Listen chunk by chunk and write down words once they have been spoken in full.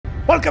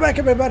Welcome back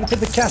everybody to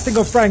the casting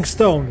of Frank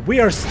Stone. We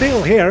are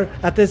still here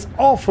at this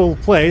awful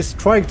place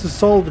trying to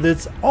solve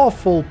this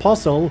awful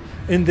puzzle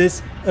in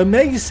this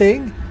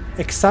amazing,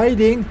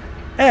 exciting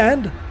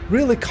and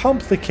really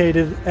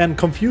complicated and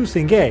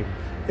confusing game.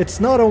 It's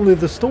not only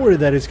the story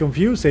that is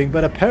confusing,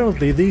 but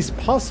apparently these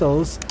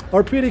puzzles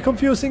are pretty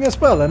confusing as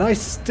well, and I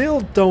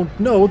still don't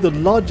know the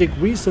logic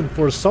reason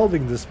for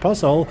solving this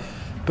puzzle,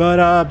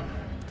 but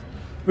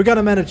we're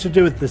gonna manage to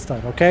do it this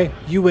time, okay?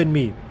 You and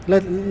me.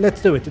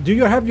 Let's do it. Do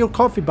you have your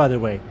coffee, by the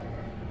way?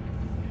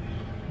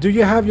 Do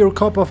you have your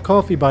cup of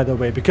coffee, by the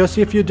way? Because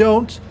if you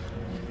don't...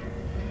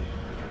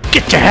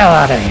 Get the hell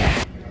out of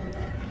here!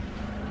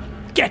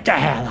 Get the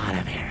hell out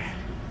of here!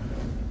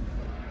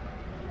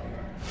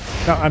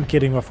 No, I'm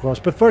kidding, of course.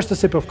 But first a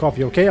sip of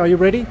coffee, okay? Are you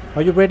ready?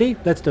 Are you ready?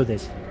 Let's do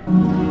this.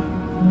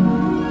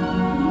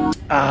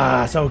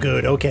 Ah, so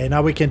good. Okay,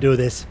 now we can do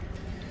this.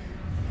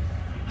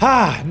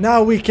 Ah,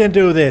 now we can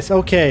do this.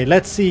 Okay,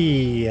 let's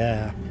see.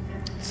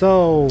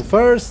 So,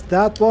 first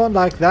that one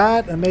like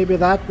that, and maybe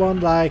that one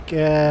like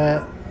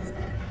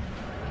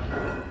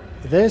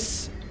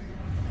this.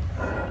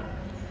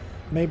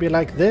 Maybe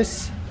like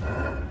this.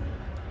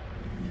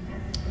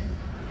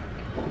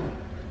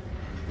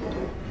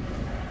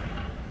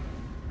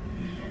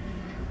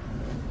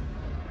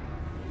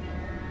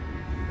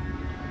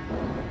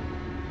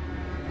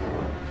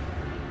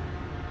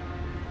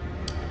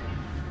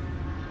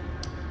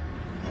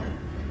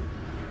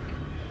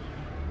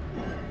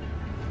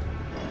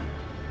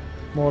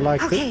 More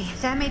like this. Okay,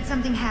 that made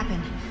something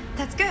happen.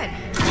 That's good, I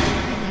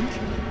think.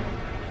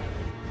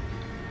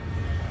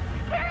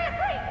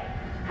 Seriously!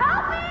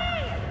 Help me!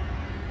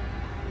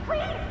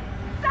 Please!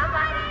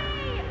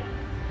 Somebody!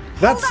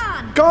 That's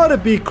Hold on. gotta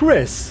be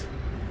Chris.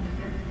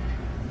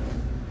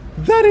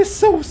 That is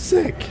so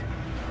sick.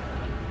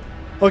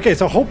 Okay,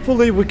 so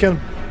hopefully we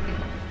can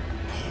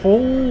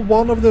pull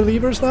one of the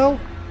levers now.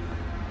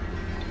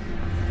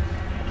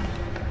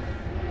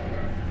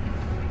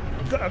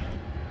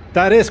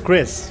 That is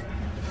Chris.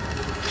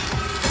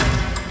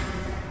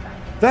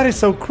 That is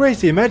so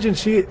crazy. Imagine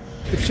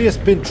if she has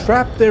been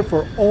trapped there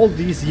for all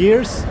these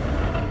years,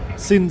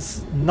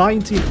 since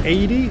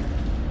 1980.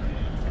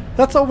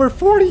 That's over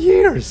 40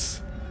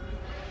 years.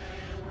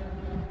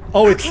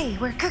 Oh, it's... Okay,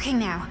 we're cooking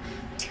now.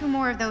 2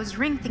 more of those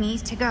ring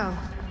thingies to go.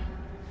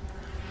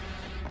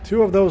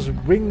 2 of those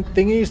ring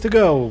thingies to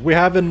go. We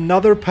have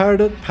another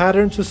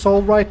pattern to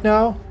solve right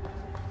now.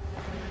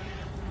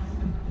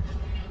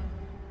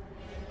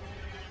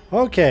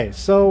 Okay,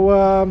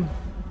 so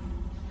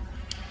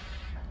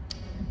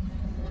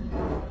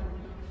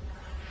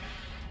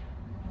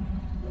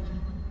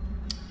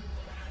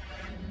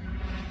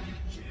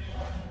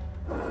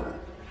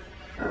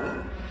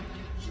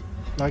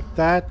like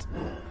that.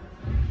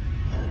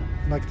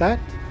 Like that?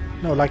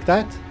 No, like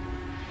that.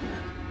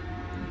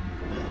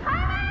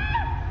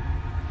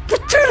 You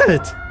did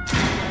it!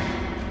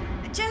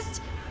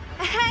 Just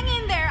hang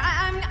in there.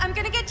 I'm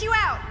gonna get you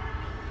out.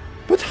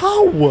 But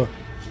how?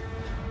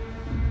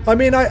 I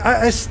mean,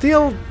 I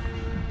still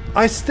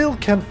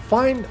can't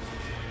find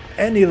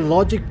any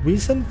logic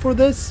reason for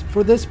this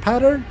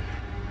pattern.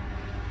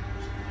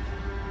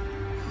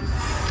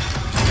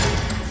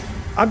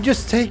 I'm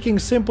just taking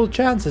simple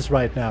chances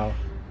right now.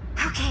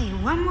 Okay,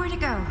 1 more to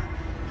go.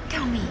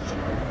 Go me.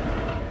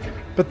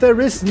 But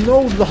there is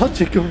no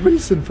logical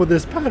reason for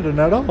this pattern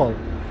at all.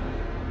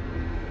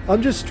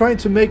 I'm just trying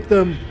to make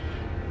them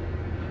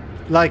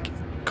like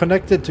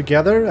connected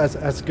together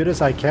as good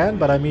as I can,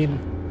 but I mean,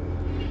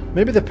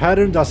 maybe the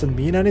pattern doesn't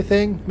mean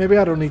anything. Maybe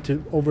I don't need to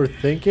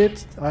overthink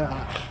it.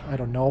 I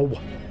don't know.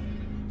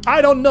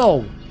 I don't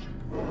know.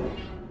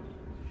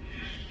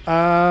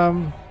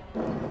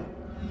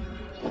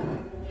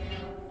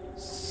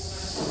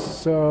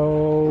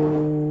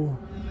 So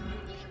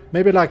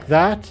maybe like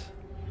that.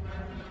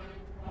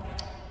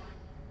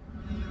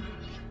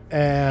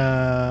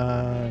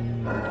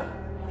 And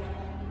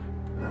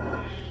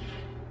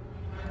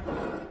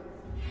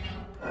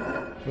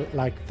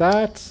like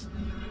that.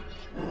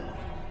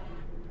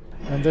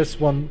 And this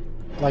one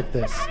like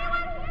this.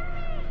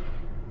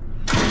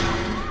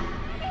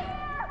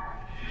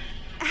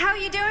 How are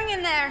you doing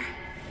in there?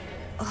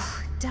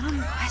 Oh,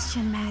 dumb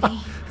question,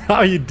 Maddie. How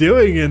are you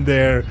doing in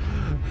there?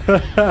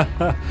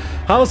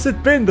 How's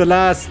it been the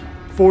last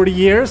 40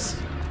 years?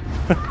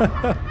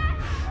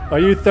 Are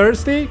you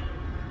thirsty?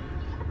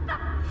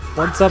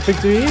 Want something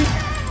to eat?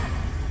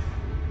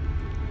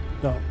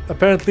 No,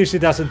 apparently she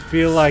doesn't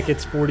feel like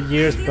it's 40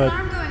 years, The but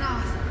alarm going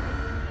off.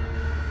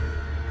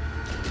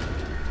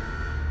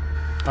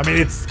 I mean,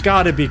 it's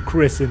gotta be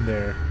Chris in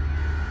there.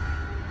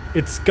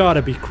 It's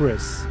gotta be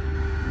Chris.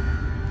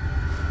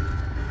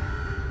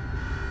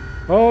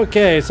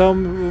 Okay,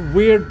 some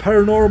weird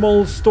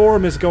paranormal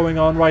storm is going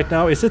on right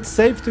now. Is it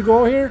safe to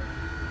go here?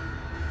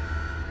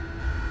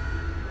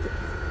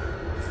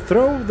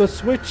 Throw the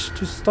switch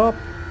to stop.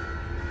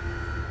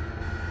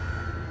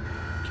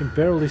 Can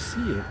barely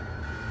see it.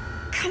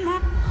 Come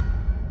on.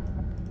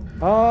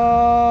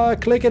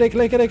 Clickety,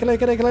 clickety,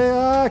 clickety,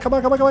 click. Come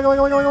on, come on, come on, come on,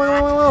 come on, come on, come on,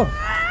 come on.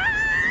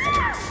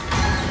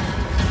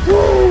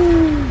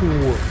 Woo!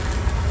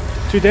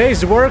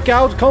 Today's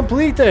workout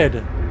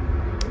completed.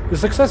 You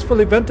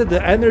successfully vented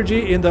the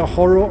energy in the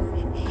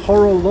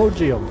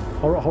horologium.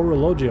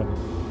 Horologium.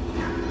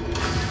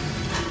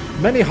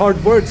 Many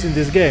hard words in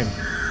this game.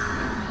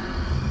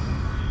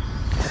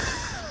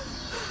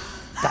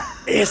 That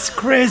is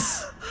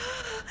Chris.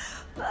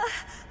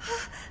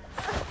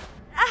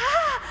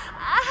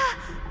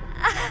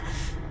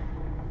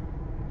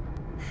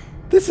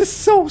 This is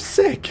so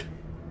sick.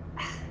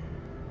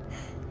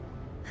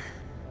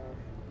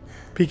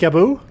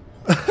 Peekaboo.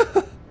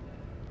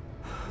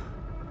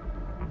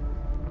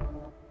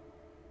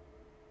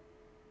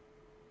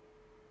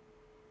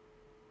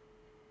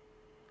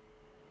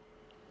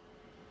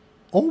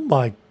 Oh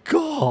my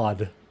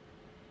god.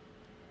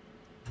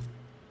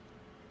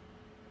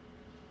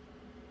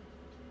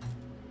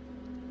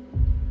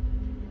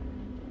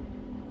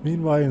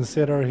 Meanwhile in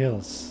Cedar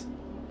Hills.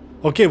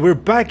 Okay, we're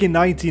back in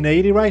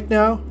 1980 right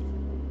now.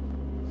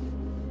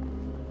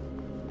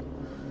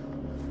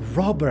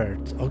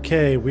 Robert.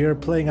 Okay, we are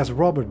playing as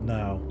Robert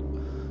now.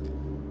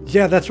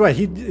 Yeah, that's right.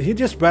 He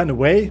just ran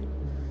away.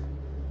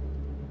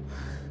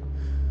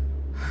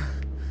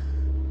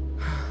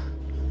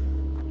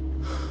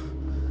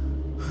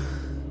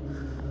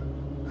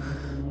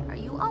 Are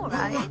you all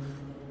right?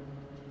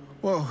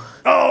 Whoa.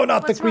 Oh,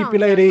 not What's the creepy wrong,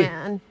 lady.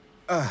 young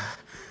man?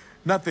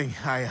 Nothing.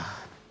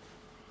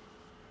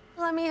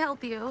 Let me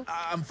help you.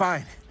 I'm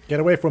fine.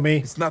 Get away from me.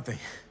 It's nothing.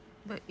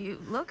 But you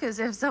look as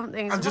if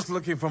something's I'm just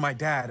looking for my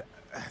dad.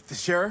 The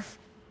sheriff?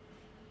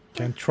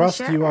 Can't trust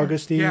you, Sure.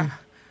 Augustine. Yeah.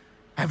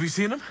 Have you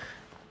seen him?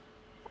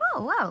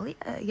 Oh, well,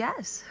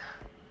 yes.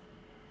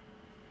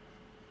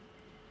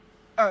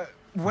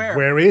 Where?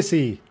 Where is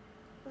he?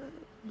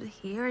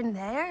 Here and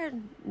there,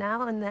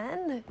 now and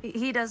then.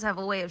 He does have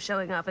a way of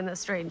showing up in the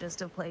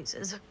strangest of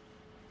places.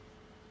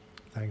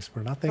 Thanks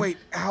for nothing. Wait,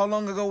 how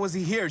long ago was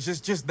he here?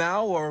 Just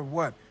now or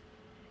what?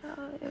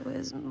 It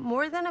was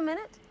more than a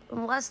minute,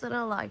 less than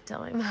a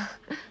lifetime.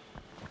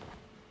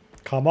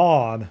 Come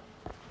on.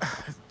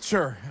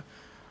 Sure.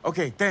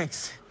 Okay,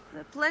 thanks.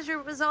 The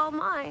pleasure was all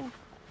mine.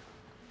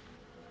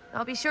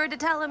 I'll be sure to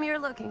tell him you're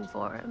looking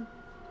for him.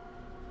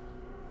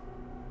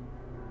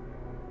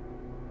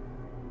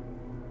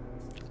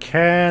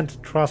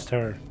 Can't trust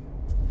her.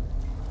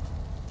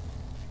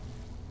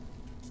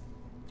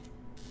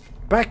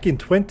 Back in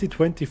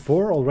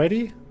 2024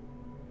 already?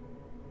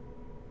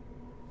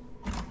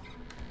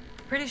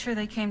 Pretty sure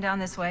they came down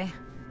this way.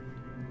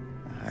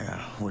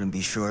 I wouldn't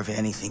be sure of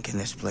anything in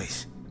this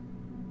place.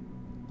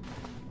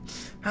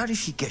 How did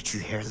she get you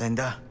here,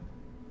 Linda?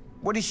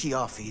 What did she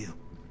offer you?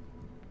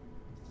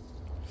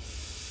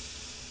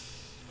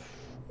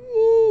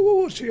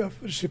 Ooh,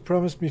 she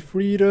promised me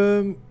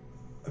freedom.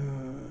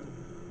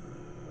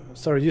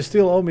 Sorry, you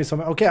still owe me some.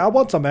 Okay, I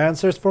want some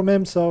answers from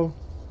him, so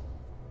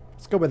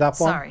let's go with that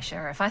one. Sorry,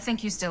 Sheriff. I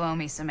think you still owe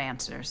me some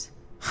answers.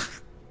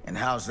 And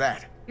how's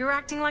that? You're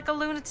acting like a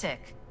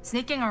lunatic.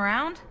 Sneaking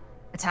around?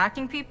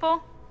 Attacking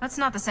people? That's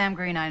not the Sam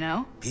Green I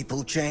know.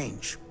 People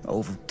change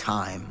over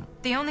time.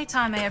 The only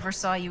time I ever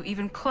saw you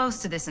even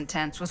close to this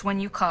intense was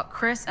when you caught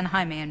Chris and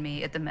Jaime and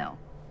me at the mill.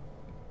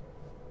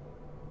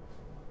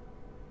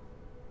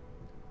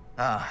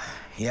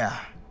 Yeah.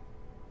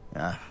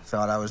 I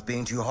thought I was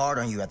being too hard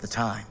on you at the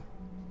time.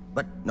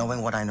 But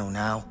knowing what I know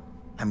now,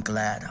 I'm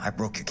glad I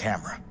broke your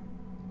camera.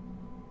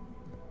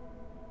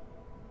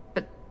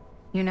 But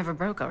you never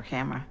broke our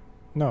camera.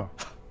 No.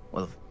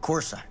 Well, of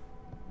course I...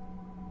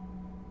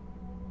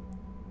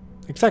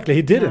 Exactly, he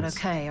You're didn't. not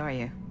okay, are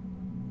you?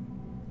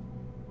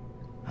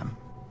 I'm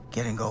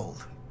getting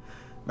old.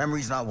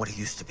 Memory's not what it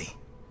used to be.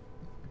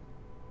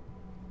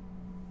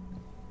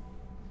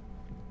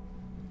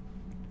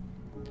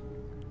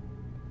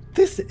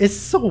 This is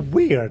so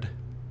weird.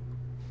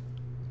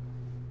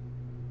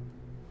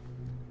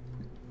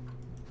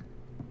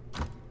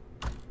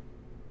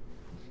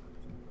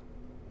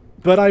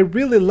 But I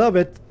really love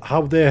it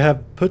how they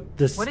have put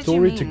the What did you story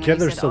mean when you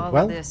together said so all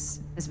well. of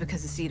this is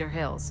because of Cedar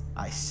Hills?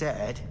 I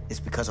said it's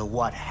because of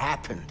what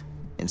happened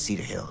in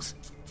Cedar Hills.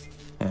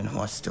 And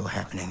what's still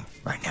happening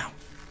right now.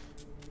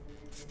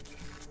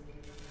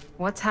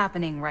 What's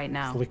happening right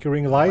now?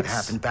 Flickering What lights.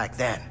 happened back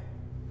then.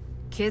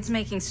 Kids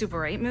making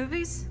Super 8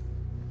 movies?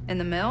 In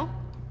the mill?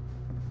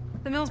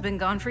 The mill's been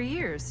gone for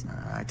years.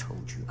 I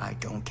told you, I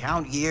don't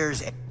count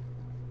years.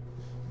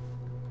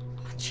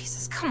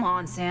 Jesus, come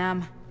on,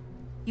 Sam.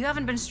 You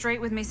haven't been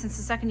straight with me since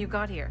the second you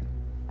got here.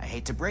 I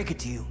hate to break it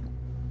to you,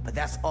 but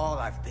that's all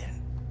I've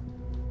been.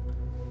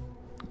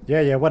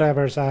 Yeah,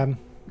 whatever, Sam.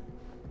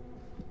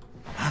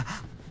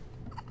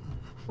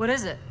 What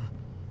is it?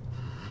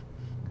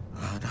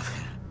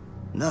 Nothing.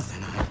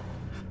 Nothing.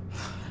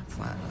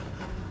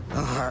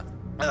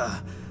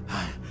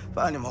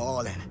 Find him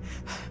all and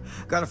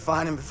gotta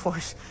find him before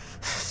his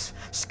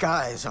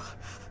skies are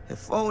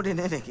folding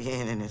in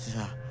again and it's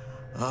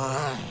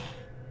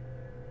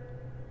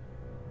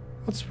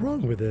What's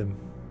wrong with him?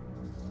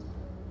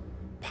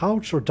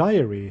 Pouch or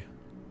diary?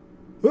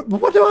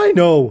 What do I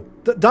know?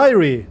 The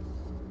diary.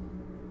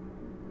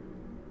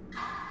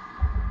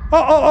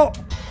 Oh!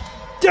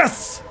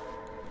 Yes!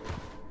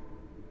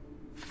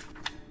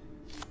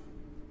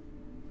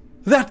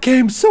 That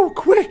came so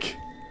quick!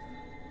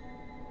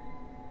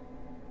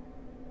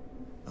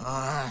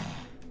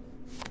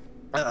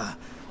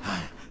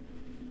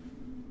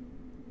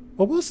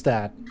 What was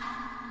that?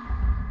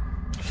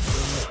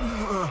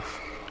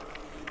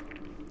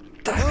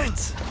 Damn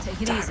it!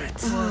 Take it easy.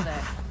 it. Whoa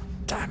there.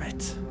 Damn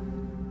it.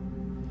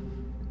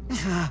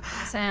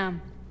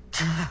 Sam,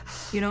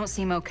 you don't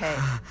seem okay.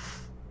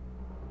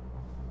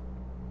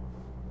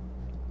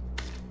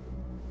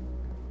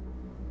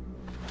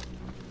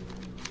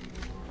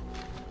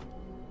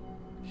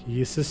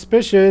 He's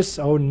suspicious.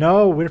 Oh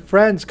no, we're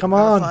friends. Come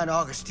Gotta on. find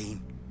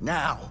Augustine.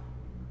 Now.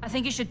 I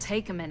think you should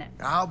take a minute.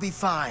 I'll be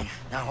fine.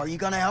 Now, are you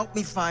gonna help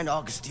me find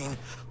Augustine,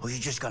 or are you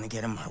just gonna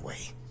get in my way?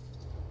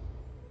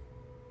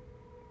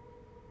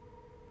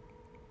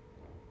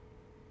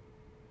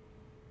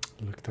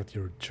 Looked at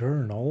your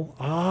journal.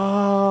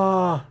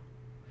 Ah.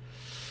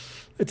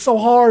 It's so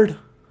hard.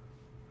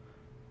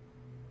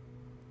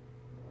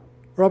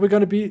 Are we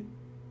gonna be...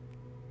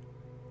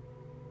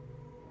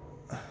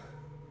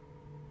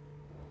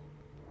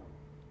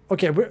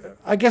 Okay,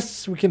 I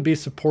guess we can be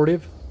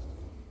supportive.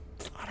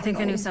 I think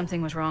I knew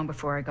something was wrong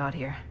before I got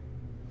here.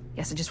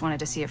 Guess I just wanted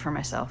to see it for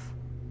myself.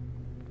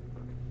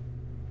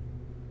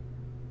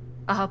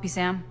 I'll help you,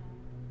 Sam.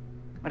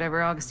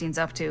 Whatever Augustine's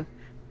up to,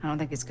 I don't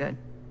think it's good.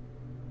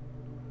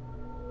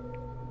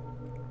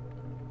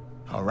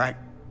 All right.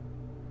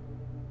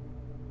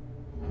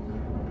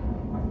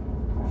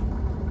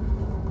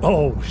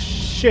 Oh,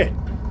 shit.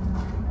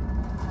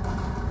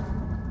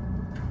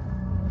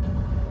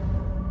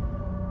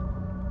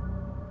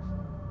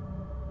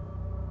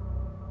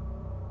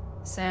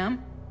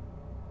 Sam?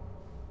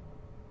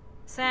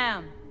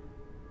 Sam?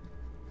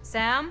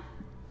 Sam?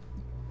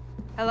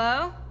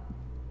 Hello?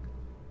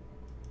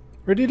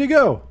 Where did he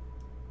go?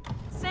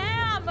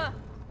 Sam!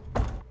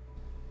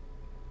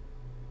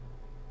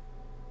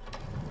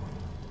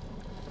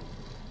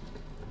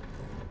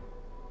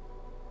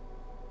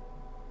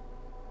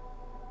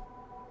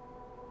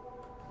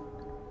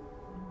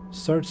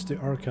 Search the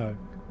archive.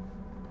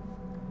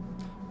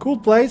 Cool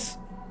place.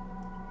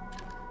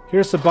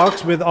 Here's a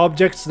box with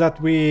objects that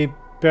we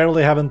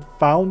barely haven't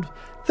found.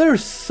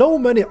 There's so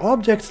many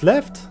objects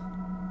left.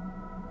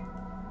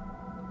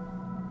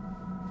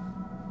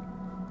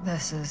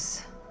 This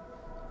is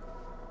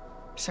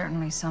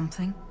certainly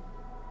something.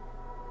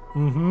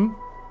 Mm-hmm.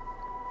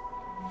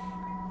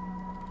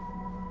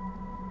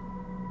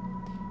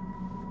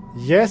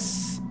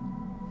 Yes.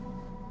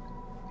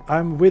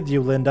 I'm with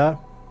you, Linda.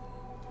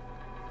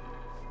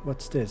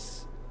 What's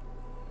this?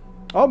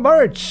 Oh,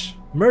 merch!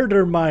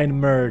 Murder Mine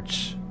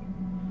merch.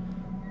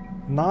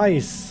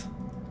 Nice.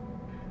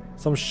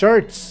 Some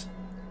shirts.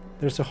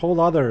 There's a whole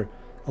other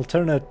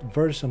alternate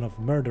version of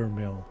Murder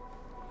Mill.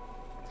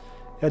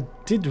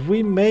 Did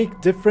we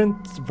make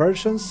different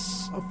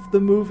versions of the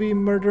movie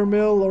Murder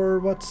Mill, or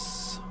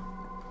what's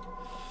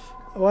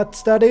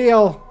the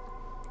deal?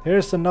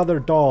 Here's another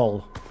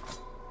doll.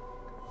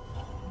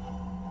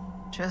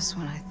 Just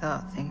when I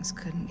thought things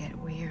couldn't get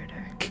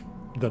weirder.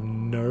 The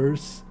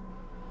nurse.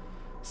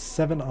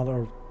 7 out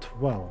of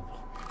 12.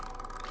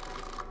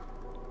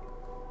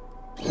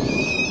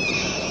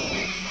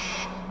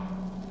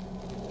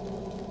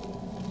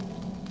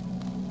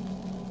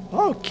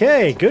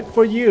 Okay, good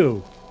for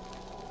you.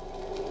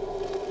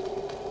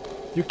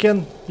 You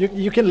can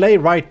lay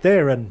right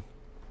there and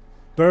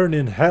burn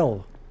in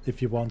hell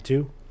if you want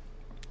to.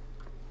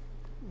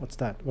 What's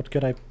that? What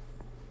could I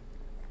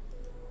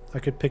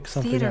could pick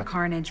something Theater up.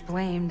 carnage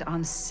blamed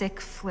on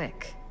sick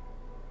flick.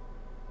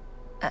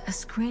 A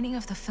screening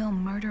of the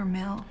film Murder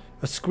Mill.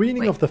 A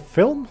screening Wait. of the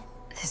film?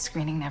 This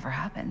screening never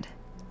happened.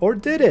 Or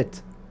did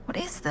it? What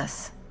is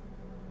this?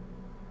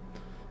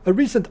 A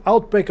recent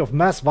outbreak of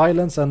mass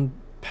violence and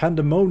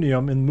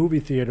pandemonium in movie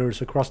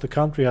theaters across the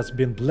country has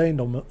been blamed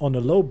on a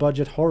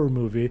low-budget horror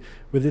movie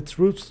with its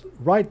roots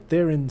right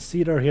there in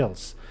Cedar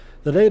Hills.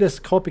 The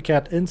latest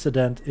copycat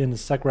incident in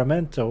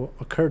Sacramento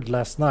occurred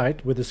last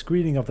night with a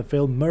screening of the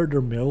film Murder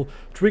Mill,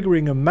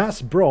 triggering a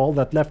mass brawl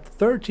that left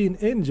 13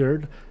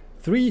 injured,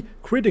 3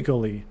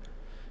 critically.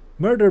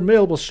 Murder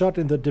Mill was shot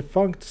in the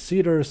defunct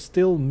Cedar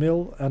Still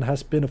Mill and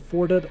has been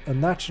afforded a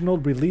national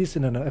release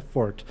in an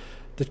effort.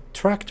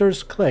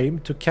 Detractors claim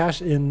to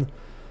cash in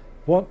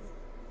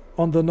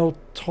on the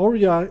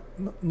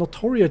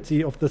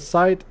notoriety of the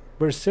site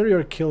where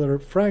serial killer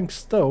Frank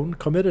Stone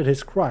committed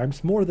his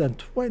crimes more than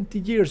 20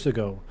 years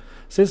ago.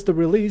 Since the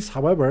release,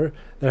 however,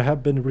 there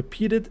have been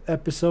repeated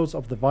episodes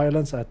of the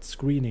violence at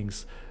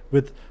screenings,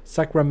 with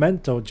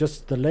Sacramento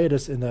just the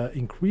latest in an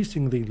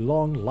increasingly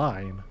long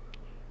line.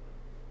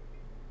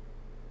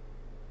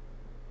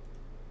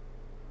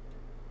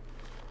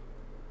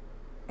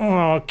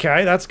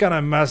 Okay, that's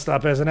kinda messed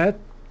up, isn't it?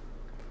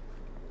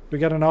 We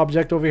got an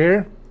object over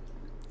here.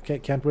 Okay,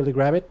 can't really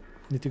grab it.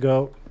 Need to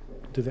go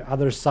to the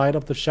other side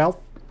of the shelf.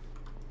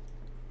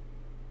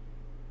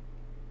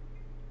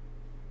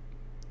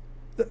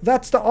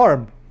 That's the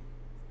arm.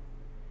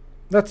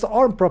 That's the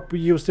arm prop we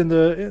used in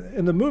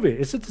the movie.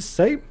 Is it the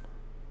same?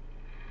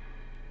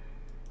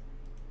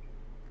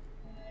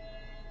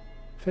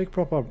 Fake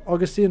prop arm.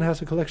 Augustine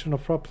has a collection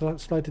of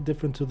props slightly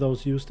different to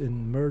those used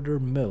in Murder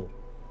Mill.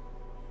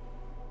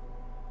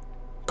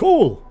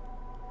 Cool!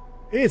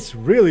 It's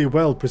really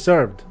well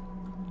preserved.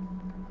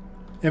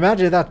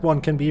 Imagine that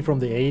one can be from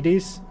the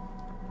 80s.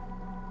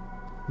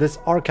 This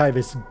archive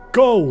is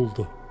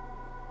gold!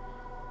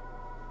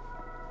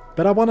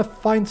 But I want to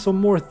find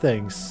some more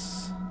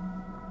things.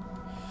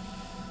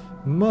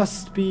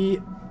 Must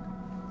be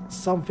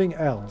something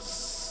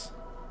else.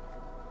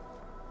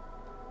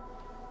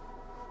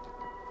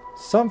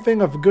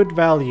 Something of good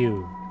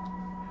value.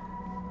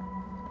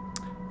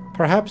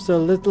 Perhaps a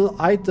little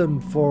item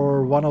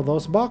for one of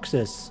those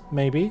boxes,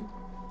 maybe.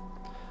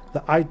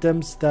 The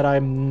items that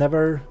I'm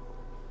never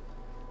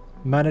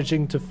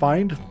managing to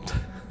find.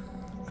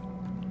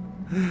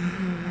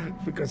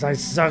 Because I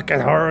suck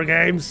at horror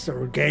games,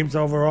 or games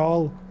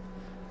overall.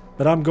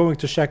 But I'm going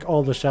to check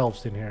all the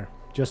shelves in here,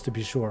 just to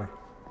be sure.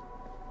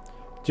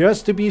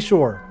 Just to be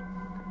sure.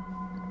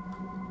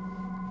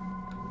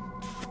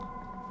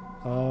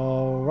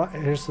 Alright,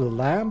 here's the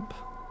lamp.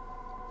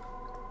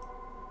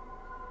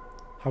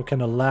 How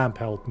can a lamp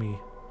help me?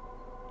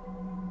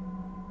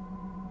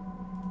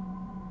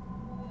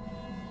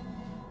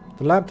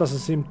 The lamp doesn't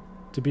seem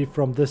to be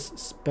from this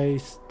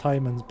space,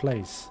 time and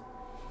place.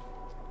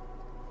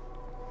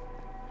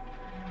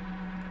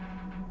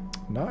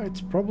 No,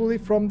 it's probably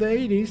from the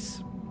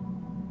 80s.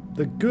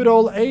 The good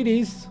old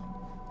 80s.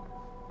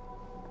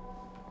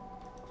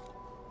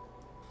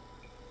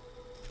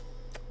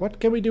 What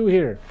can we do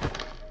here?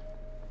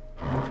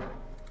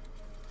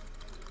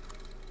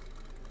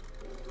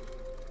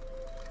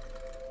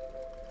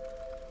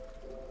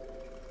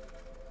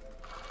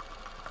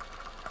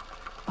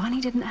 Bonnie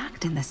didn't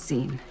act in this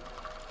scene.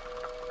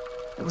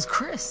 It was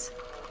Chris.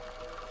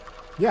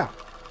 Yeah.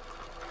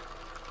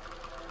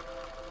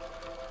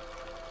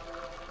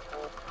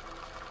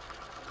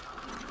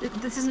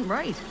 This isn't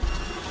right.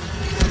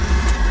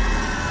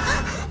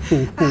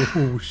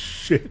 Oh,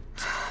 shit.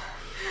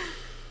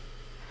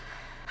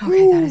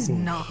 Okay, that is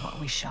not what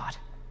we shot.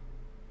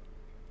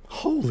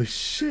 Holy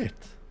shit.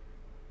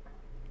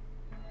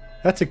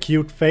 That's a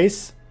cute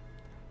face.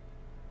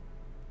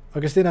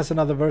 Augustine has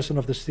another version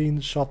of the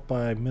scene shot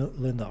by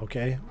Linda,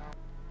 okay.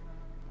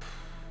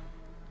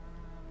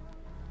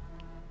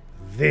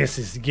 This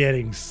is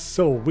getting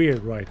so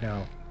weird right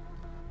now.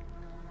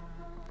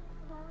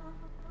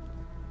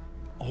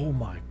 Oh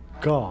my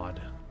god.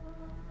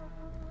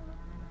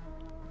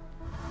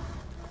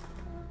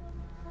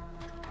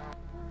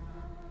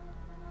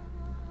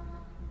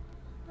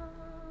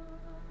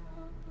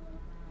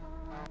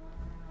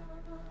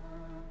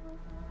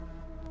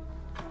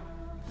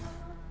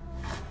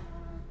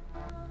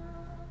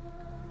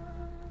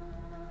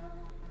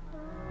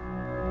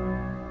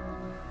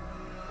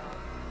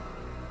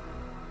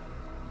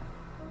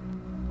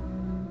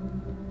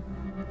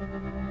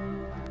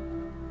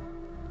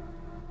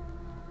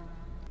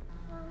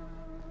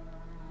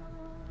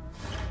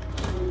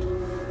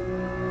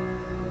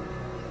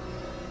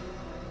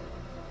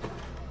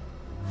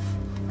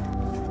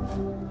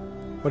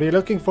 What are you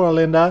looking for,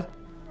 Linda?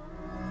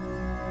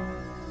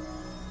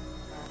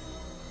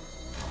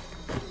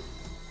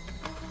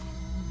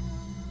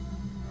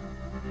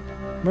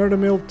 Murder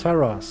Mill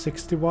Terra,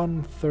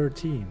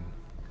 6113.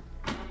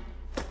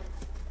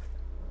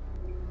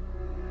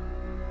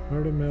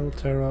 Murder Mill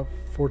Terra,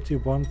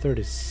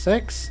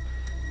 4136.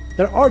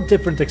 There are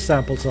different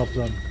examples of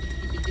them.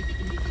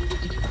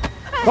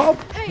 Whoa,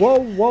 whoa,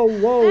 whoa,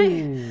 whoa.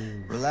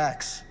 Hey.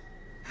 Relax.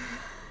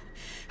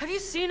 Have you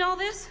seen all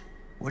this?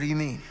 What do you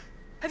mean?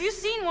 Have you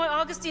seen what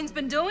Augustine's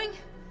been doing?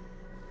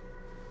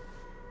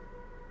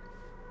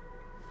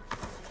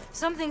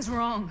 Something's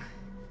wrong.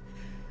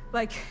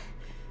 Like,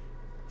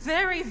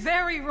 very,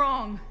 very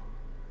wrong.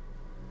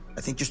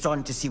 I think you're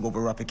starting to see what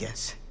we're up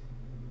against.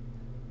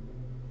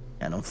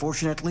 And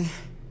unfortunately,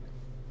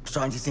 I'm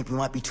starting to think we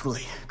might be too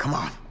late. Come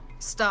on.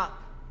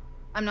 Stop.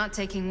 I'm not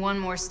taking one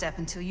more step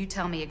until you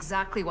tell me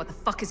exactly what the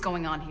fuck is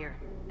going on here.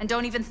 And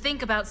don't even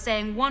think about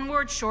saying one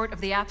word short of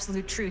the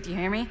absolute truth, you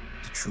hear me?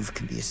 The truth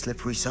can be a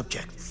slippery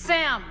subject.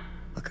 Sam!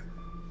 Look,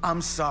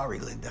 I'm sorry,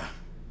 Linda.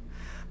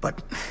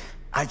 But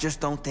I just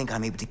don't think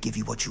I'm able to give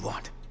you what you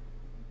want.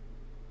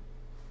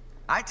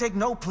 I take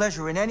no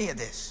pleasure in any of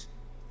this.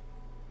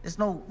 There's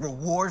no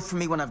reward for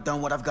me when I've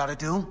done what I've got to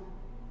do.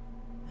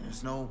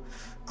 There's no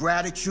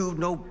gratitude,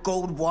 no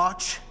gold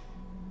watch.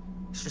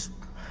 It's just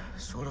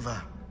sort of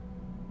a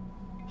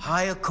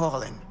higher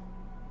calling.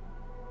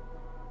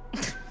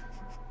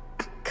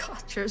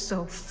 God, you're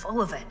so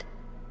full of it.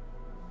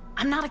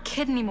 I'm not a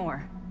kid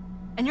anymore.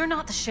 And you're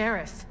not the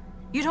sheriff.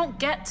 You don't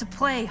get to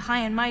play high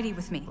and mighty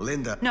with me.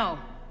 Linda. No.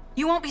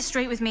 You won't be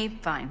straight with me,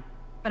 fine.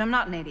 But I'm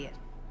not an idiot.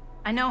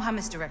 I know how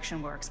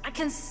misdirection works. I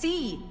can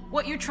see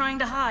what you're trying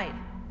to hide.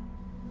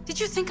 Did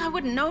you think I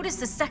wouldn't notice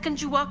the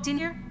second you walked in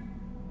here?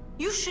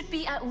 You should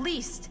be at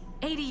least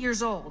 80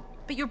 years old,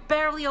 but you're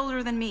barely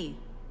older than me.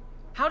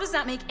 How does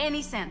that make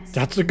any sense?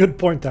 That's a good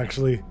point,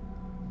 actually.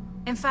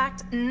 In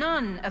fact,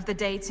 none of the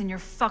dates in your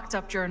fucked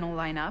up journal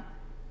line up.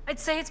 I'd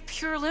say it's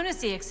pure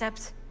lunacy,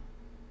 except...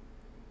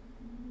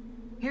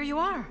 here you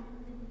are.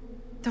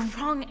 The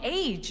wrong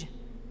age.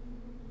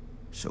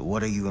 So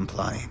what are you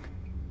implying?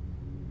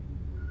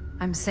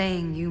 I'm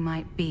saying you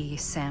might be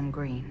Sam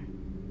Green.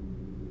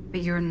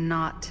 But you're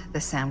not the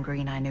Sam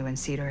Green I knew in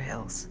Cedar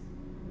Hills.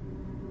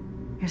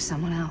 You're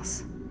someone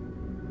else.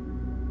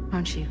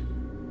 Aren't you?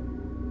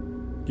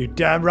 You're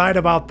damn right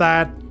about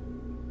that.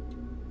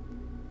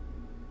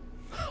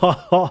 Ho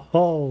ho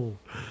ho.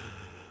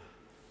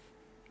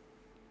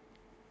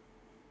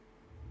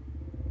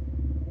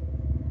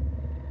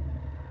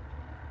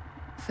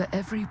 For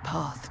every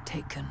path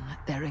taken,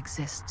 there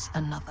exists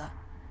another,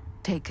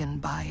 taken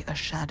by a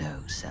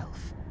shadow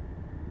self.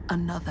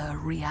 Another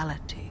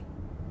reality.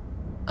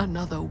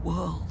 Another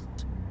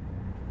world.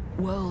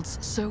 Worlds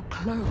so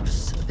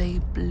close, they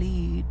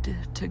bleed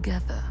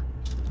together.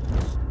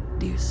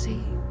 Do you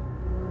see?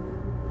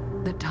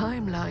 The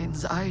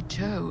timelines I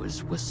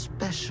chose were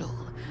special.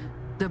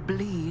 The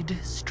bleed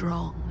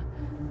strong.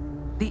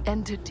 The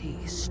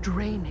entity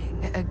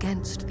straining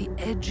against the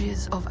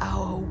edges of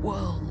our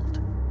world.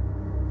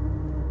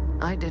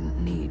 I didn't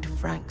need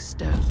Frank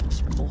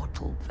Stone's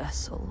mortal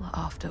vessel,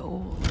 after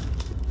all.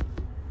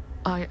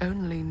 I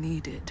only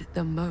needed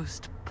the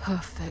most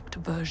perfect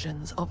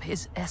versions of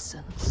his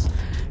essence,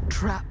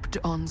 trapped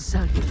on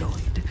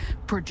celluloid,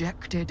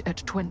 projected at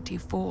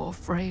 24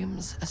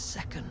 frames a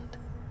second.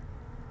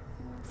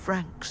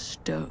 Frank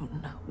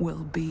Stone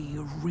will be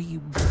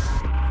reborn.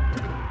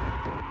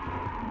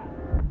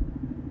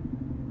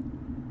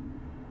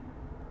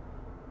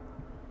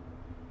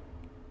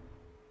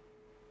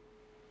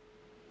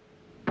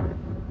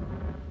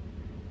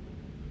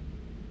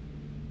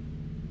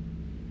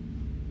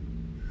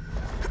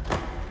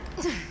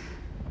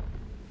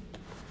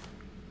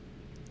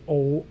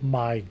 Oh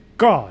my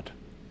god.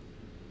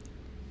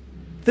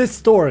 This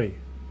story.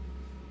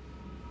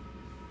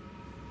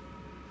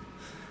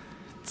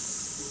 It's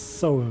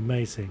so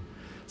amazing.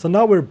 So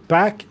now we're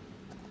back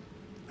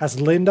as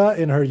Linda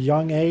in her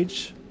young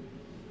age.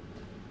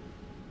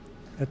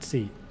 Let's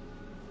see.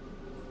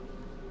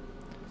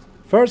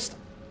 First,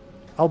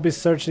 I'll be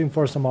searching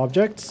for some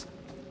objects.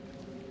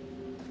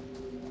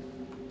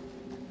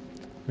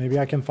 Maybe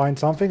I can find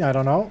something, I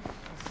don't know.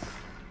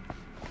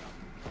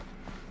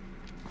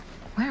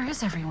 Where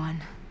is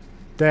everyone?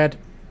 Dead.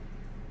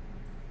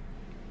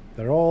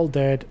 They're all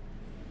dead.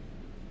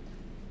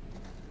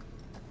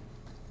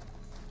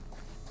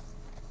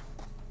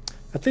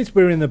 At least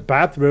we're in the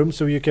bathroom,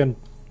 so you can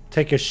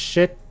take a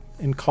shit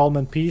in calm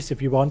and peace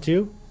if you want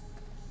to.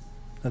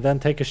 And then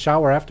take a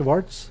shower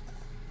afterwards.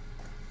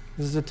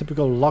 This is a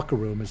typical locker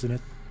room, isn't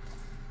it?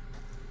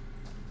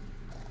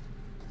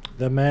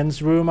 The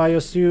men's room, I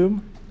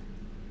assume.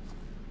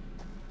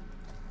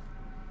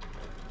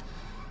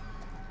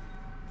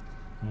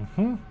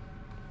 Mm-hmm.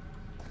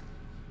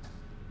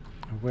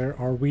 Where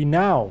are we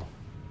now?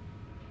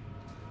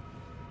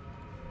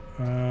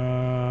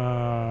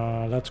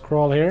 Let's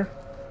crawl here.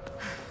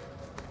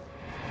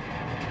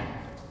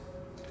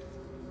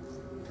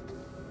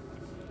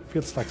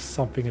 Feels like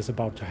something is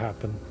about to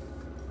happen.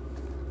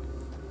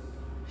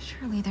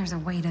 Surely there's a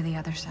way to the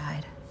other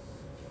side.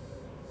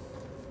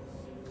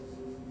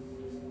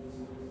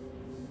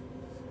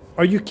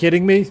 Are you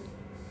kidding me?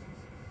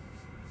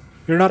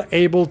 You're not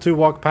able to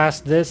walk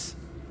past this?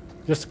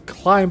 Just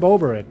climb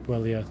over it,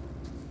 will you?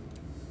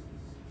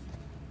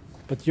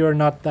 But you're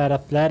not that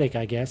athletic,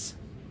 I guess.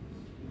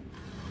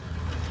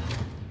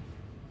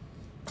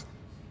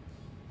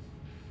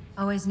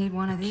 Always need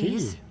one of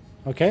these. Key.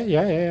 Okay,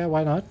 yeah,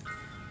 why not?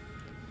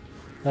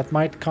 That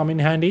might come in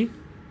handy,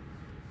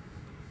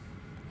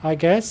 I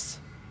guess.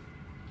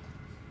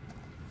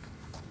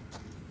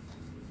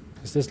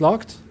 Is this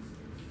locked?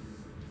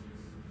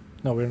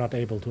 No, we're not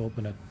able to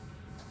open it.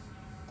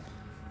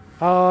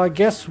 I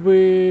guess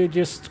we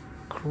just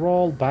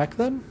crawl back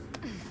then?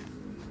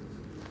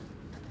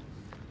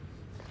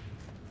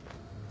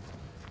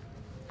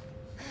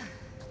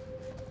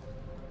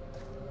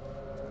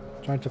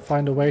 Trying to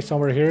find a way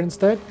somewhere here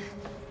instead.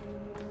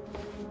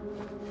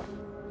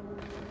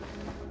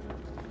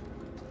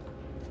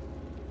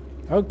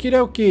 Okie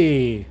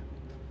dokie.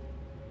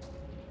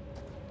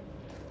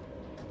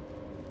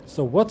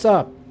 So what's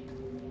up?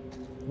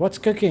 What's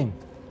cooking?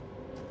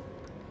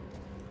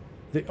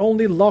 The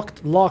only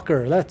locked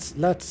locker. Let's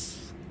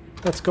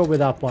go with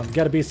that one.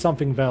 Gotta be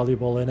something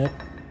valuable in it.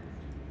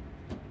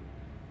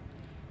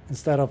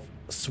 Instead of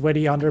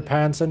sweaty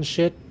underpants and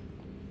shit.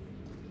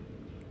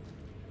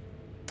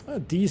 A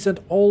decent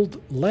old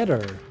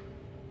letter.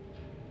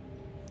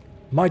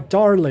 My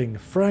darling,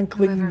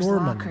 Franklin Whoever's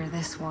Norman. locker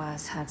this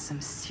was had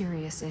some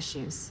serious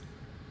issues.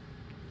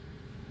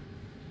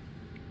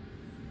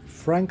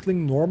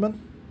 Franklin Norman?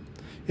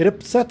 It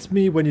upsets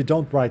me when you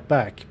don't write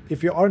back.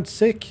 If you aren't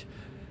sick,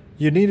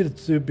 you needed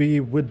to be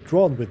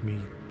withdrawn with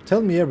me.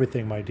 Tell me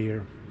everything, my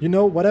dear. You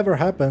know, whatever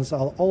happens,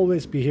 I'll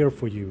always be here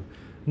for you.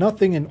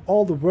 Nothing in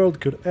all the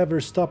world could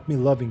ever stop me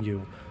loving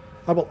you.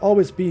 I will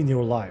always be in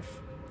your life.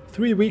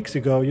 3 weeks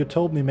ago, you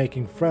told me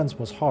making friends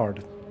was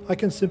hard. I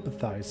can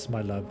sympathize,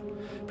 my love.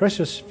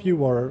 Precious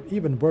few are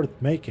even worth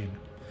making.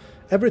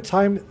 Every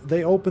time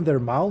they open their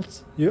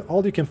mouths,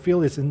 all you can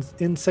feel is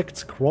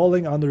insects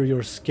crawling under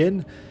your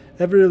skin.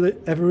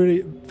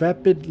 Every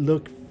vapid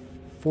look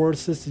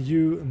forces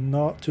you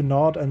to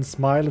nod and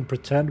smile and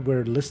pretend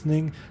we're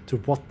listening to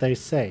what they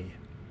say.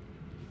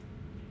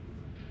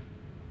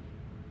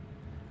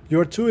 You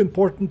are too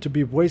important to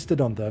be wasted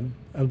on them,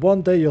 and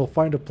one day you'll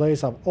find a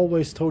place I've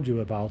always told you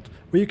about,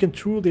 where you can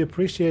truly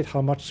appreciate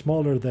how much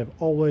smaller they've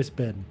always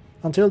been.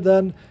 Until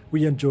then,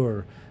 we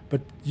endure,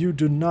 but you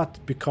do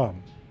not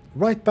become.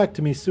 Write back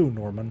to me soon,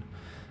 Norman.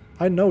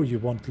 I know you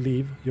won't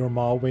leave your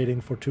ma waiting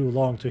for too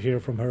long to hear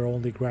from her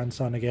only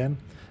grandson again.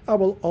 I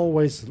will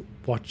always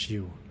watch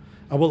you.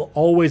 I will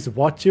always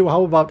watch you?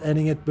 How about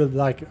ending it with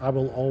like, I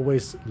will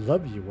always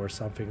love you or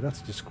something?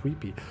 That's just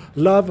creepy.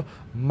 Love,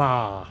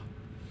 Ma.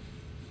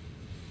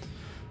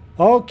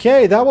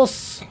 Okay, that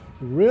was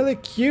really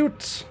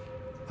cute,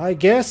 I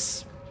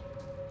guess.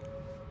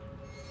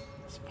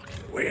 It's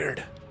fucking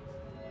weird.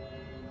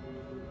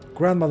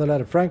 Grandmother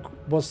letter. Frank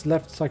was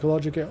left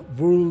psychologically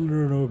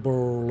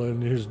vulnerable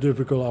in his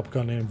difficult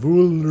upcoming.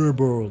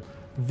 Vulnerable.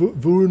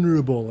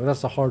 Vulnerable.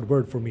 That's a hard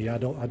word for me. I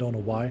don't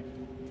know why.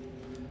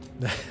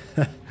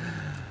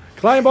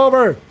 Climb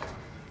over.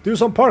 Do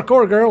some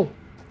parkour, girl.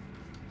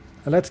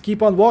 And let's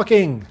keep on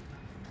walking.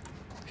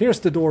 Here's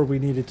the door we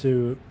needed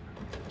to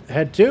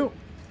head to.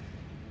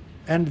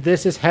 And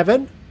this is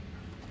heaven?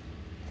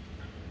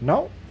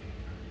 No.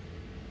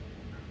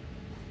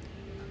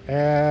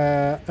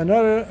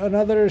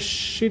 Another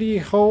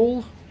shitty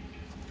hole.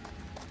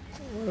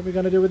 What are we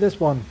gonna do with this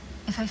one?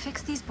 If I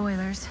fix these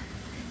boilers,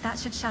 that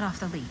should shut off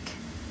the leak.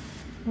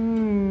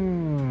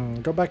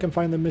 Go back and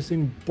find the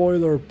missing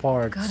boiler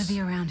parts. Gotta be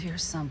around here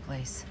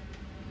someplace.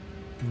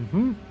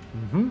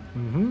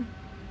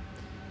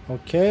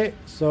 Okay,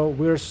 so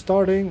we're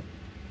starting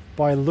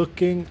by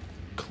looking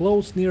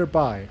close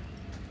nearby.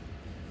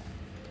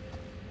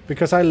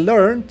 Because I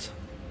learned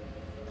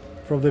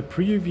from the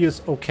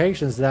previous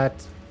occasions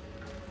that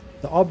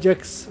the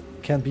objects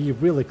can be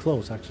really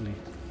close, actually.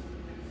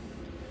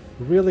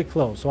 Really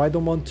close. So I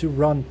don't want to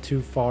run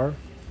too far.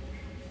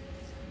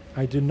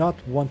 I do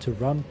not want to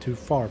run too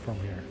far from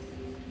here.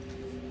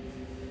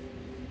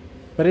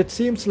 But it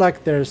seems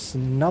like there's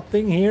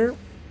nothing here.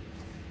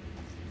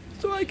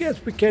 So I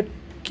guess we can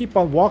keep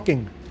on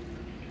walking.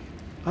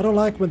 I don't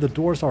like when the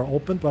doors are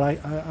open,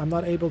 but I'm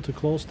not able to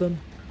close them.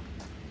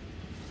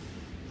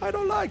 I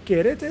don't like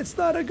it. It's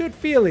not a good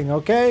feeling,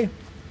 okay?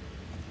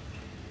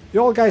 You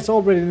all guys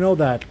already know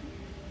that.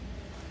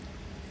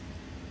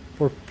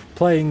 For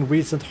playing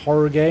recent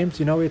horror games,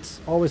 you know, it's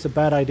always a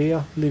bad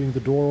idea leaving the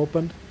door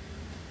open.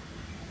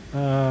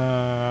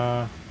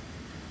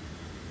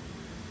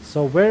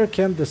 So where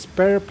can the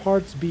spare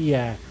parts be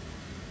at?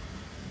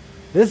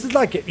 This is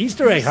like an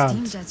Easter egg hunt.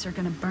 Steam jets are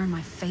gonna burn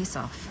my face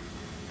off.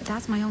 But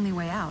that's my only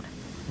way out.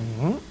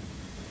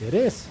 It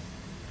is.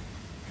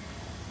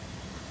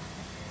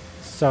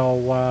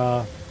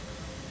 So,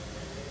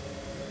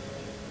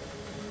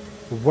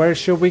 where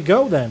should we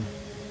go then?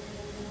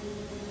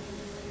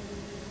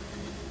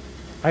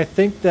 I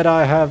think that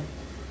I have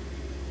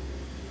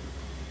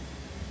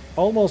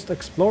almost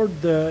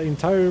explored the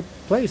entire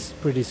place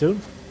pretty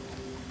soon.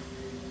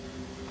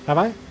 Have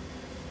I?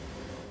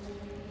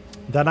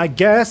 Then I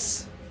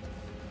guess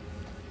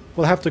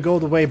we'll have to go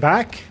the way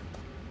back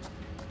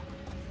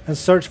and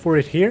search for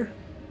it here.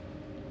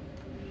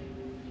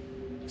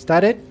 Is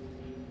that it?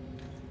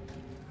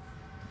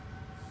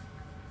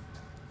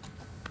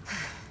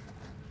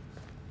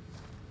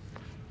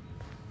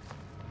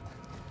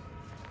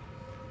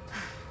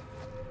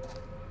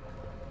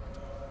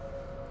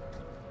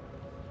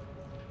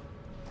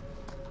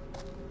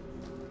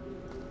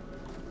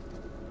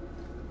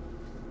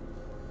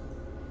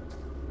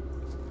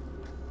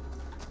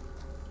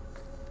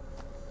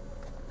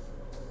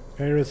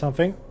 Here is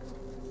something.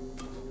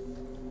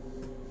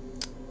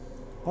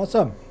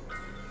 Awesome.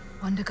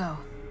 One to go.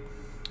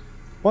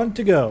 One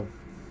to go.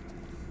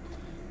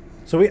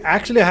 So we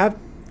actually have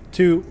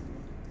to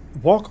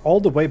walk all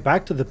the way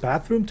back to the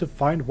bathroom to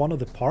find one of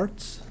the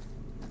parts.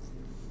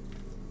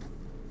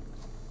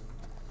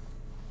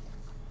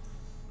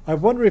 I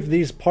wonder if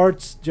these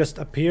parts just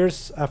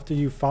appears after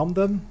you found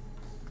them.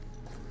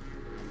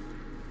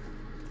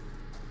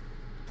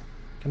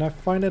 Can I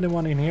find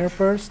anyone in here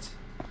first?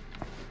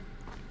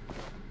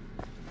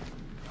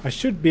 I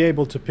should be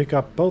able to pick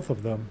up both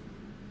of them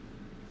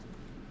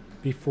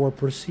before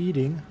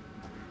proceeding.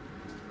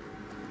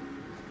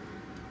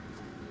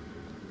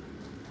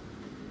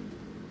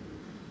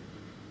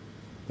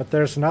 But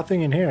there's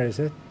nothing in here, is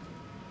it?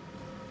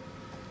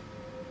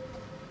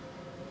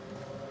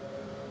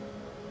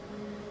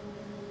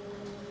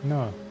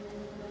 No.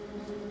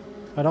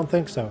 I don't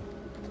think so.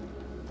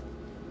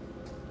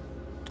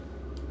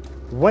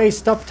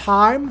 Waste of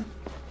time.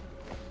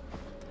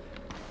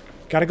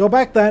 Gotta go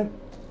back then.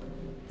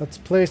 Let's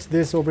place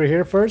this over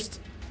here first.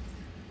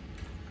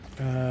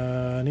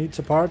 Needs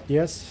a part.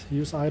 Yes.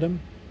 Use item.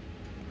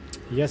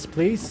 Yes,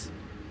 please.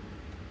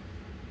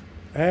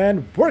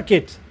 And work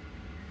it.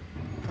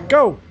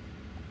 Go.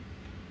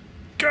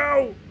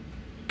 Go.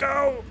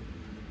 Go.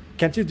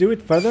 Can't you do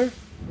it further?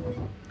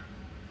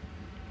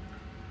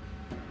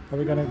 Are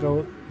we gonna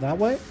go that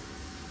way?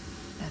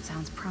 That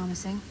sounds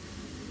promising.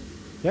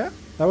 Yeah,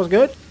 that was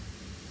good.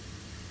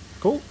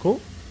 Cool, cool.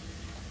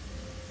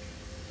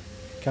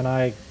 Can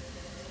I...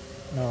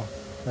 No,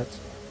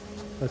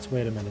 let's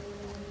wait a minute.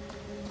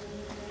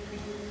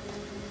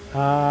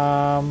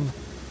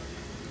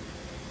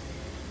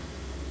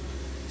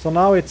 So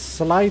now it's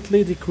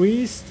slightly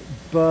decreased,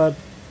 but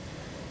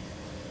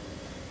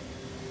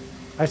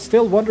I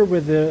still wonder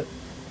where the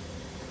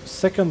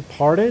second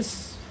part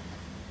is.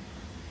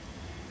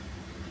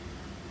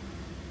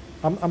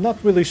 I'm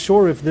not really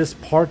sure if this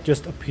part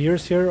just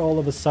appears here all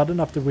of a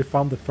sudden after we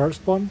found the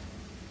first one.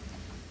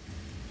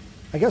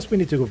 I guess we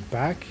need to go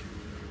back.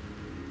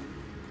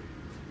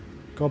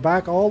 Go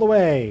back all the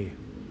way.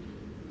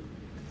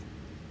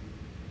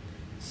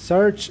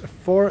 Search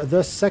for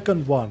the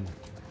second one.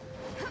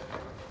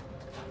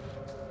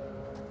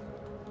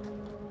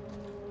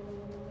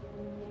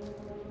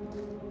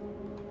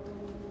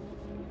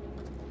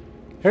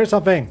 Here's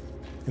something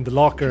in the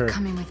locker. You're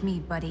coming with me,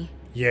 buddy.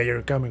 Yeah,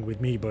 you're coming with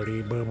me,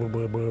 buddy. Burp, burp,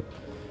 burp, burp.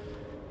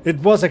 It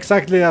was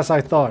exactly as I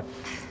thought.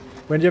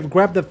 When you've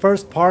grabbed the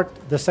first part,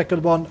 the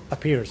second one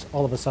appears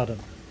all of a sudden.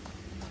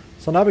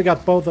 So now we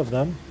got both of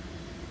them.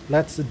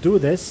 Let's do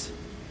this.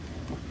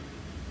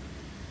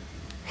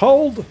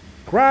 Hold,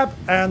 grab,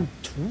 and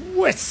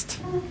twist.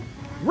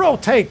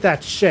 Rotate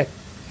that shit.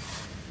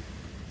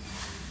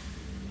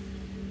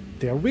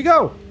 There we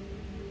go.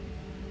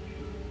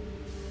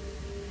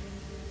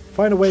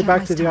 Find a way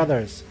back to the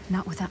others.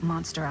 Not with that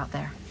monster out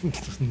there.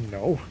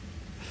 No.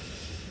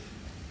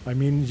 I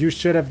mean, you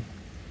should have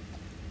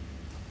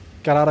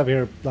got out of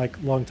here like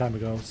a long time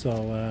ago. So,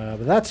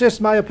 but that's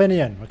just my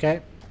opinion, okay?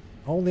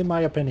 Only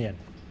my opinion.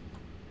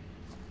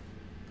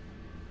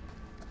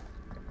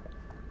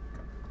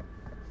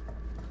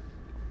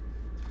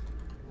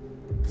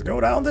 Let's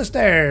go down the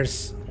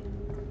stairs.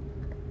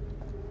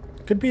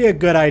 Could be a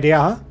good idea,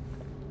 huh?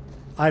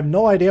 I have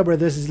no idea where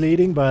this is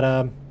leading,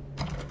 but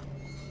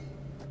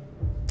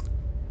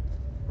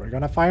we're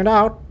gonna find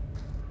out.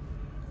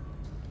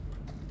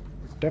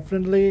 We're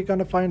definitely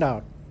gonna find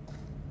out.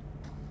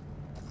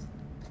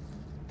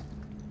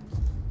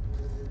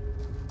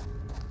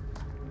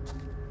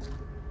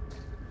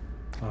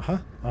 Uh-huh,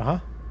 uh-huh.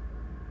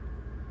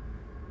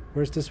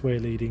 Where's this way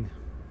leading?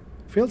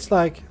 Feels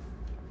like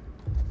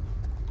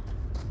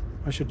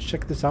I should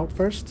check this out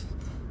first.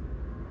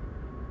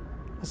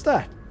 What's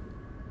that?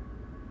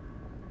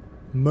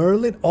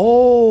 Merlin?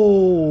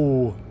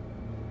 Oh!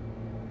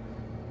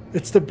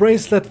 It's the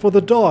bracelet for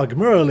the dog,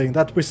 Merlin,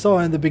 that we saw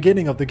in the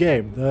beginning of the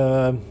game.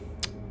 The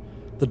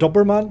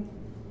Doberman.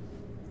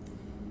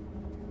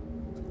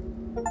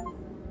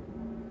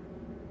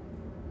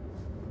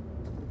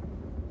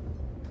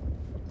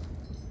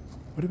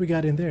 What do we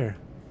got in there?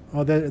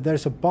 Oh,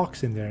 there's a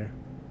box in there.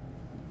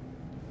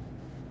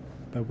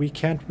 But we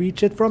can't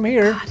reach it from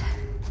here. God.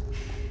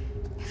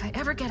 If I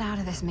ever get out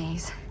of this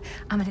maze,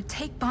 I'm gonna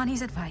take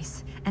Bonnie's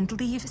advice and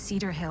leave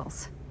Cedar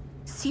Hills.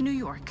 See New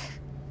York.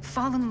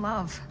 Fall in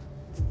love.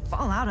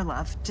 Fall out of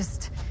love.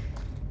 Just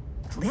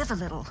live a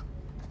little.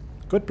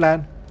 Good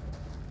plan.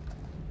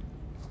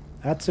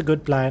 That's a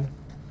good plan.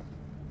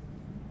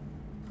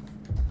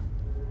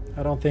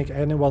 I don't think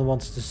anyone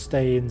wants to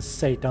stay in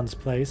Satan's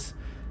place.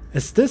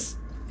 Is this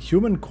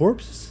human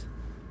corpses?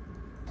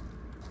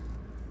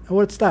 Oh,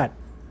 what's that?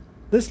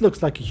 This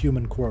looks like a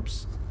human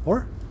corpse.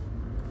 Or?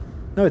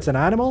 No, it's an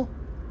animal?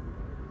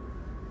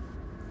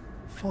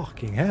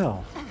 Fucking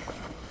hell.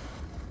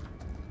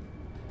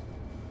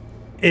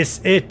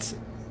 Is it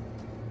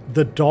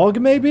the dog,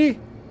 maybe?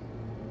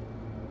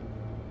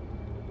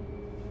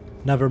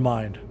 Never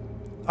mind.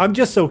 I'm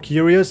just so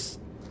curious.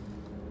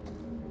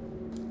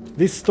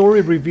 This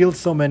story reveals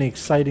so many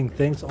exciting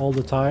things all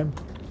the time.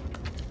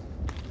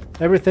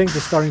 Everything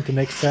is starting to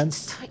make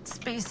sense. Tight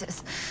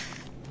spaces.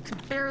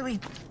 Could barely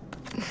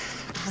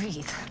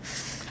breathe.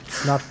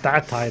 It's not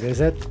that tight,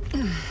 is it?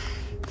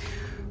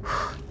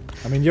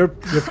 I mean, you're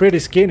pretty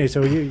skinny,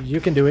 so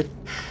you can do it.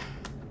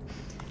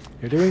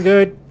 You're doing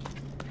good.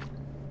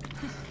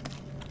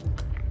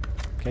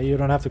 Okay, you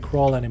don't have to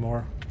crawl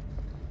anymore.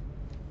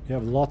 You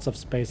have lots of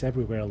space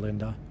everywhere,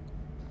 Linda.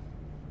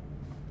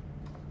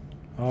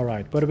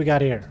 Alright, what do we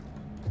got here?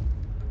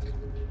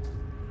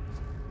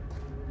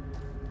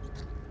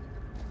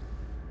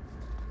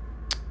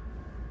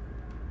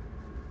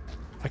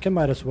 I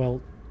might as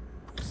well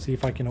see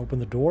if I can open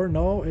the door.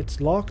 No, it's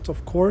locked,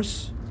 of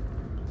course.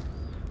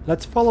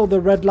 Let's follow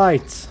the red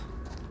lights.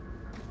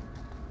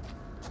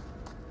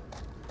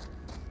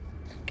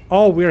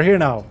 Oh, we're here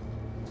now.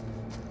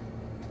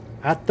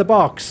 At the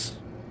box.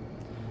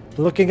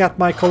 Looking at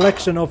my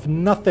collection of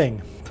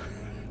nothing.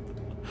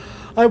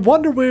 I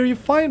wonder where you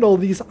find all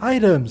these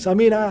items. I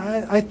mean,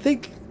 I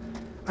think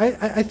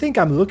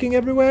I'm looking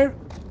everywhere.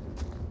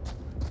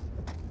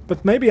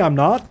 But maybe I'm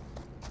not.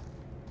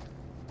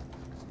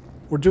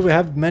 Or do we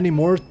have many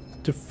more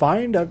to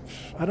find? I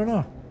don't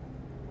know.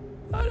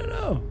 I don't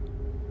know.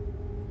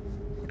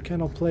 What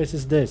kind of place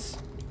is this?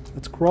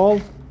 Let's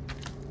crawl.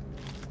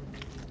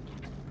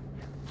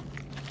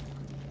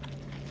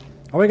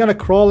 Are we gonna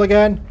crawl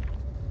again?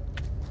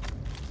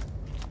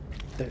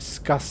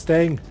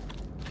 Disgusting.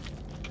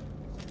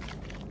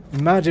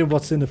 Imagine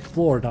what's in the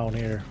floor down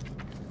here.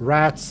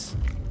 Rats.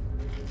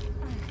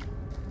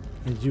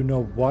 And you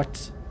know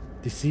what?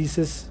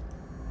 Diseases.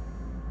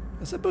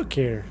 There's a book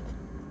here.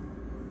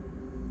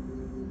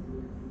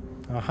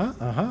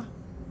 Uh-huh.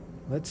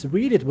 Let's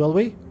read it, will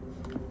we?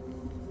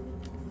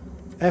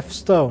 F.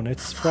 Stone.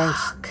 It's Frank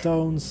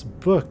Stone's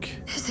book.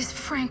 This is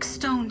Frank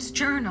Stone's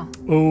journal.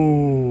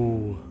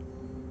 Ooh.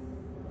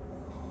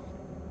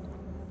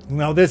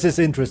 Now this is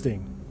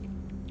interesting.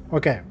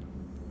 Okay.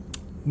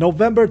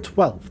 November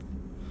 12th.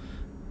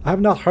 I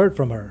have not heard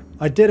from her.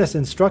 I did as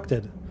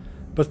instructed.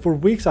 But for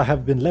weeks I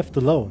have been left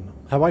alone.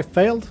 Have I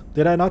failed?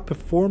 Did I not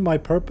perform my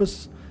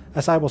purpose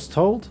as I was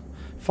told?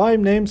 5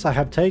 names I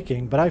have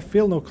taken, but I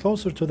feel no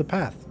closer to the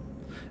path.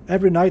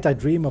 Every night I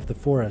dream of the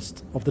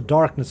forest, of the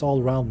darkness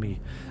all around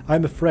me. I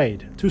am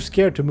afraid, too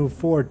scared to move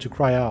forward to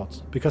cry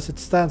out, because it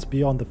stands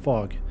beyond the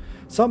fog.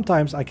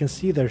 Sometimes I can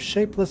see their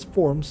shapeless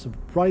forms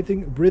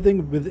writhing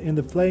within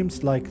the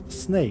flames like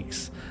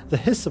snakes. The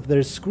hiss of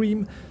their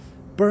scream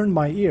burn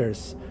my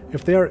ears.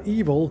 If they are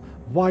evil,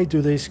 why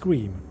do they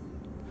scream?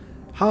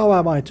 How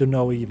am I to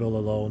know evil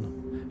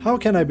alone? How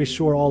can I be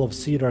sure all of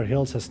Cedar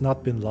Hills has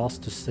not been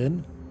lost to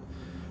sin?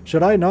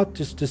 Should I not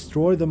just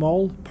destroy them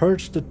all,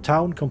 purge the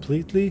town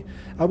completely?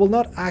 I will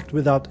not act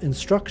without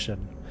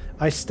instruction.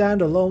 I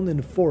stand alone in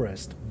the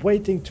forest,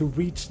 waiting to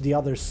reach the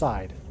other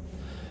side.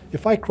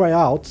 If I cry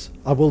out,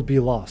 I will be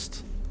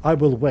lost. I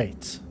will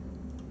wait.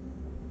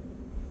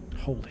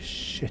 Holy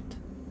shit.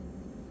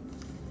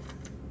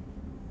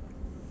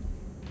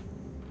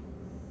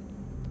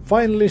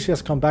 Finally, she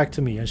has come back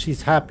to me, and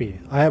she's happy.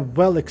 I have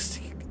well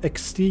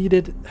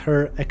exceeded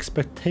her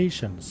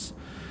expectations.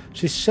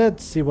 She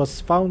said she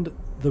was found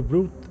the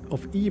root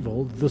of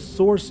evil, the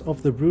source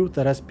of the root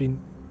that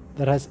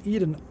has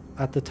eaten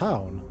at the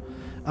town.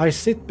 I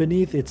sit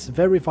beneath its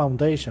very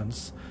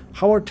foundations.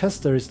 Howard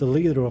Tester is the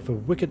leader of a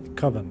wicked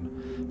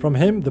coven. From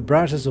him the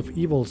branches of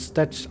evil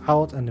stretch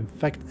out and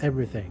infect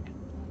everything.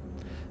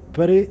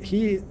 But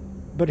he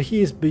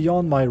is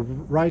beyond my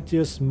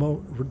righteous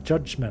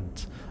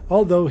judgment.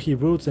 Although he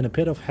roots in a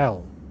pit of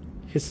hell,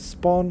 his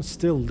spawn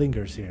still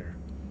lingers here.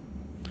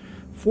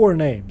 4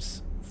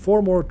 names,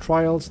 4 more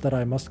trials that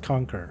I must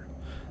conquer.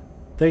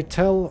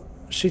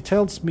 She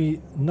tells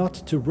me not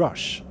to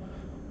rush.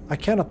 I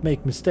cannot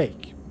make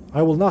mistake.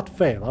 I will not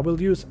fail. I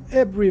will use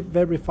every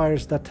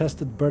verifiers that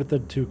tested Bertha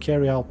to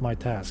carry out my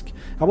task.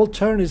 I will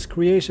turn his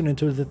creation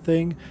into the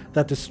thing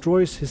that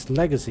destroys his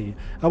legacy.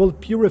 I will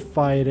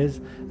purify it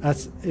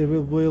as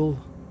will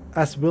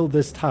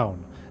this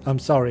town. I'm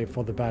sorry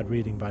for the bad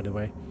reading, by the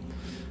way.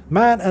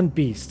 Man and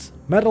beast,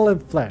 metal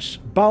and flesh,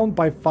 bound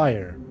by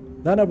fire.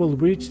 Then I will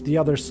reach the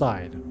other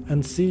side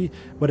and see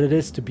what it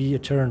is to be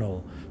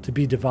eternal, to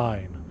be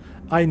divine.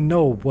 I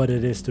know what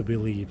it is to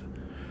believe.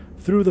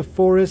 Through the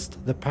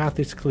forest the path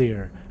is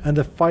clear, and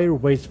the fire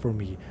waits for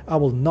me. I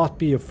will not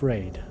be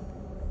afraid.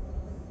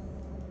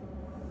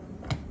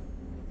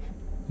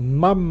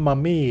 Mamma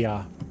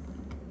mia.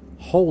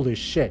 Holy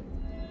shit.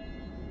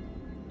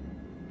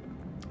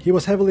 He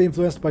was heavily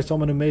influenced by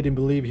someone who made him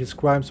believe his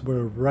crimes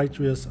were a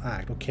righteous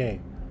act. Okay.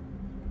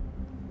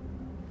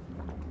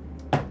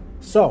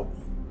 So,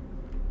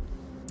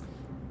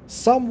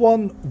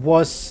 someone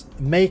was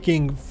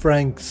making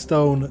Frank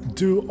Stone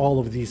do all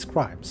of these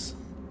crimes.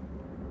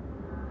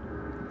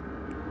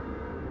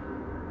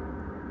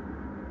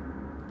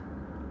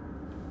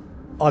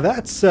 Oh,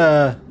 that's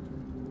a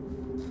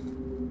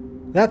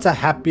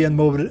happy and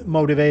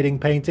motivating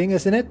painting,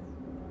 isn't it?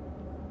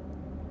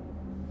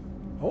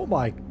 Oh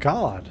my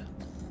god.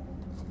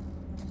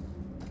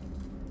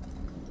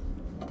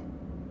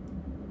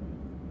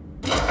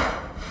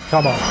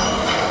 Come on.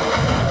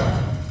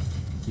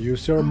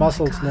 Use your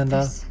muscles, God,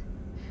 Linda.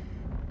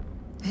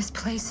 This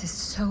place is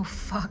so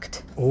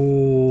fucked.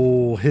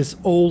 Oh, his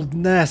old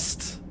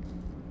nest.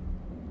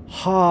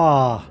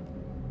 Ha.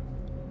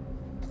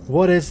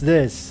 What is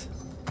this?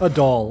 A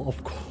doll,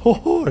 of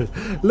course.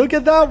 Look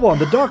at that one,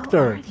 the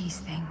doctor. What are these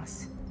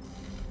things?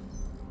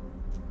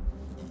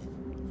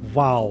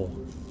 Wow.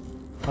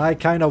 I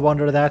kind of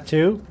wonder that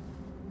too.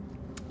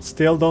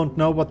 Still don't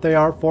know what they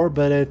are for,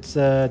 but it's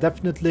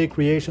definitely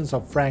creations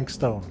of Frank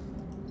Stone.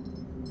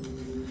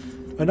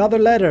 Another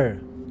letter.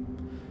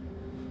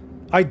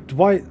 I,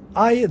 Dwight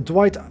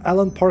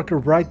Allen Parker,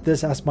 write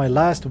this as my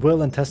last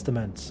will and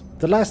testament.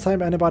 The last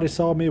time anybody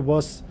saw me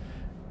was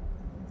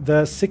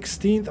the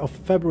 16th of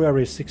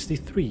February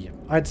 63.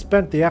 I'd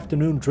spent the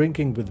afternoon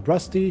drinking with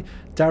Rusty,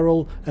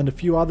 Daryl, and a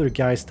few other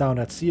guys down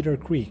at Cedar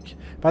Creek.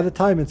 By the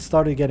time it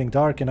started getting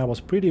dark and I was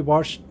pretty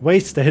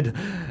wasted,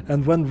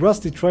 and when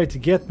Rusty tried to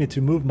get me to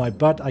move my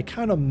butt, I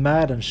kinda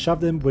mad and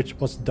shoved him, which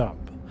was dumb.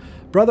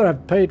 Brother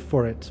had paid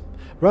for it.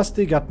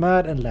 Rusty got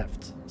mad and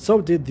left.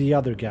 So did the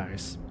other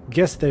guys.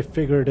 Guess they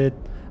figured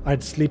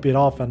I'd sleep it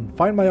off and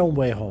find my own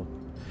way home.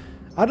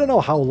 I don't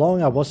know how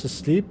long I was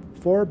asleep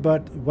for,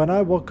 but when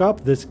I woke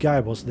up, this guy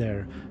was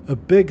there. A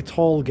big,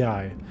 tall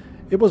guy.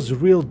 It was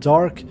real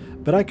dark,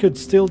 but I could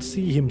still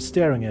see him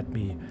staring at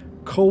me.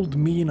 cold,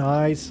 mean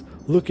eyes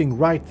looking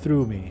right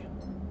through me.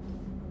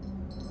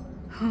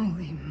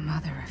 Holy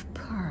mother of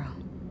pearl.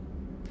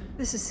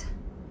 This is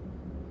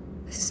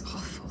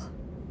awful.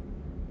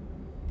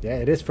 Yeah,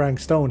 it is Frank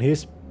Stone.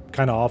 He's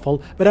kind of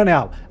awful. But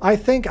anyhow, I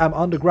think I'm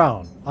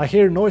underground. I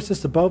hear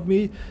noises above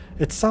me.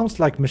 It sounds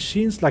like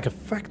machines, like a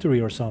factory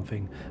or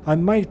something. I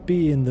might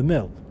be in the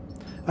mill.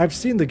 I've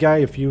seen the guy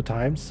a few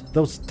times.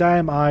 Those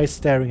damn eyes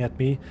staring at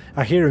me.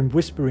 I hear him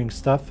whispering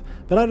stuff,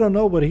 but I don't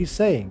know what he's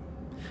saying.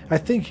 I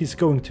think he's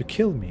going to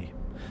kill me.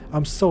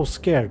 I'm so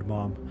scared,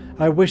 Mom.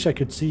 I wish I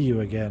could see you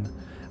again.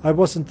 I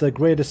wasn't the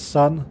greatest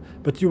son,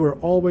 but you were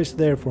always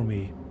there for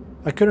me.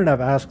 I couldn't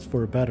have asked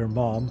for a better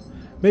mom.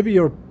 Maybe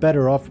you're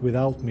better off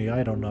without me,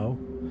 I don't know.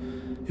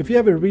 If you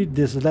ever read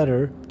this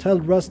letter, tell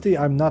Rusty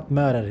I'm not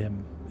mad at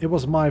him. It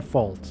was my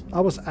fault.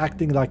 I was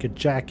acting like a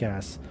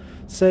jackass.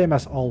 Same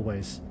as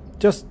always.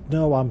 Just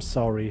know I'm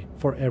sorry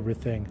for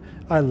everything.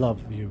 I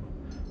love you.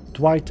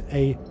 Dwight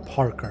A.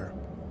 Parker.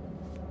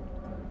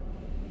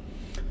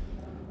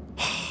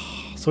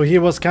 So he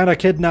was kind of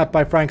kidnapped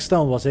by Frank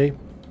Stone, was he?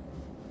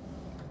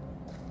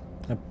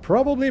 And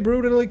probably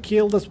brutally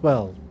killed as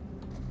well.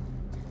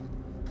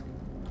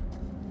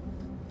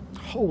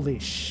 Holy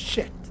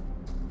shit.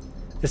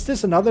 Is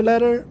this another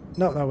letter?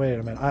 No, wait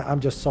a minute.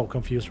 I'm just so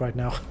confused right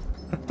now.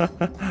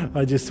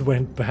 I just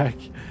went back.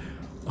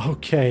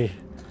 Okay.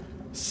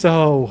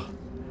 So,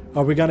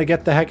 are we gonna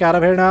get the heck out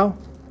of here now?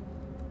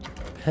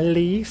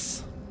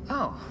 Please?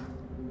 Oh.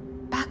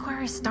 Back where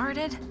I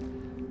started?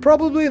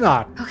 Probably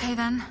not. Okay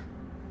then.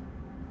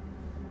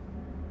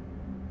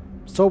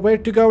 So where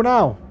to go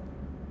now?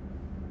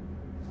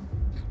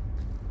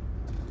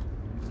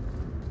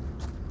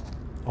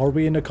 Are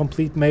we in a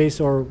complete maze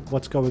or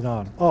what's going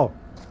on? Oh,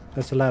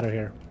 there's a ladder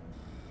here.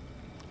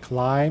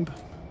 Climb.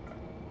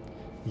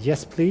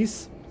 Yes,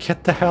 please.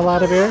 Get the hell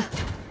out of here.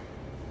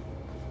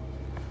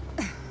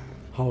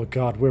 Oh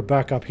god, we're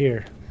back up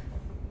here.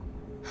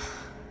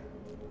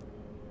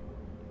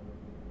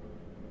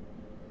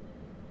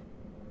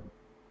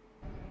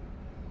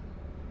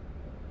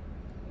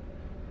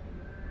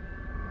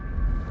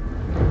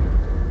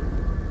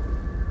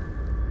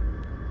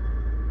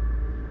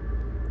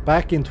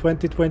 Back in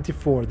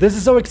 2024. This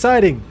is so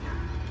exciting!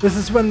 This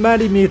is when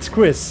Maddie meets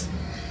Chris.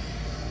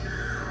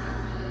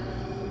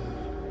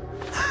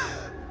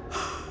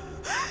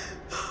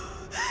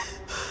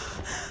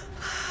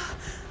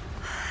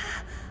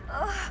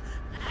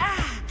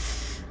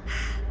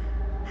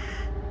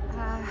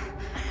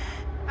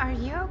 Are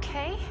you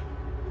okay?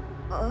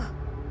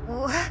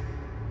 What?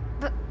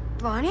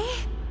 Bonnie?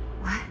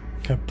 What?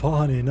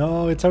 Bonnie,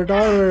 no, it's her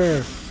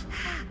daughter.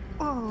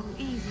 Oh,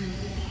 easy.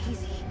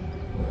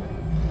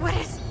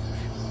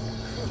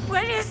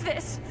 What is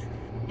this?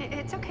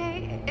 It's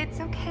okay. It's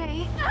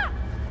okay.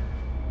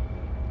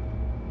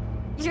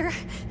 You're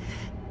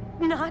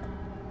not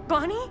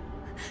Bonnie?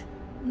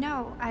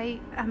 No,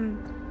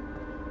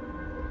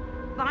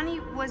 Bonnie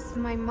was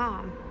my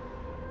mom.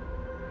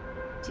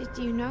 Did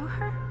you know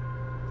her?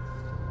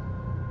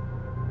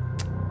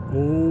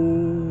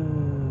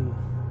 Oh,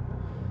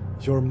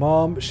 your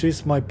mom,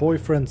 she's my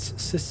boyfriend's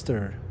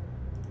sister.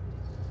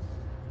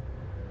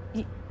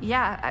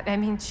 Yeah, I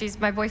mean, she's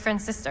my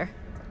boyfriend's sister.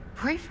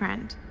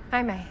 Boyfriend?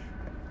 Jaime.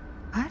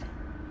 What?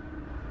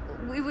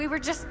 We were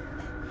just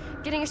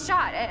getting a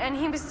shot, and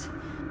he was...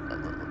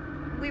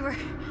 We were...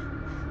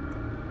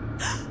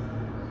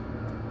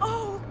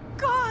 Oh,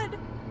 God!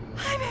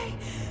 Jaime!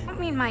 I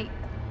mean my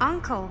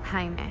uncle,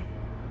 Jaime.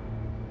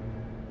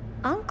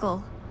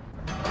 Uncle?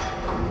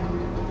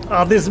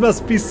 Ah, this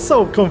must be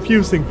so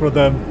confusing for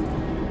them.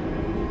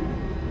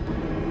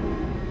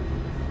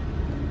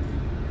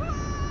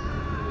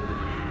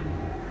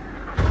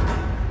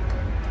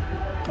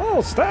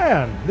 Oh,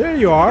 Stan, there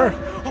you are.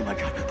 Oh my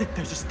god,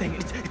 there's this thing.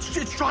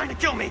 It's trying to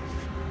kill me.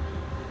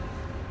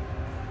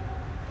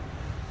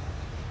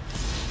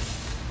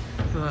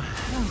 What the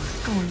hell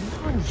is going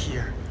on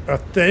here? A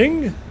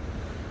thing?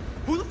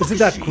 Who the fuck Is it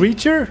that she?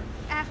 creature?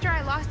 After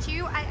I lost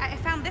you, I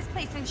found this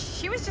place and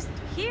she was just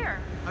here.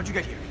 How'd you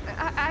get here?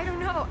 I don't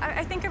know.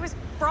 I think I was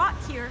brought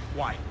here.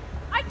 Why?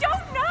 I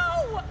don't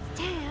know!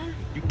 Dan,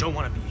 You don't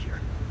want to be here.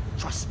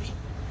 Trust me.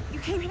 you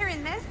came here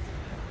in this?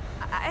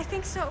 I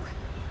think so.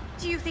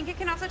 Do you think it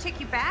can also take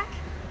you back?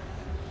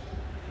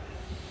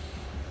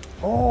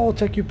 Oh,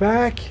 take you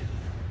back.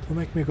 Don't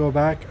make me go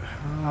back.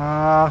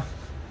 I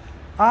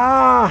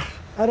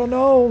don't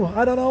know.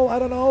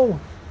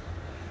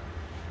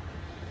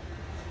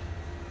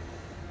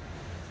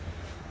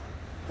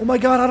 Oh my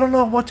god, I don't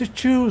know what to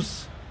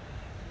choose.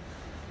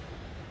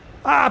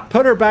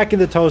 Put her back in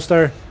the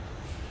toaster.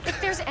 If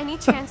there's any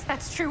chance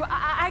that's true,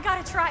 I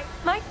gotta try.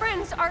 My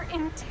friends are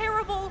in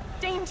terrible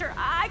danger.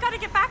 I gotta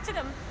get back to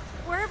them,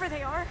 wherever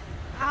they are.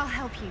 I'll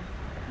help you.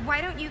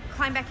 Why don't you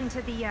climb back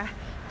into the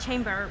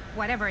chamber,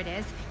 whatever it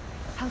is.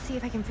 I'll see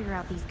if I can figure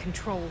out these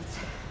controls.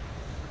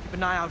 Keep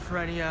an eye out for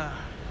any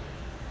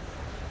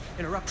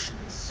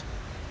interruptions.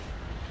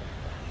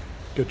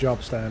 Good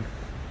job, Stan.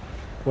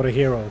 What a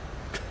hero.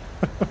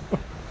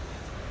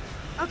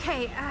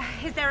 Okay,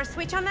 is there a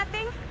switch on that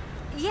thing?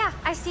 Yeah,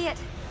 I see it.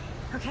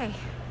 Okay,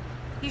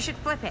 you should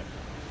flip it.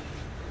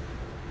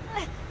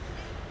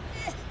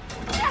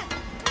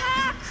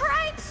 Ah,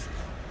 cripes!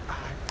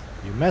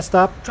 You messed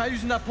up. Try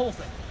using that pole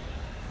thing.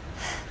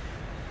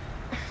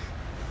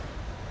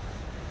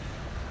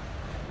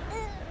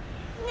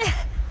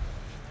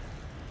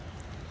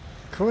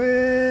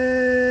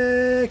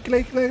 Click,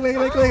 click, click, click,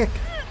 click, click.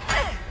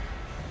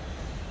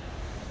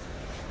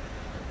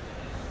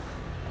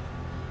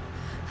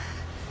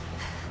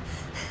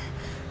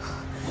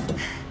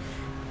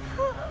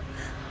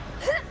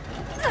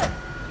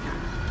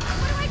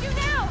 What do I do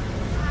now?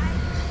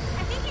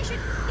 I think you should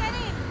get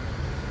in.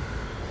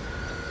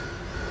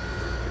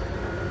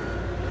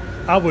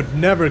 I would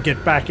never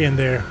get back in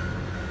there.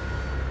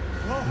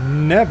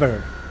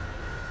 Never.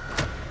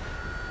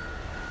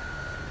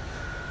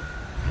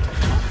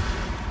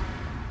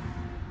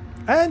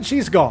 And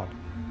she's gone.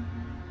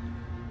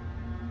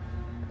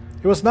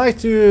 It was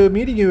nice to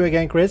meeting you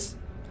again, Chris.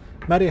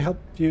 Maddie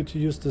helped you to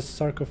use the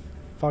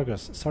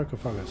sarcophagus. God,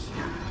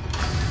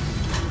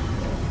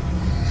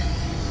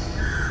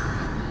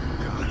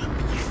 are you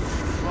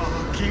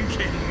fucking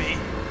kidding me?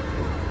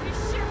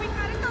 Shit, we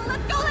gotta go.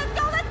 Let's go, let's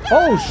go, let's go!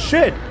 Oh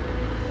shit!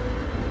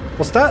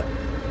 Was that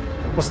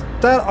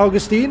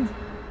Augustine?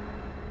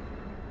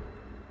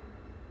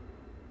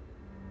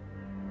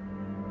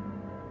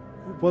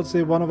 Was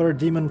it one of our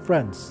demon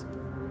friends?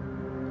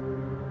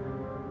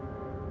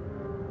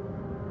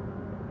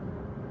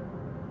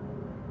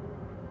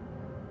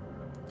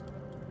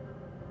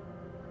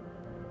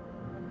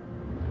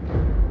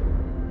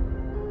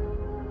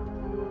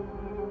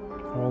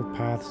 All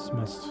paths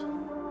must...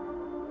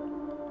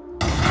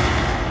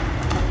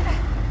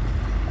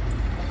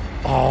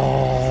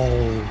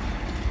 Oh!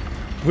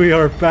 We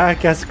are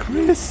back as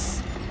Chris!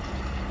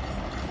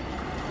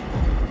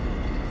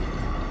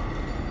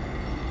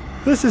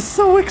 This is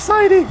so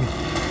exciting!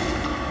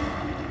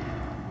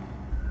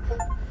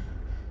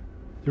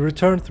 You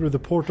return through the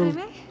portal.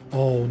 Jaime?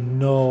 Oh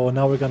no,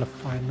 now we're gonna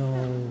find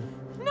no.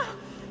 No!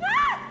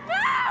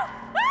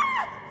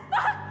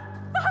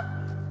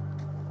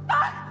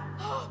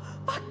 Oh,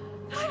 fuck!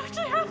 What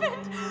actually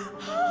happened?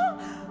 Oh,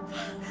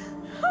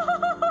 no!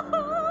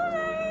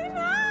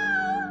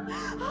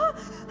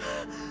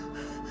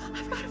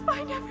 I've got to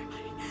find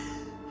everybody.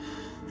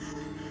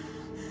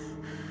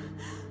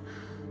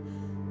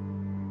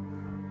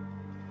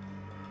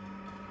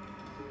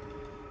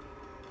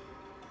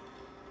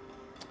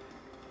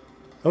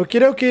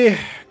 Okie dokie,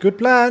 good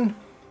plan.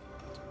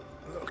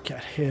 Look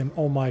at him,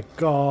 oh my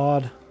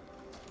god.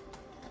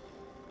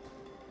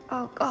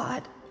 Oh,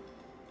 God.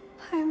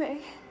 Jaime.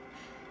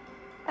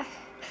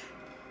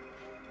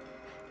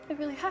 It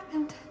really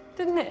happened,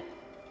 didn't it?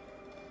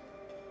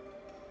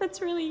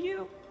 That's really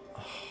you.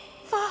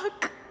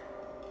 Fuck.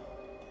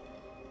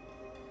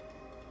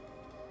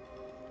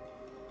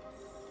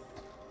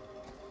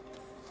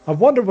 I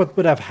wonder what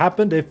would have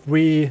happened if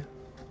we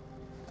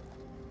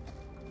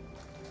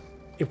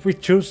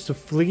choose to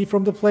flee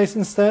from the place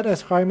instead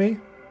as Jaime.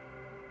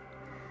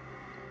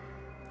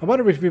 I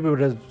wonder if we would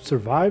have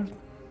survived.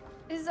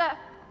 Is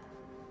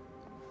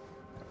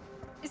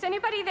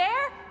anybody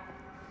there?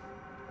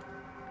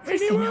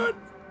 Anyone?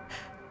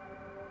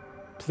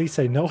 Please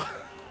say no.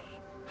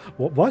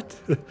 What?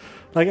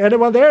 Like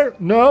anyone there?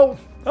 No?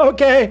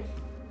 Okay.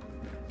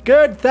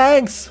 Good,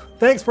 thanks.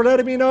 Thanks for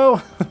letting me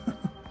know.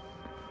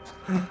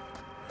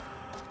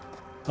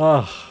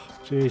 Oh,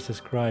 Jesus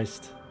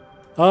Christ.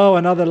 Oh,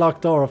 another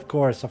locked door, of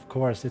course,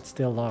 it's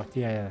still locked,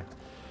 yeah.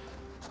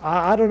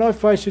 I don't know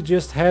if I should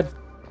just head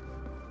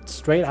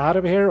straight out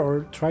of here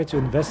or try to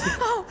investigate.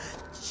 Oh,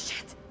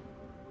 shit.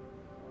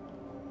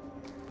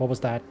 What was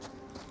that?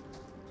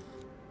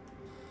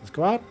 Let's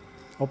go out.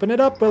 Open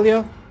it up, will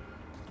you?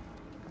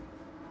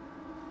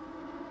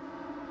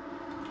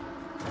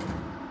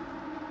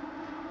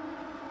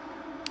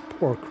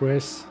 Poor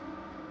Chris.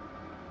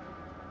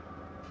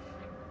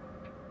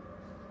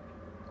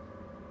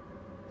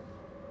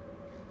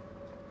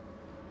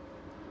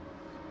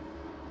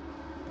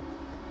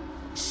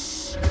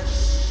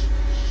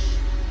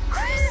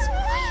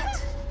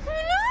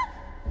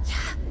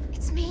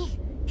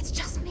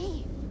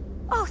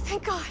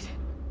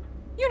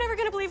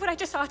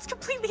 It's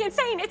completely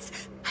insane.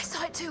 I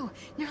saw it too.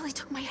 Nearly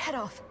took my head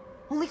off.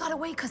 Only got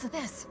away because of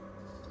this.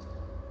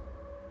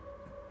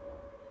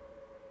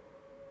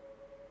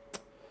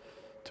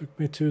 Took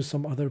me to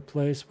some other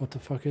place. What the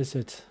fuck is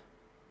it?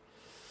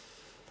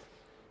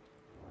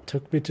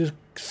 Took me to...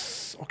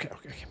 Okay.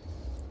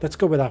 Let's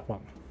go with that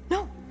one.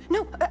 No.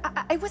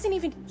 I wasn't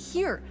even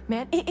here,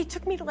 man. It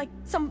took me to, like,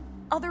 some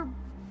other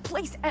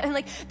place. And,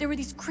 like, there were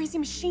these crazy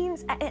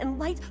machines and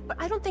lights. But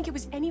I don't think it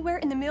was anywhere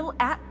in the middle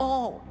at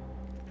all.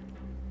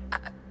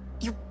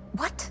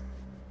 What?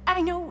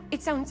 I know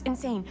it sounds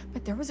insane,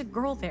 but there was a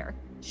girl there.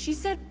 She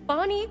said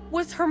Bonnie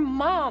was her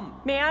mom,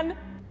 man.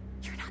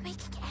 You're not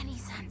making any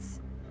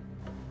sense.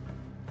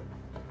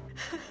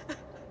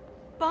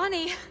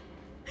 Bonnie!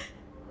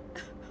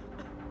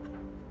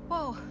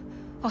 Whoa.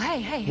 Oh,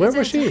 hey. Where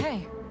was she?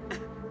 Okay.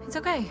 It's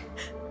okay.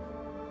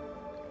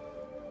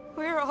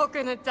 We're all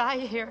gonna die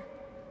here.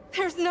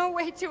 There's no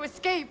way to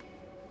escape.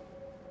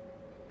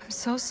 I'm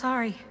so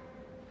sorry.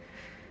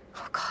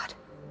 Oh, God.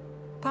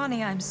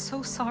 Bonnie, I'm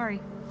so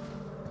sorry.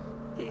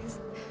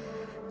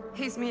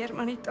 He's mi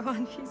hermanito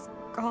and he's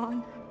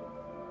gone.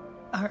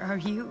 Are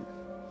you...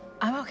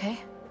 I'm okay.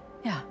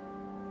 Yeah,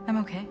 I'm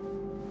okay.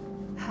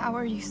 How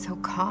are you so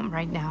calm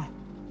right now?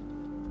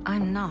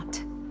 I'm not.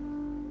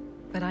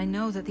 But I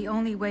know that the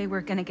only way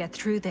we're gonna get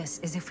through this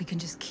is if we can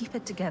just keep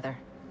it together.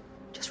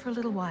 Just for a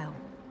little while.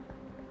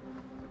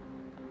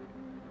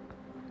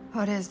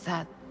 What is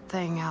that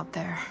thing out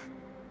there?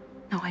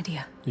 No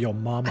idea. Your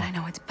mama. But I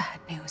know it's bad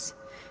news.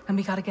 And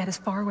we gotta get as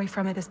far away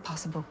from it as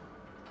possible.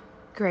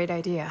 Great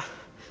idea.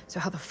 So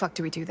how the fuck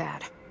do we do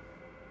that?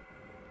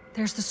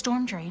 There's the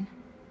storm drain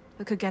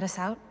that could get us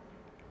out.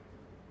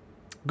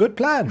 Good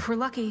plan. If we're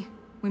lucky,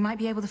 we might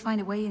be able to find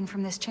a way in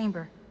from this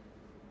chamber.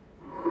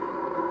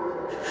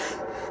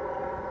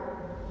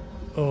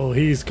 Oh,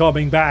 he's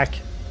coming back.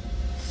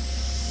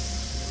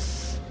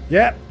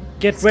 Yeah,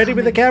 get He's ready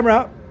with the coming.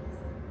 camera.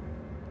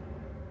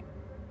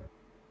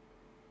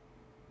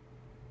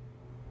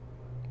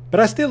 But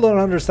I still don't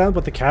understand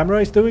what the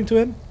camera is doing to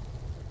him.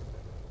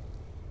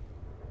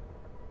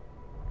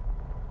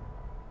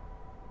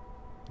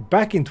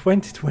 Back in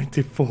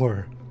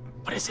 2024.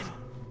 What is it?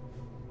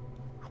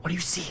 What do you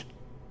see?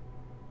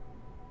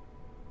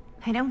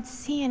 I don't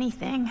see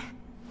anything.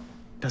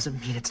 Doesn't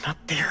mean it's not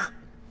there.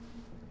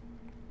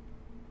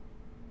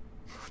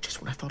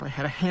 Just when I thought I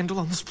had a handle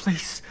on this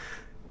place.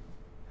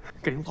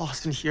 Getting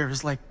lost in here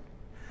is like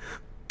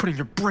putting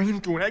your brain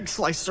through an egg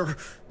slicer.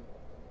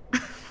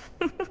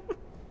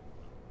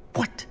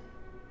 What?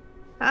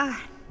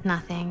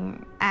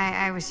 Nothing.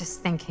 I was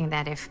just thinking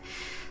that if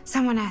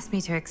someone asked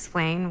me to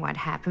explain what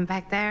happened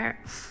back there,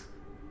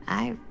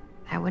 I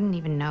wouldn't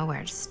even know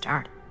where to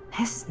start.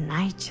 This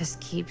night just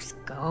keeps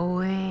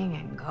going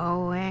and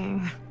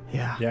going.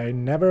 Yeah. Yeah, it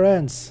never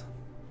ends.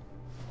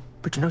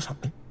 But you know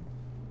something?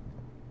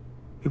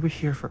 We were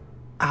here for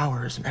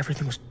hours and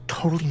everything was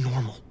totally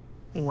normal.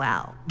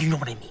 Well, Do you know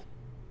what I mean?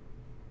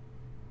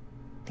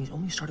 Things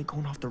only started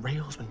going off the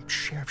rails when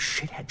Sheriff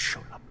Shithead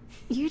showed up.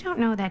 you don't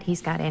know that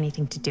he's got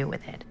anything to do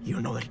with it.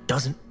 You know that he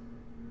doesn't.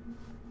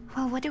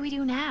 Well, what do we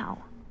do now?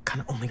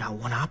 Kinda only got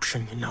one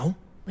option, you know?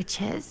 Which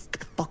is,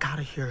 Get the fuck out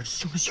of here as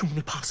soon as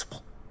humanly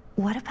possible.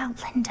 what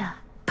about Linda?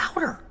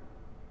 Powder!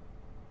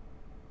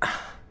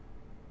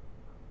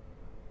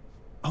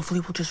 Hopefully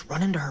we'll just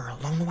run into her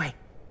along the way.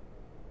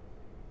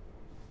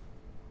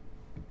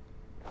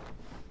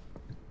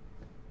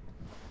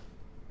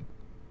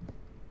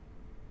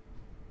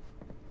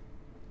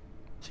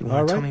 So you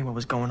wanna tell Alright. me what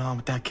was going on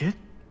with that kid?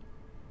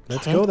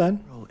 Let's go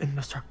then. Girl in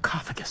the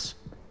sarcophagus.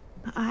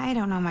 I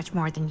don't know much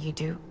more than you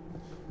do.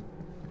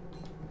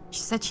 She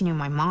said she knew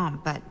my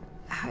mom, but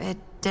it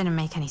didn't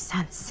make any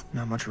sense.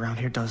 Not much around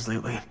here does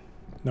lately.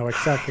 No,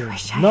 exactly.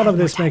 Wish I None had of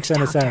more this time makes to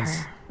any talk to sense.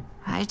 her.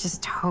 I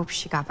just hope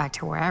she got back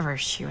to wherever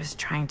she was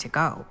trying to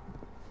go.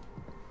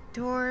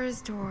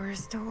 Doors,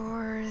 doors,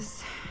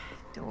 doors,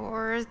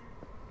 doors.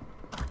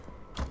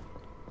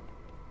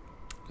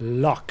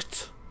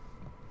 Locked.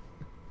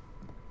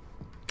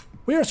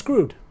 We are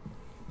screwed.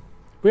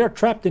 We are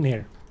trapped in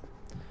here.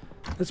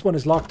 This one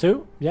is locked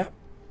too. Yeah.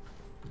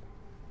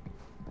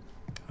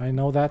 I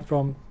know that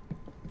from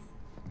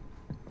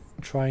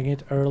trying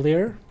it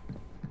earlier.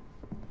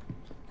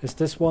 Is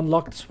this one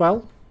locked as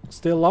well?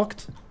 Still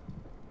locked?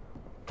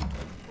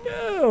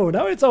 No,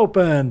 now it's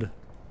opened.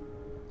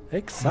 That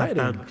Exciting.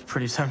 bed looks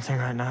pretty tempting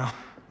right now.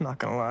 Not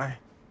gonna lie.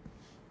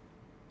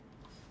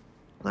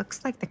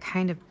 Looks like the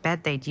kind of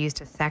bed they'd use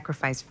to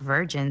sacrifice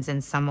virgins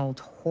in some old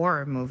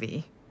horror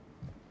movie.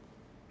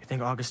 You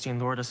think Augustine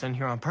lured us in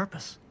here on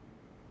purpose?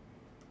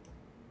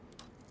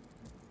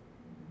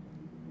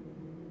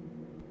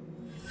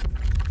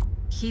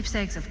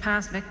 Keepsakes of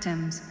past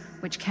victims,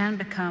 which can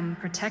become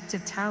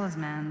protective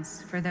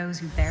talismans for those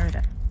who bear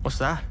them. What's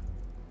that?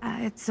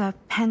 It's a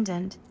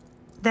pendant.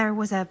 There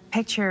was a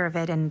picture of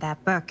it in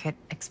that book. It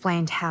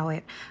explained how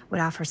it would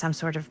offer some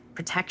sort of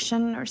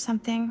protection or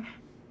something.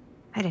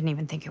 I didn't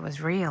even think it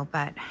was real,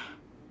 but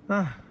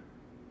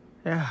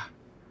Yeah.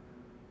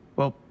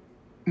 Well,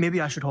 maybe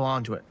I should hold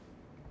on to it.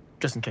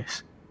 Just in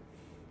case.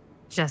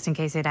 just in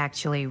case it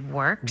actually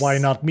works. Why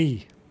not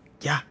me?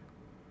 Yeah.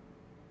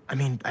 I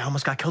mean, I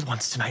almost got killed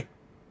once tonight.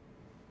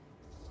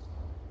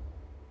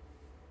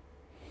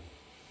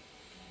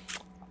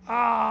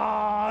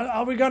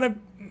 Are we gonna...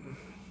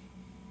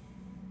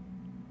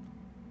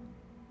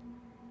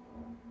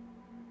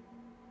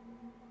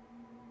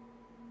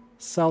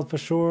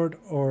 Self-assured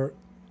or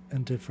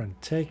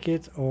indifferent? Take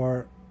it,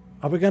 or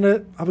are we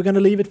gonna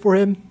leave it for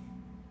him?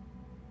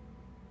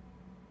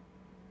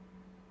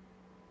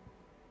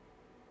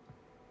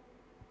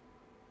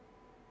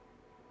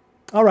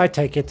 All right,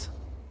 take it.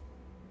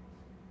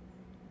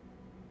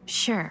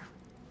 Sure.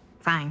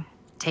 Fine.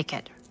 Take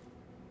it.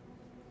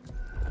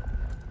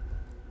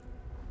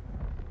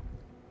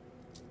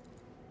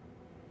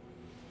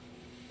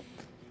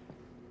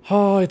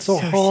 Oh, it's so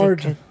she hard.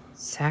 could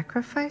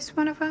sacrifice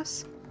one of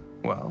us?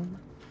 Well,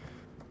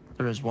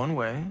 there is one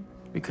way,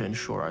 We could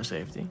ensure our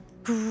safety.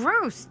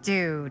 Gross,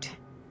 dude.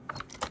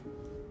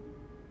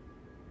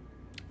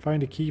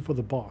 Find a key for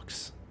the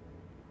box.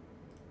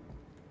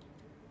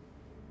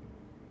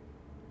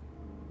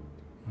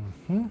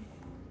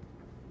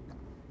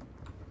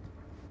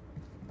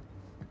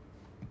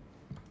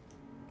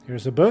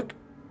 Here's a book.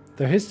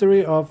 The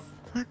history of...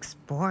 Looks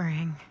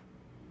boring.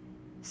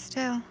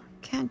 Still,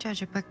 can't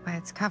judge a book by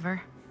its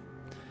cover.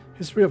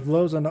 History of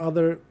Lowe's and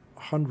Other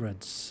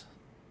Hundreds.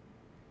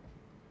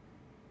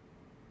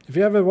 If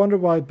you ever wonder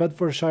why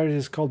Bedfordshire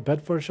is called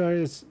Bedfordshire,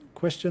 it's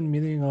question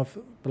meaning of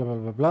blah blah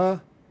blah blah.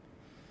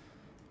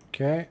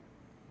 Okay.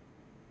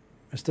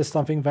 Is this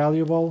something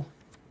valuable?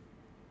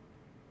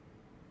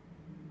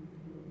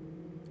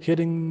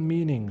 Hidden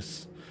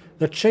meanings.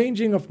 The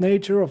changing of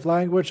nature of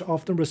language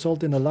often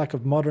result in a lack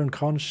of modern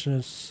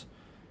consciousness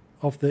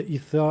of the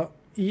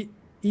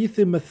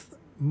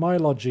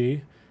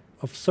etymology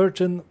of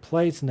certain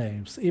place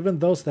names. Even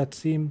those that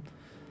seem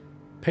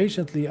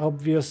patiently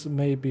obvious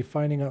may be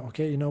finding out,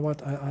 okay, you know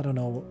what, I don't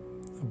know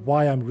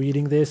why I'm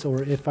reading this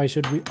or if I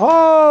should read.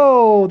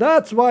 Oh,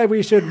 that's why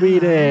we should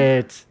read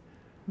it.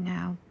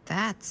 Now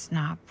that's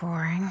not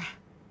boring.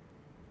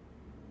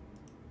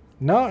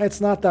 No, it's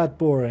not that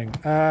boring.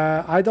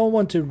 I don't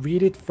want to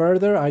read it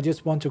further. I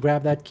just want to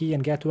grab that key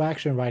and get to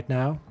action right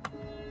now.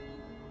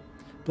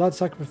 Blood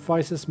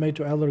sacrifices made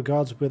to elder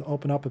gods will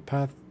open up a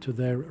path to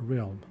their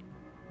realm.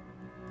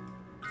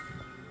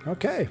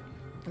 Okay,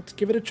 let's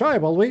give it a try,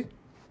 will we?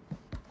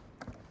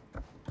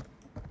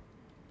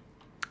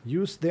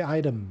 Use the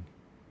item.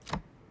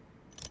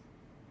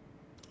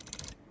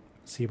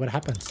 See what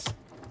happens.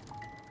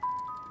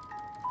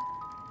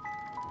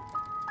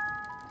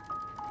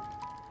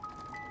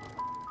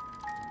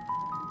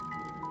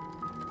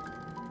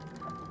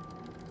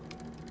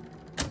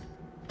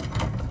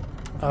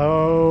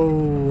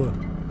 Oh,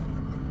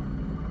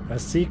 a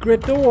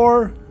secret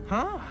door.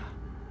 Huh?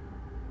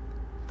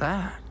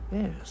 That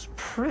is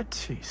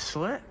pretty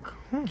slick.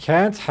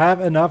 Can't have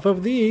enough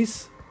of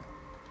these.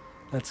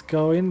 Let's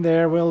go in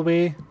there, will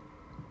we?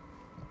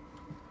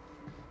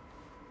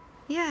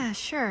 Yeah,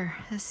 sure.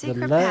 A The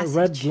secret passage.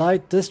 red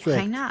light district.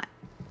 Why not?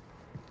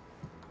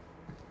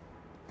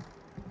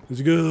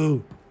 Let's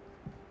go.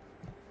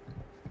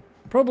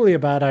 Probably a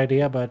bad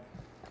idea, but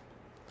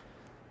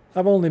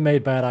I've only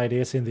made bad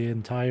ideas in the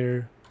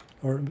entire,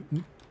 or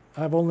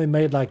I've only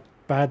made like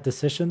bad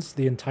decisions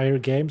the entire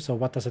game, so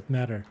what does it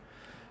matter?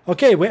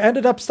 Okay, we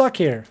ended up stuck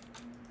here.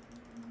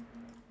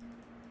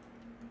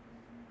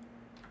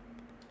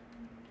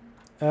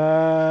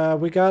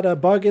 We got a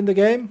bug in the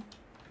game.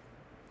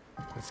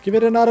 Let's give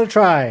it another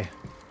try.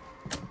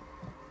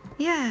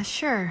 Yeah,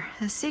 sure.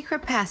 A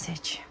secret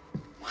passage.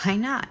 Why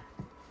not?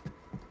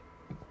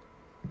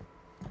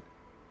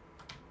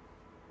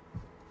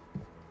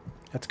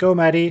 Let's go,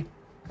 Maddie.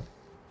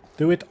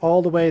 Do it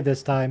all the way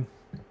this time.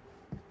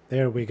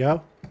 There we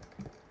go.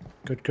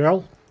 Good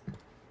girl.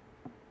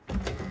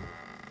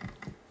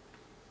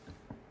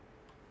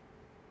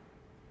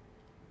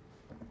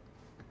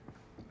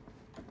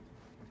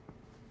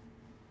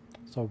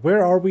 So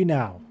where are we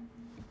now?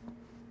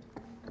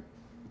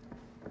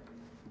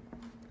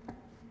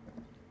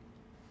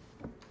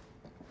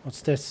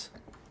 What's this?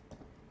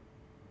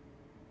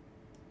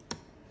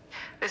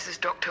 This is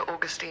Dr.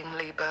 Augustine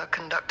Lieber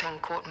conducting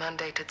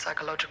court-mandated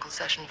psychological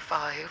session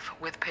 5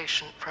 with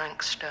patient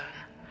Frank Stone.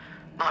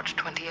 March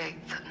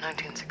 28th,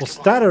 1961. Was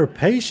that her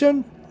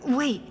patient?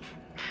 Wait,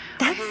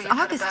 that's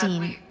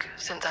Augustine.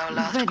 Since our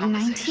last But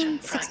conversation,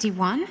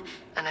 1961? Frank,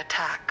 an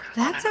attack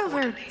That's on an over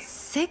orderly.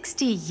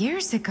 60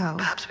 years ago.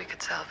 Perhaps we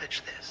could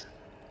salvage this.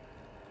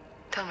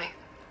 Tell me,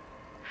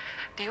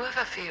 do you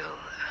ever feel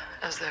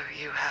as though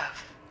you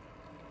have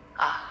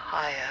a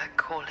higher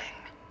calling?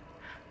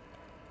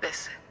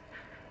 This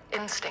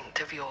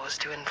instinct of yours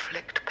to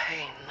inflict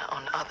pain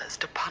on others,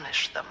 to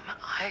punish them,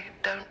 I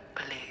don't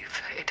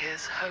believe it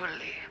is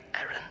wholly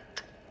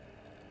errant.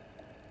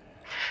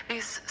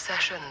 These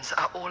sessions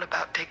are all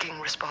about taking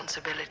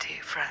responsibility,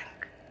 Frank.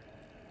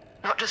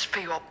 Not just for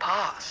your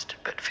past,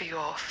 but for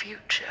your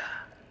future,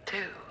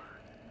 too.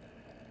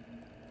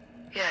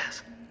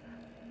 Yes,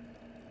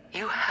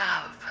 you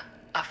have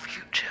a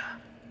future,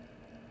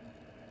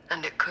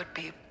 and it could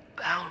be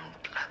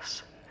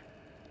boundless.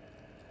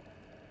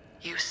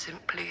 You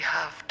simply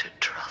have to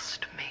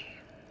trust me.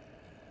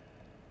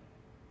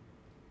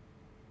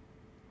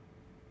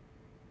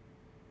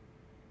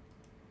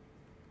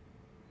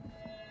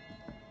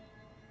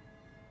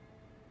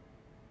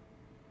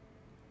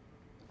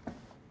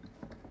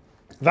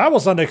 That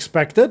was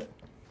unexpected.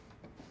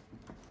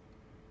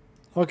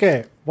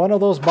 Okay, one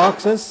of those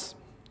boxes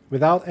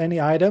without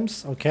any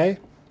items. Okay.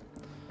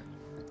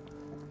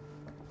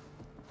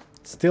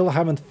 Still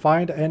haven't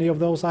found any of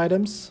those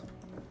items.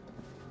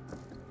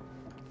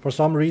 For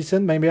some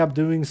reason, maybe I'm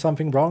doing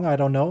something wrong, I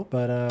don't know,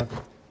 but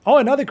oh,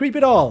 another creepy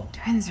doll!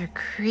 Twins are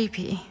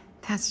creepy.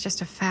 That's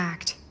just a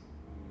fact.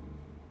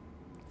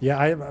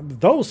 Yeah,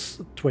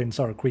 those twins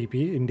are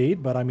creepy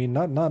indeed, but I mean,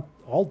 not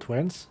all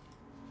twins.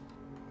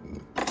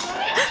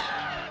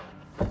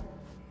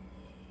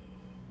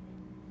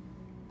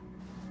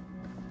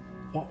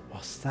 What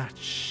was that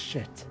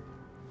shit?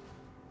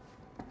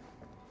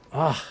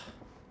 Ah.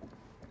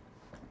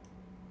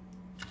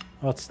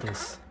 What's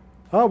this?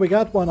 Oh, we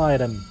got one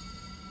item.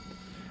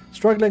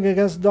 Struggling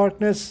against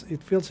darkness,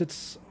 it feels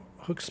its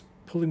hooks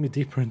pulling me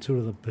deeper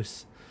into the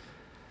abyss.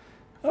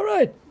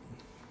 Alright.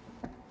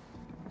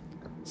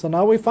 So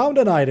now we found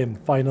an item,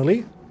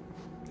 finally.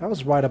 That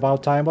was right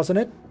about time, wasn't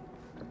it?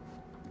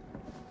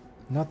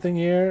 Nothing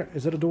here.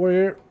 Is it a door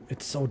here?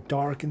 It's so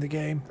dark in the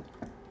game.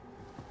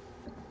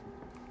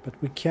 But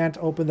we can't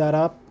open that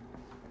up.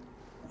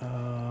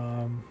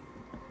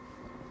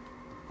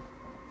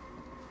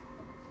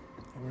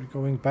 We're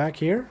going back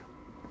here.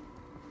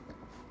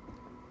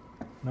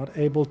 Not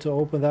able to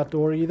open that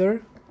door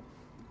either.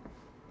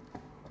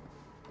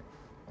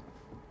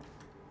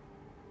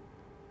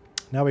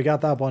 Now we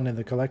got that one in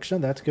the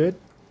collection. That's good.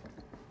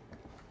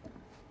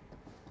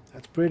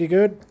 That's pretty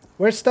good.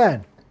 Where's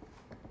Stan?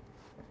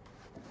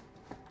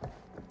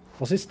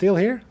 Was he still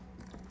here?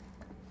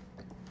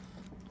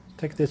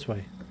 Take this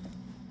way.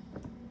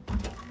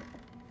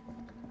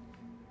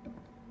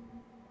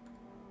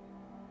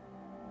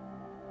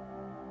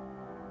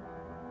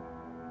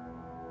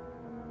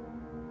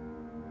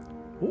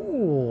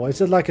 Ooh,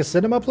 is it like a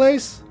cinema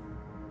place?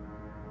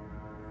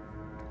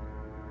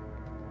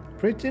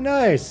 Pretty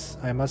nice,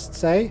 I must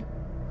say.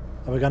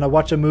 Are we gonna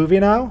watch a movie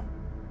now?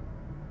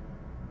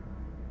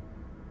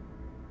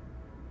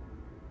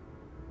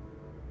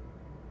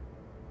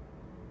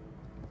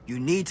 You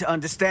need to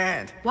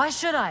understand. Why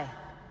should I?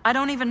 I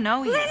don't even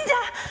know you. Linda!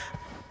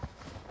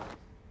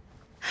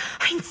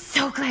 I'm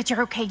so glad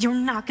you're okay. You're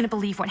not gonna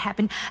believe what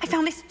happened. I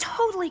found this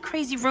totally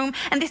crazy room,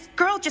 and this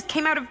girl just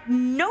came out of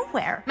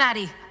nowhere.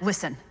 Maddie,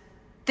 listen.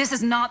 This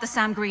is not the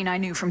Sam Green I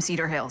knew from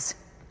Cedar Hills.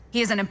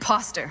 He is an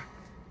imposter.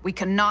 We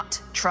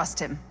cannot trust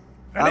him.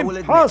 I will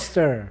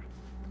imposter! admit,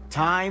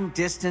 time,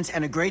 distance,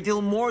 and a great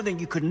deal more than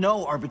you could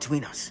know are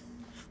between us.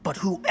 But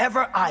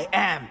whoever I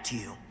am to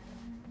you,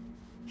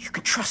 you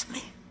can trust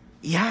me.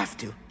 You have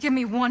to. Give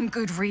me one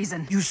good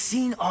reason. You've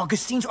seen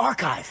Augustine's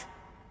archive.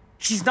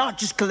 She's not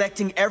just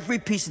collecting every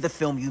piece of the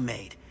film you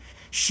made.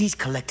 She's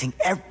collecting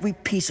every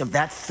piece of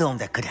that film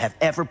that could have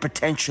ever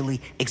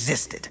potentially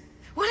existed.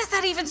 What is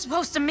that even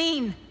supposed to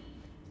mean?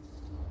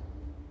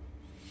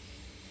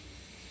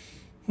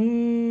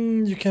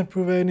 You can't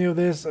prove any of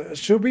this.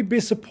 Should we be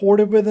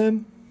supportive with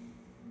him?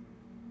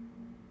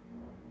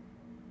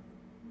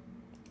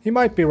 He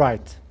might be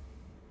right.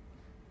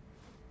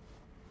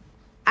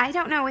 I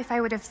don't know if I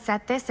would have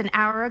said this an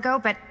hour ago,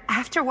 but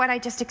after what I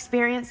just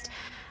experienced,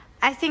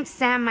 I think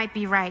Sam might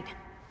be right.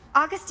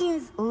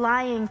 Augustine's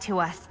lying to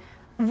us.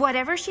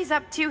 Whatever she's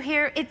up to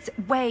here, it's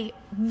way,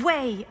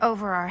 way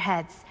over our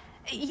heads.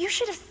 You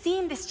should have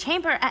seen this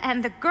chamber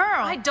and the girl.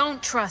 I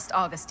don't trust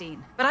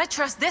Augustine, but I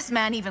trust this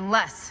man even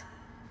less.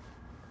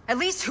 At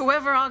least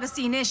whoever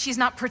Augustine is, she's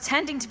not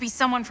pretending to be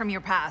someone from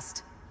your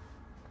past.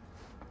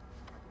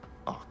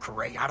 Oh,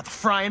 great. Out of the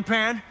frying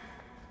pan?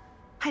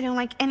 I don't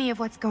like any of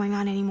what's going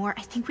on anymore.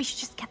 I think we should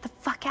just get the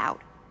fuck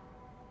out.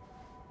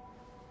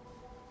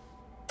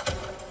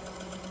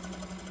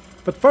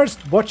 But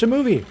first, watch a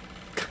movie.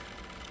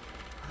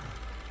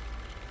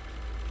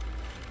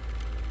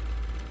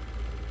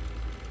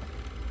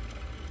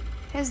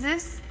 Is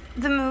this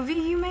the movie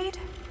you made?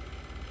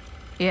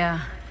 Yeah,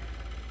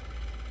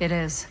 it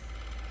is.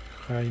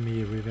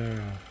 Jaime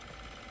Rivera.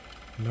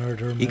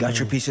 Murder. You got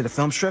your piece of the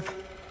film strip?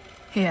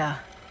 Yeah.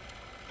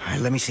 All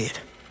right, let me see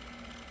it.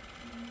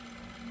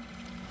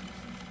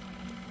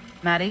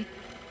 Maddie?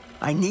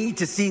 I need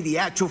to see the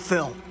actual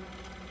film.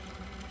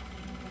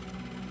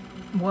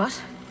 What?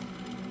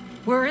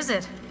 Where is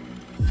it?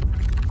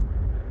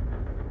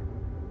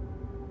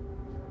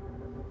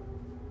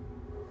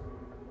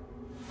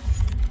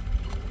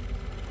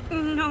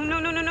 No.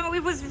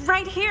 It was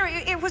right here.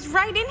 It was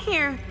right in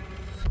here.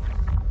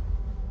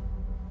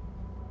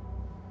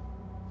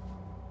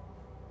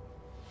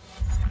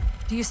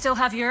 Do you still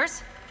have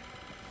yours?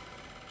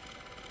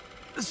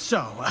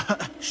 So,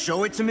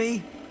 show it to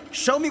me.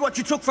 Show me what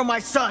you took from my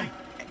son.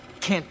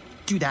 Can't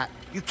do that.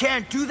 You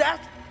can't do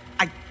that?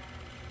 I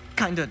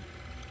kinda,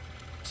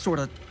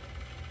 sorta,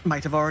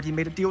 might have already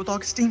made a deal with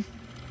Augustine.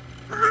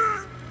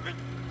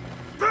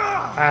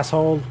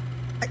 Asshole.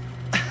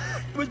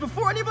 It was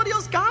before anybody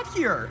else got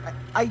here.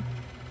 I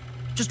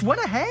just went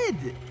ahead.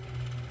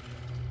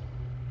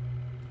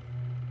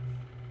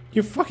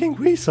 You fucking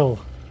weasel.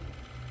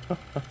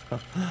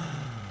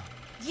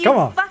 You Come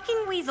on.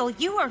 fucking weasel.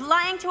 You are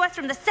lying to us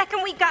from the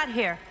second we got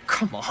here.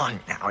 Come on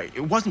now,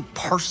 it wasn't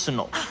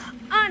personal.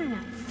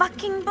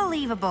 Unfucking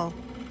believable.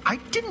 I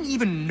didn't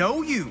even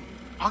know you.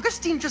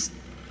 Augustine just,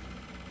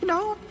 you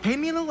know, paid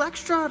me a little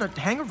extra to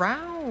hang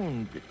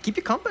around, keep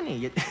you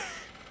company. It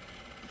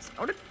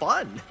sounded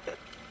fun.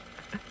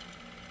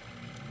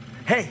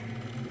 Hey,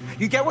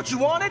 you get what you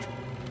wanted?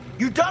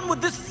 You done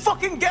with this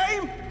fucking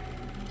game?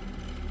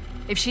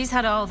 If she's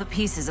had all the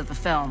pieces of the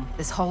film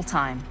this whole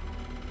time,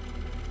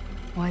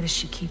 why does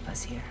she keep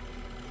us here?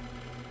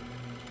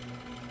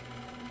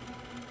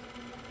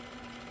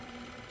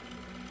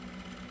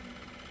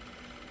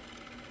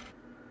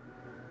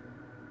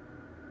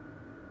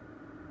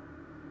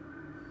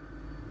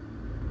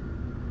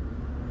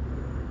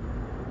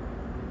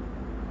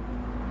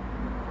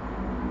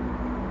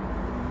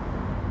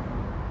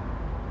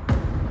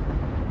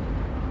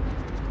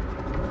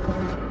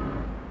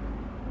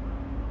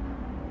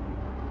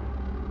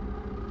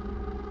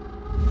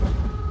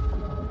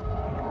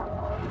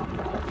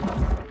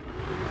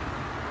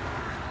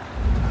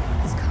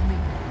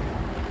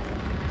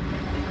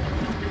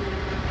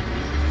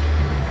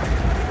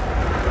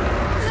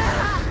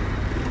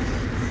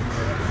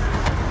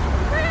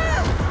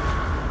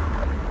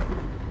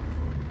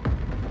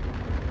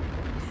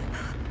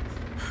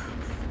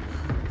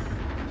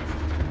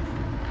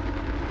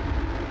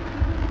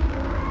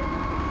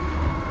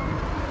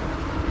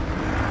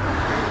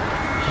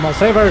 Come on,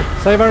 save her,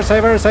 save her,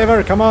 save her, save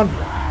her. Come on.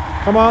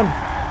 Come on.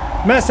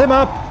 Mess him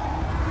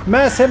up.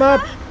 Mess him up.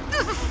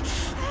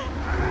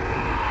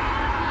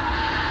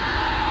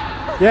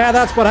 Yeah,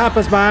 that's what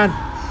happens, man.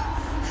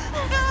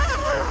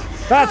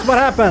 That's what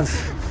happens.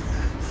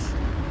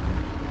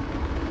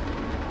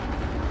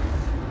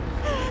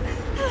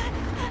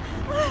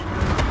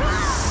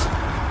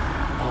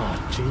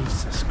 Oh,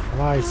 Jesus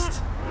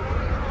Christ.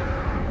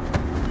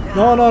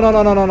 No, no, no,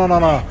 no, no, no, no, no,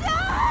 no.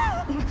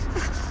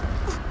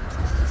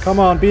 Come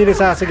on, beat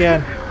his ass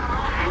again.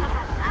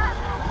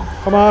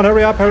 Come on,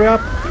 hurry up, hurry up.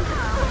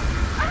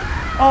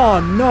 Oh,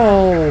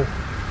 no.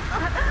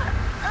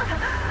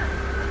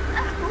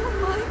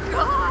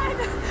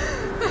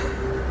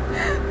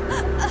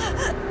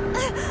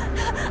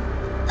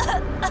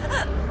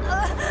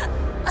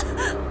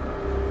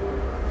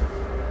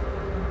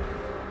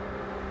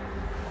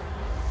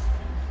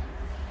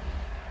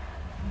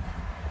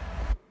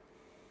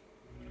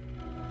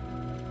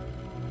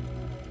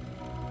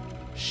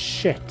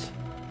 Shit.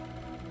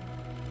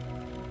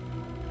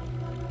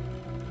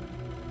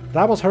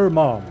 That was her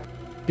mom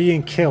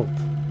being killed.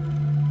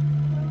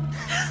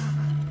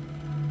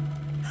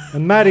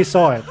 And Maddie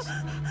saw it.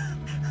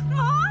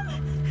 Mom?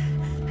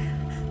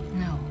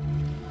 No.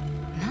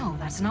 No,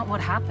 that's not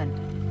what happened.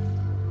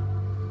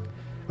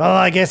 Well,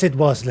 I guess it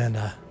was,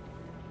 Linda.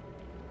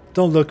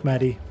 Don't look,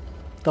 Maddie.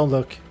 Don't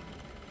look.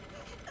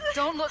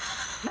 Don't look,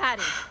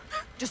 Maddie.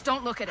 Just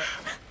don't look at it.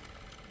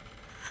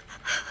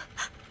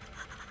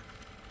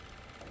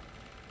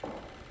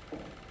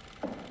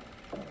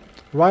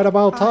 Right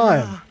about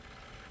time.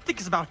 I think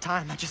it's about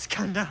time I just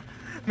kinda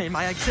made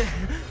my exit.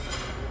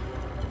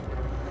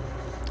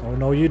 Oh,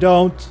 no, you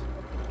don't.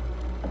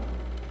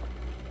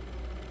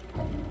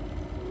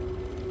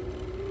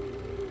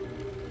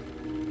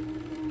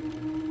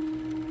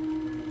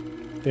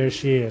 There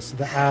she is,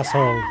 the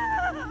asshole.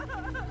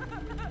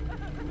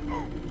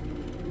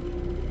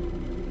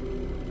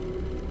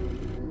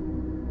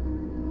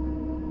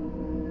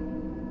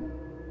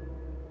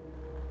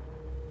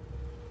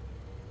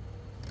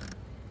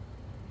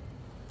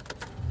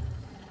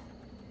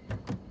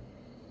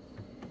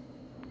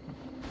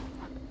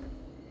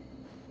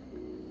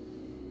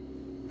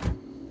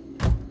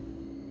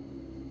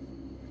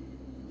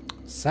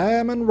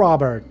 Sam and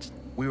Robert.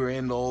 We were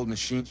in the old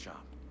machine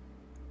shop.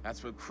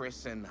 That's where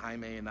Chris and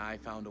Jaime and I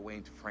found a way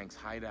into Frank's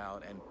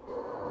hideout and...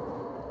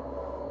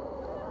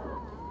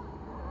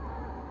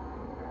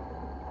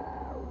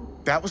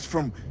 That was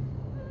from...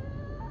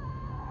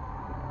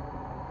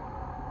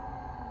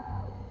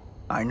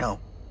 I know.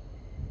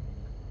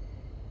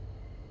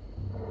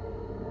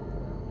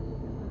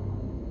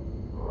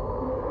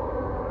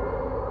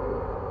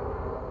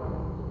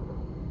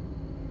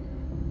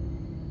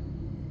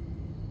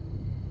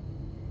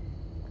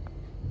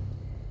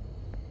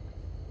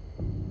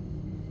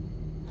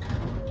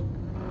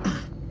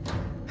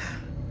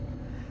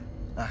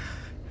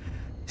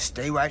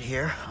 Stay right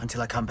here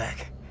until I come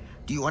back.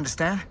 Do you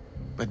understand?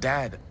 But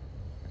Dad...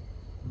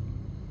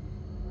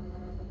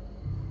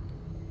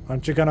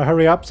 Aren't you gonna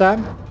hurry up,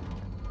 Sam?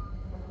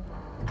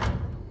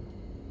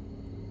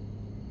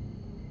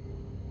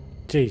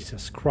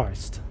 Jesus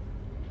Christ.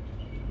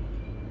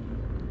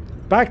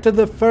 Back to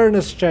the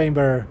furnace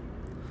chamber.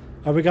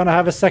 Are we gonna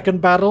have a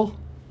second battle?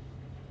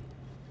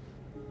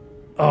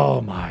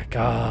 Oh my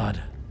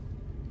God.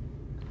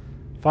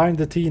 Find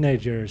the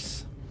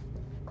teenagers.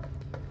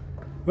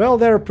 Well,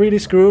 they're pretty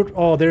screwed.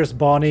 Oh, there's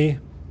Bonnie.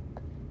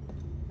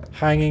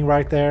 Hanging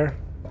right there.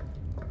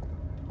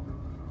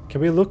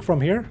 Can we look from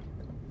here?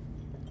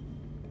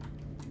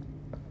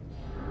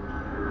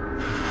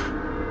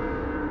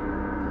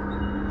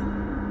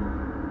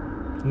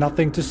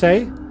 Nothing to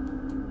say?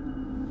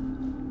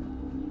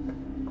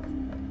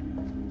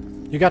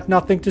 You got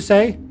nothing to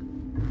say?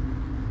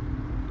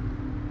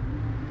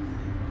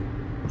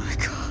 My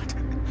God.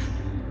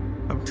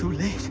 I'm too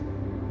late.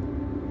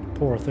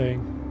 Poor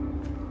thing.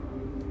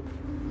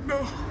 No.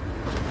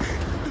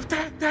 No,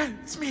 Dad,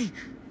 it's me.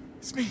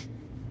 It's me.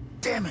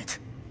 Damn it.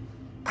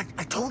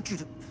 I told you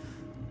to...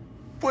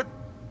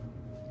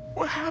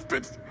 What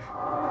happened?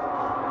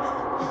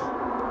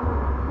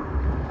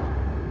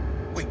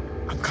 Wait,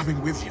 I'm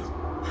coming with you.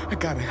 I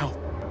gotta help.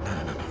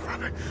 No,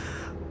 Robert.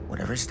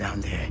 Whatever's down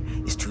there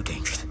is too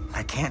dangerous.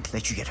 I can't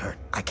let you get hurt.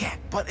 I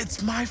can't. But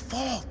it's my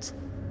fault.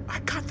 I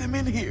got them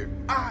in here.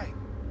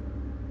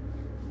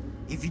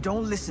 If you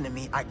don't listen to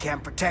me, I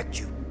can't protect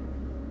you.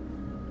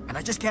 And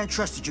I just can't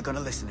trust that you're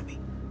gonna listen to me.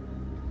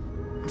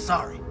 I'm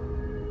sorry.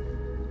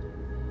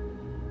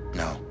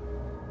 No.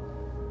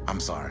 I'm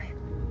sorry.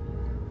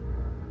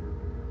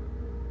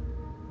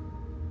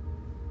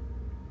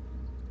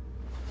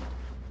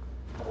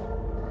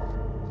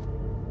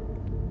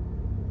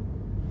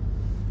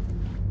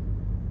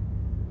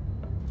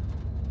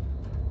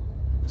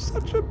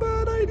 Such a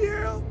bad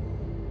idea.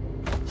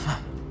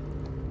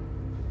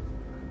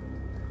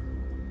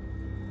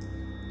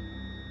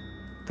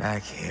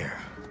 Back here.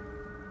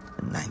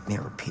 A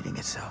nightmare repeating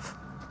itself.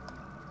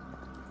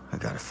 I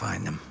gotta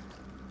find them.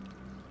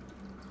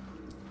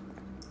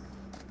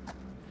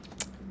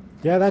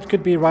 Yeah, that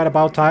could be right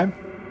about time.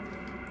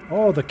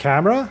 Oh, the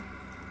camera?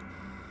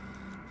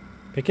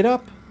 Pick it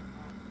up.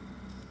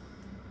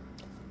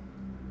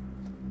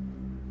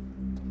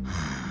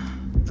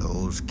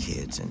 Those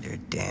kids and their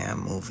damn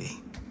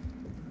movie.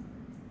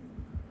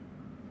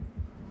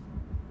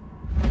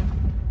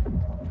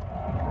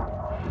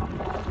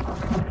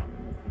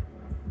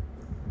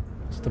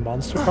 Is the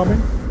monster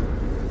coming?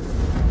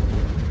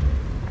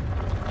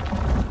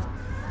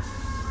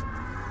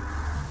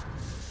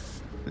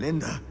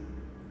 Linda.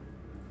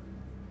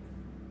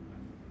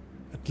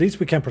 At least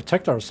we can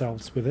protect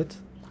ourselves with it.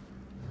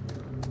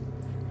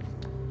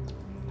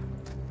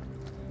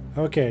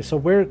 Okay, so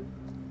where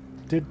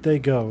did they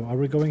go? Are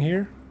we going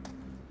here?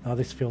 Oh,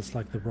 this feels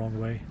like the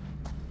wrong way.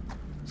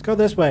 Let's go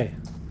this way.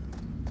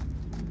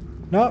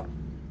 No,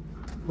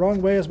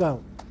 wrong way as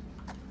well.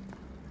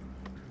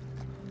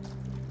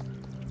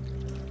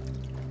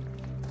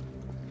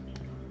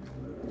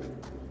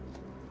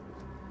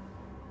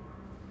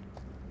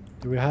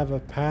 Do we have a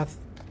path?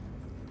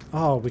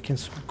 Oh, we can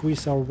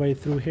squeeze our way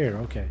through here.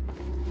 Okay.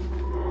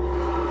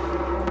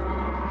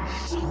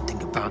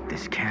 Something about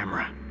this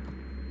camera.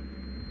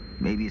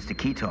 Maybe it's the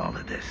key to all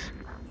of this.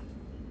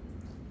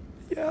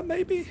 Yeah,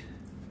 maybe.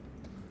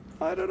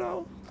 I don't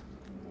know.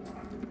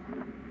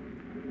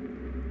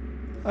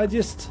 I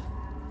just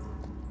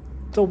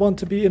don't want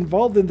to be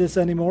involved in this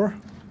anymore.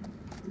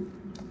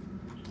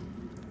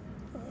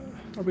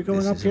 Are we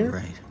going up here?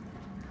 Right.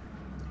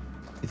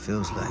 It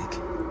feels like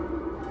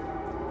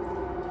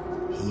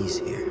he's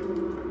here.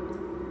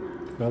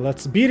 Well,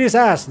 let's beat his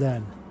ass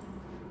then.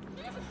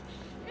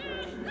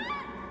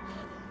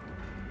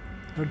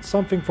 Heard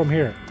something from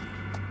here.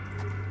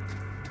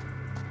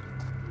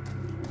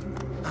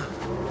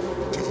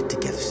 Get it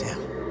together, Sam.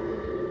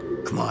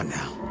 Come on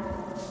now.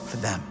 For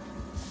them.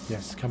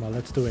 Yes, come on,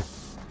 let's do it.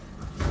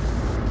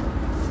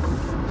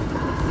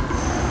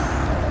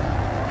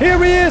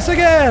 Here he is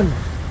again!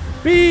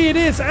 Beat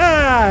his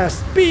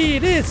ass!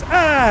 Beat his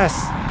ass!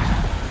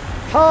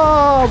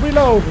 Ha!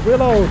 Reload,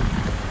 reload.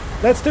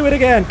 Let's do it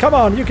again. Come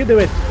on, you can do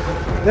it.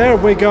 There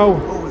we go.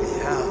 Holy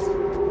hell.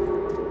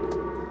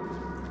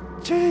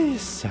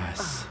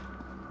 Jesus.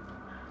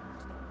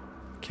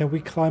 Can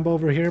we climb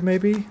over here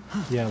maybe?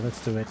 Yeah,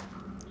 let's do it.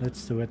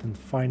 Let's do it and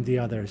find the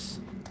others.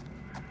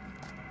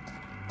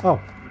 Oh,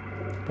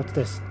 what's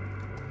this?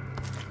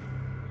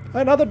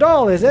 Another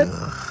doll, is it?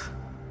 Ugh.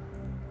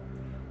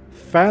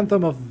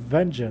 Phantom of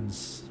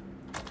Vengeance.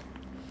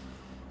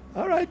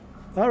 Alright,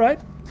 alright.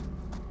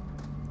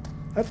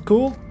 That's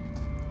cool.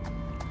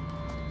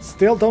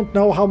 Still don't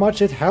know how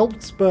much it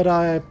helps, but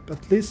at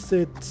least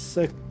it's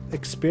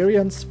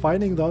experience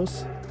finding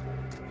those.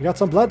 We got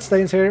some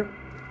bloodstains here.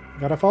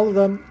 Gotta follow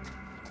them.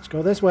 Let's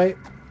go this way.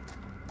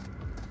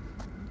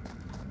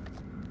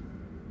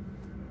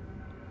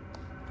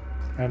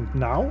 And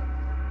now?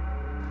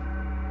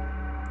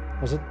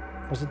 Was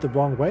it the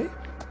wrong way?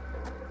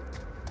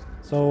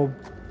 So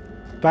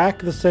back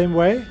the same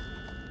way?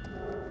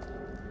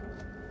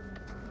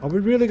 Are we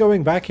really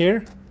going back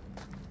here?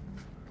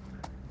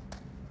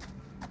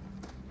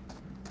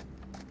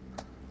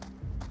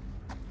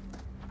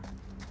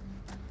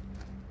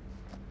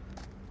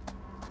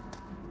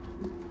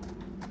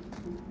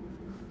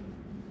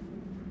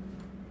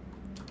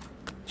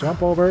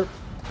 Jump over,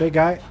 big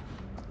guy.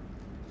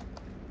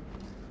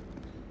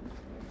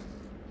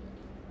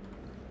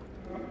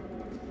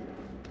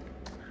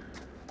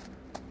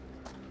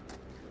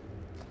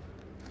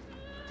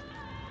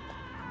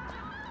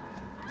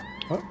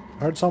 Oh,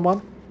 heard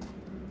someone.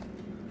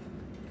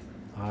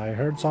 I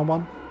heard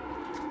someone.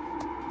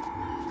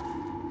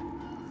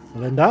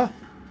 Linda?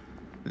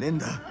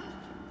 Linda.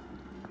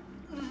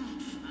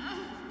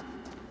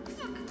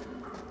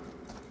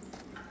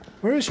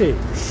 Where is she?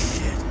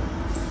 Shit.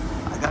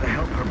 I gotta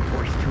help her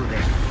before he's too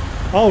late.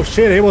 Oh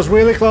shit, he was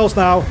really close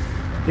now.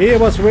 He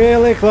was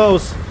really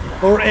close.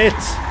 Or it.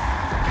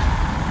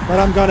 But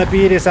I'm gonna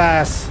beat his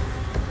ass.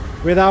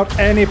 Without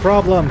any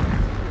problem.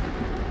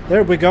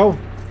 There we go.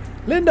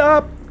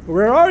 Linda!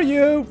 Where are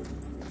you?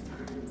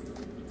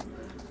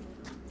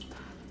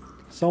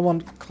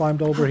 Someone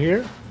climbed over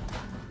here.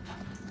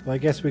 Well, I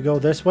guess we go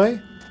this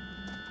way.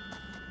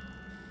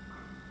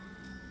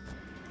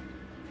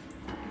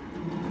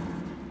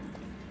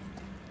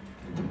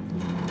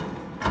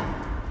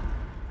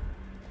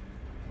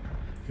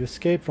 You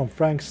escaped from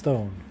Frank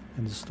Stone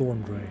in the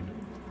storm drain.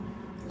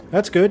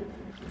 That's good.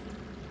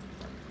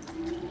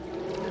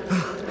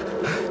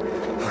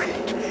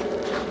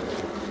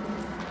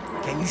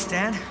 Can you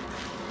stand?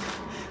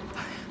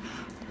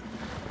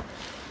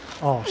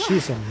 Oh,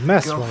 she's a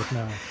mess Go. right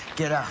now.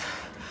 Get out.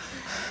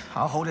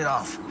 I'll hold it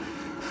off.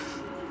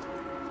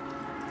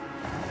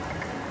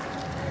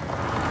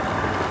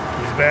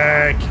 He's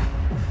back.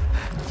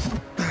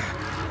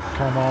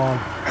 Come on.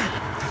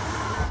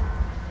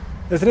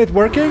 Isn't it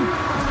working?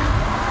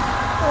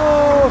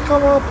 Oh,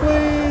 come on,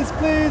 please,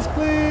 please,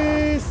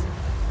 please.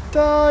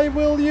 Die,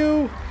 will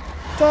you?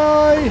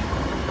 Die.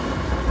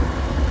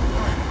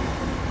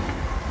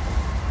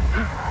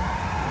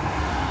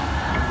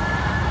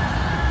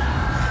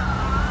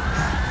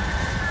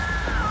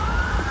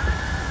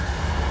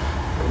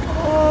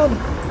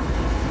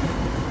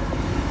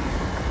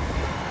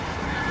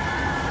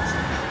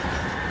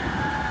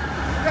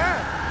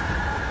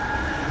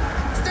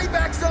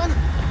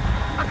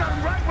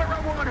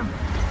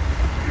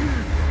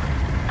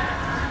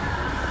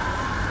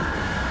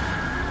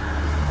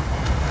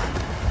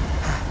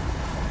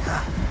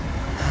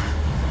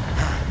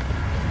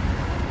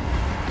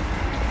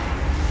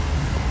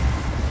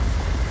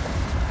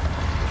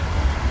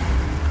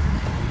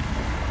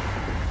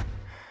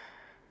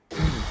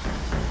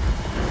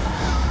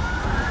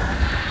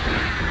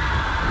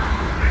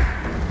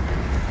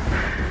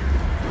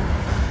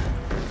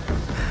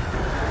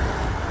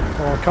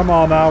 come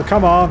on now,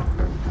 come on.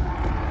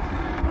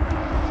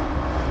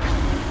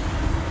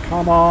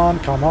 Come on,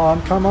 come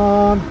on, come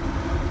on.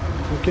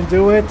 You can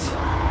do it.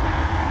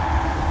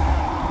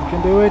 You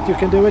can do it, you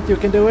can do it, you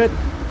can do it.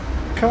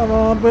 Come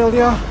on, will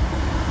ya?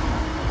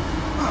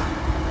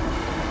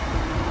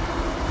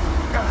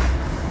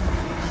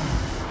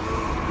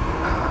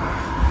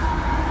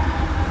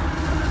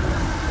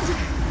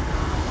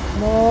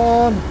 Come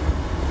on.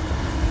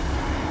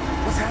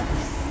 What's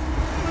happening?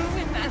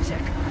 Moving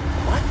magic.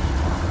 What?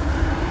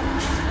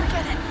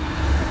 Forget it.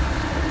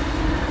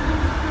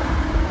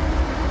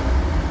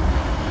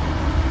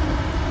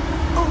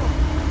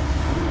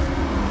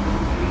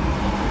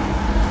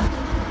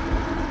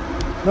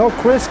 No,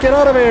 Chris, get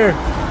out of here.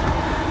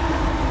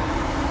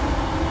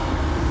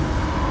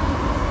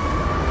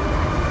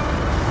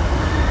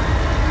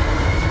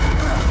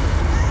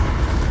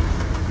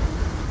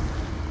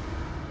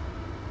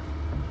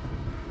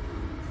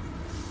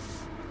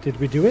 Did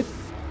we do it?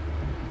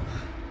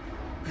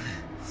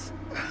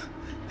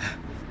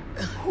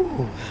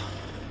 Ooh.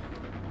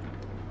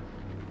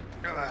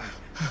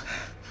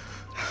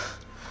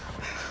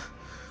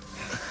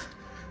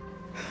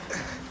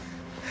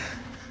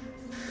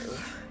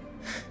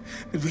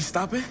 Did we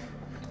stop it?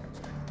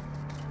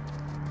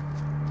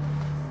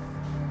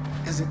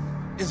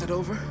 Is it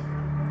over?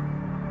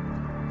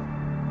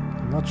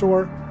 I'm not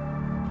sure.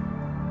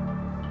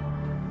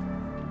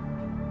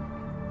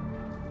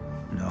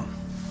 No.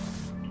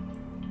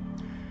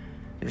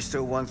 There's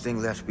still one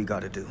thing left we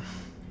gotta do.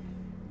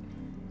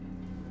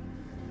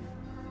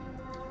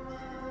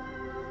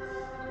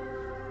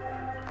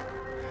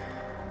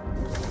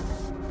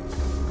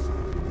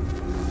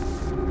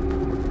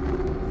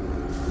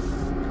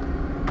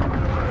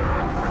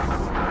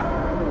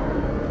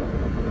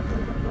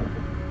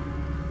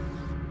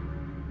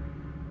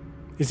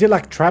 Is he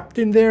like trapped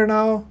in there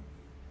now?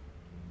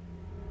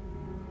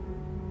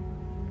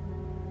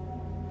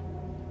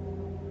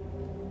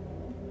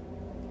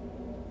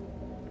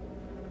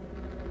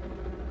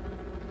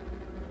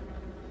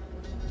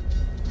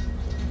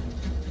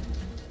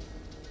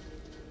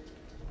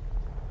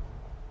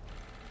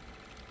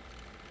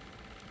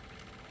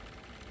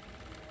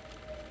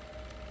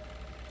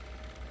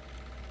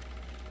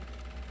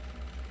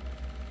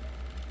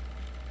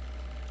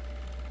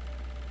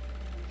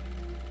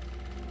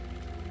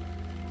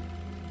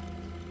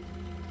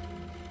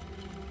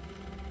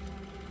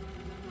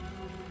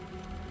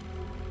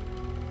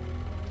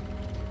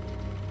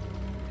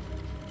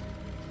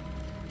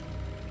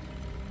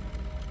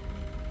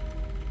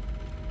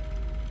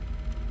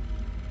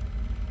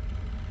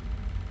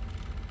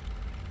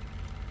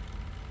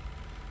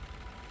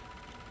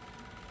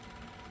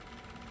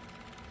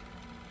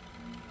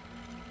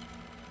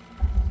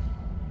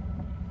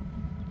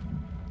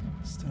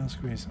 Stan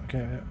squeeze.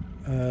 Okay.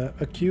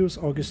 Accuse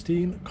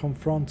Augustine.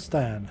 Confront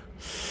Stan.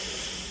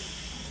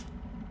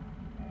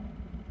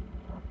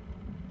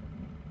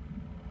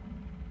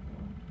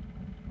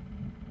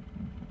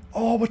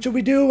 Oh, what should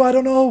we do? I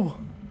don't know.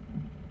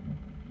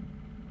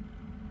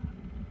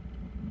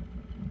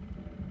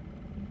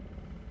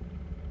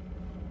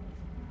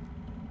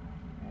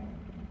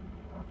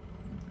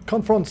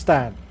 Confront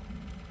Stan.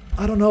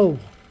 I don't know.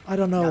 I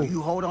don't know. Now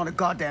you hold on a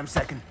goddamn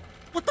second.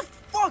 What the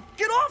fuck?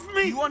 Get off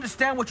me! Do you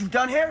understand what you've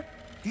done here?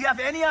 Do you have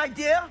any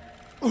idea?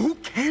 Who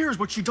cares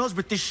what she does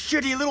with this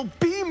shitty little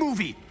B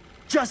movie?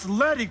 Just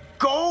let it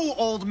go,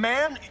 old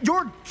man.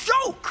 You're a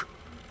joke!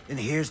 And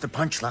here's the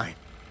punchline.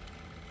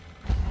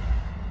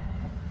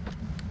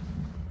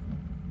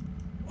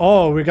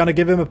 Oh, we're gonna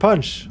give him a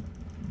punch.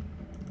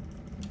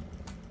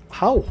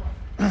 How?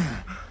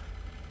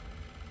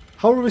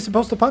 How are we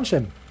supposed to punch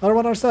him? I don't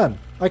understand.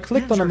 I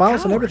clicked on the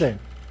mouse and everything.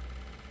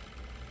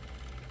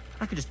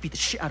 I could just beat the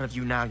shit out of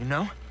you now, you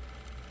know?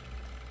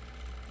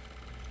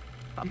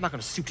 I'm not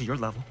gonna stoop to your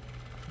level.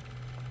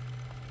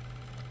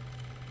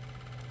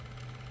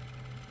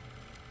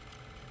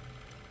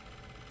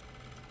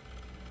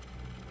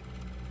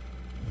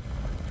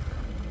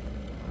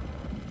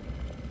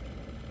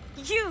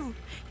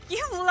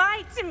 You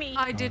lied to me!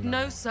 I did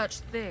no such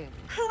thing.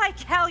 Like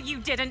hell you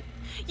didn't!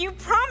 You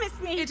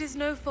promised me! It is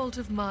no fault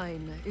of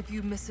mine if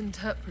you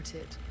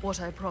misinterpreted what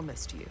I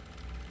promised you.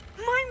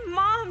 My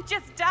mom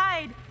just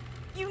died!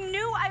 You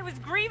knew I was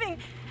grieving,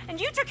 and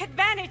you took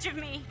advantage of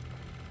me!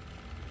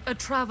 A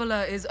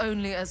traveler is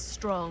only as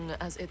strong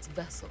as its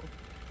vessel.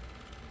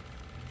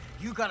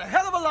 You got a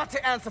hell of a lot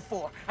to answer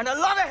for, and a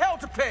lot of hell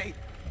to pay!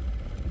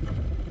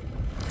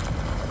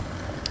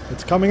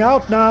 It's coming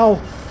out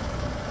now!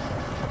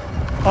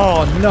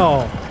 Oh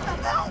no!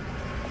 Help!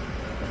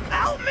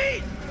 Help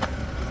me!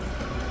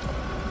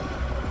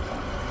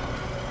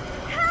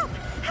 Help!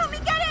 Help me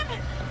get him!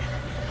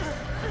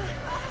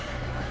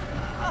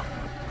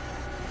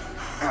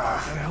 Can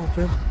I help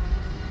him?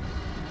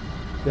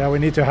 Yeah, we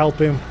need to help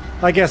him.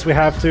 I guess we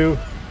have to.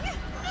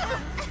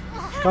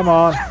 Come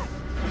on.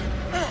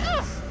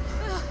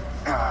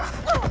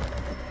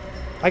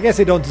 I guess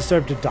he don't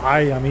deserve to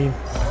die, I mean.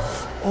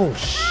 Oh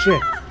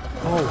shit.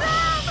 Oh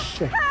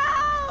shit.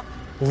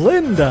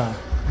 Linda!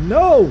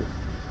 No!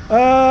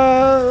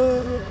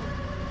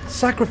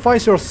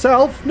 Sacrifice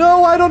yourself?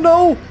 No, I don't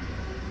know.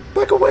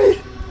 Back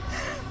away.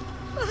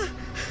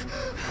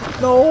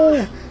 No.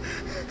 No,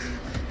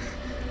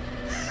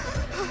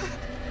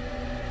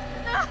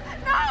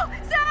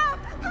 Sam,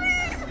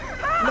 please.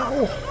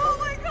 No. Oh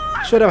my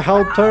God. Should have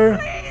helped her.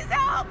 Please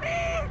help me.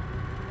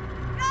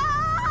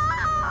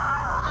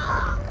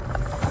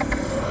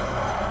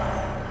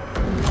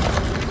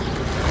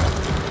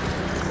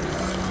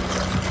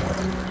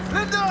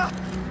 Linda!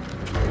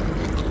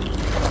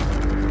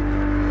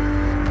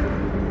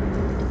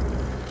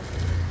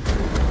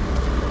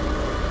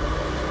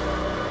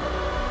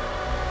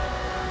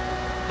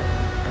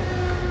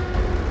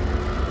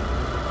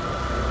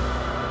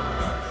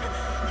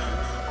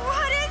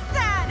 What is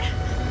that?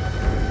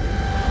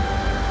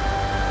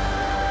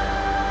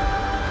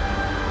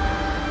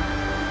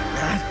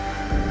 That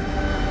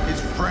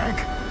is Frank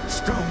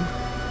Stone.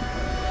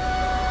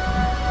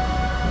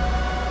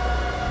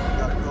 We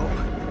gotta go.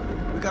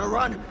 We gotta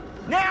run.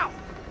 Now!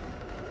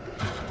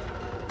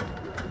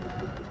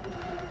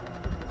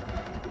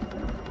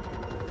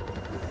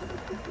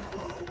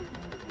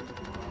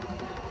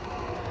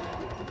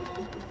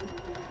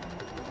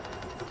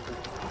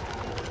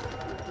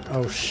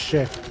 Oh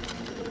shit.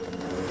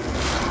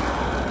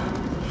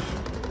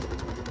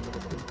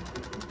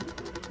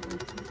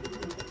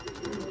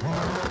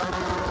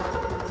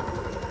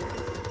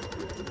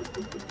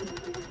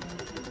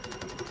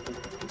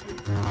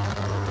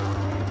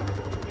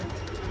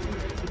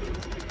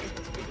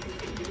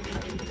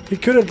 He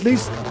could at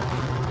least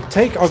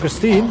take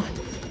Augustine.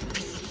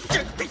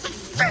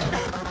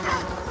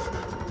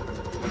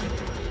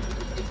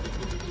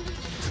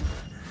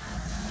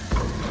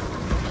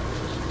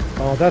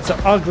 Oh, that's an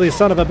ugly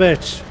son of a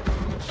bitch.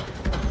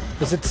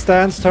 Is it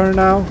Stan's turn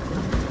now?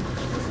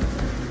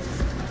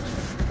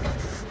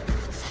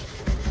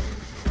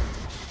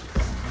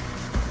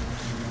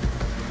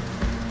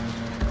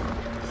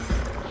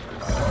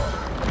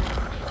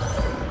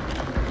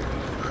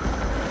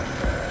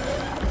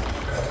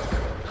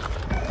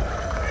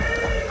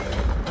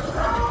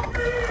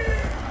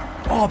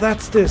 Oh,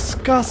 that's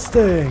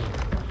disgusting.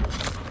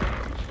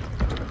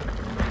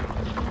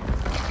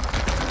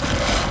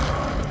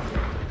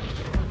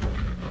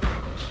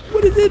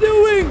 What is he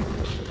doing?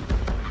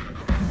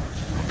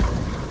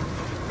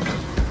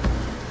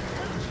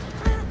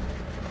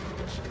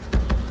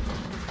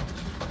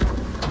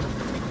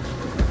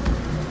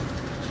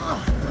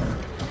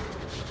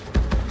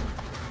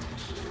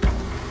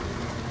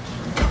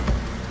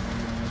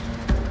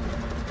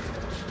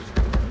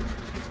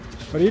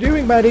 What are you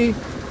doing, Maddie?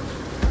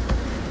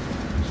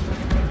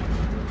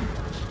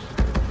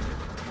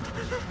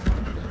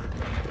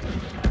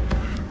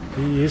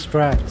 He is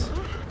trapped.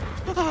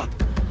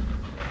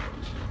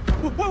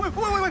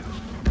 Wait.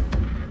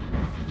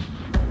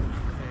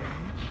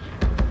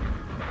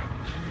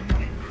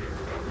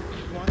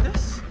 You want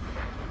this?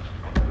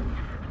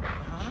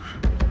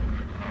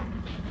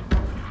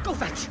 Go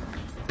fetch.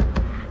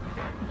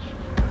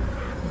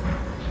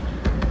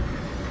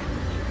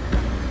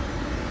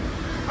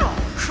 Oh,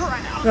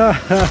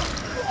 crap.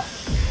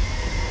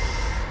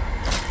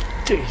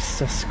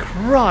 Jesus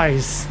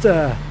Christ.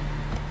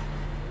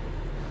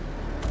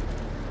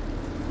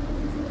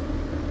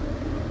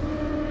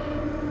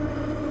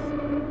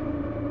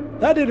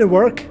 That didn't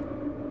work.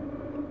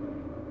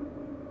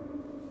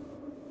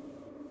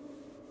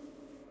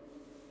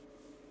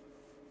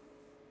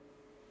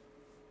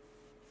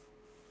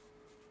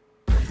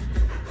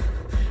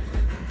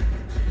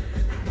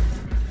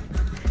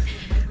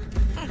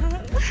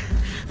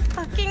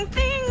 Fucking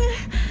thing.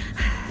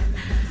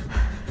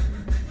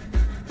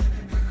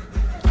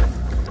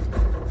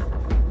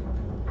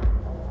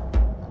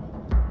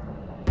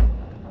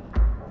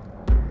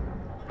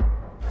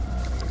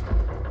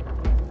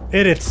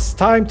 It's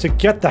time to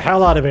get the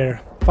hell out of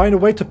here. Find a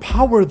way to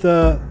power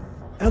the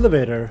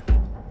elevator.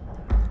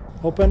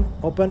 Open.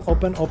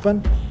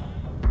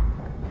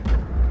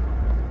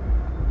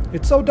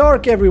 It's so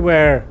dark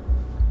everywhere.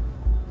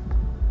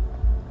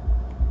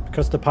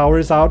 Because the power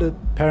is out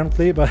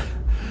apparently, but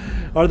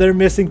are there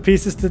missing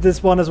pieces to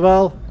this one as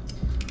well?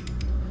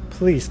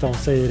 Please don't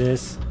say it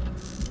is.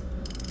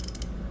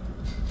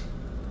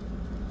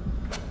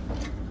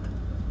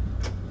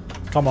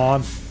 Come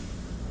on.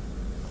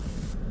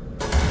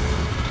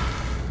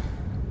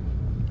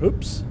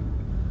 Oops.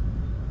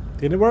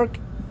 Didn't work.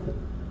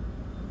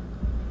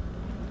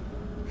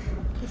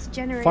 This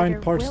generator Find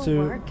parts will to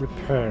work.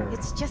 repair.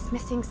 It's just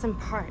missing some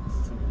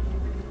parts.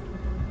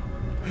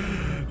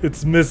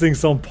 It's missing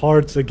some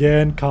parts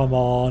again. Come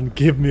on,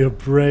 give me a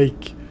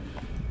break.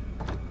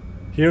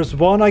 Here's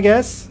one, I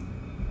guess.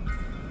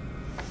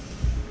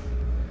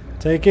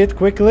 Take it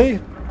quickly.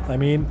 I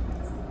mean,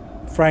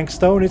 Frank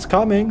Stone is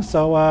coming,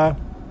 so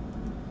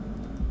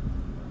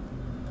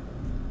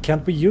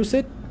can't we use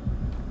it?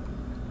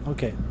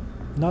 Okay,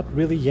 not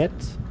really yet.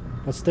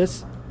 What's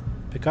this?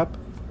 Pick up.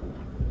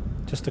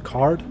 Just a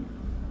card.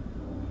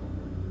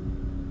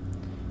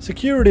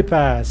 Security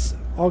pass.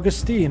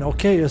 Augustine.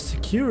 Okay, a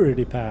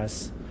security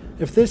pass.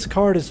 If this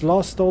card is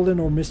lost, stolen,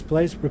 or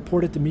misplaced,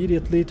 report it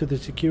immediately to the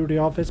security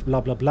office, blah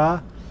blah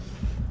blah.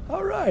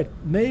 Alright,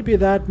 maybe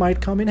that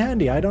might come in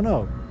handy, I don't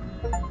know.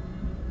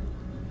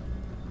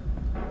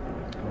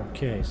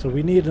 Okay, so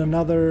we need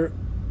another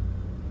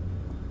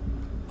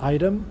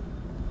item.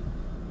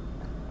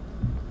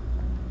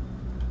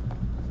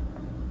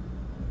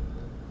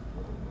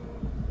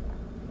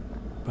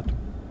 But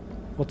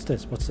what's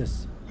this? What's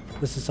this?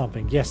 This is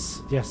something.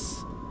 Yes,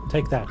 yes.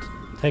 Take that.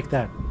 Take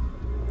that.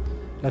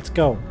 Let's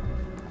go.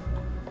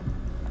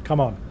 Come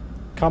on.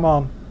 Come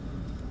on.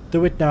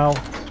 Do it now.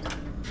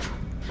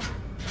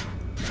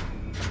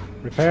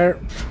 Repair.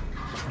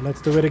 And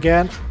let's do it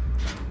again.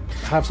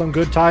 Have some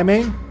good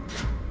timing.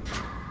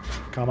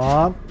 Come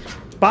on.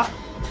 Bah.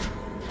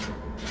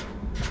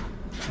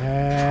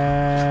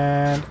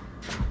 And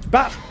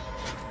bah.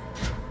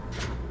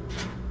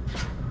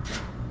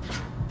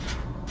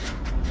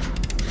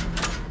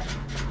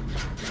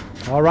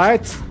 All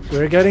right,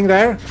 we're getting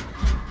there.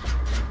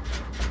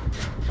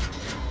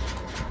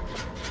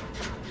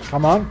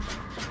 Come on.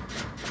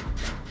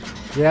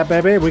 Yeah,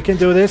 baby, we can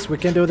do this. We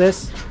can do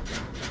this.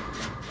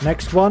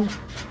 Next one.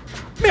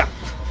 Yeah.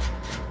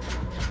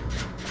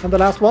 And the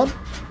last one.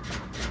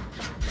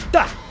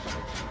 Da.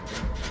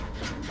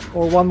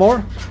 Or one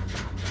more.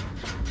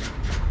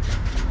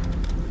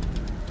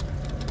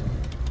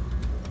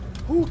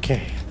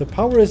 Okay, the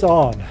power is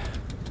on.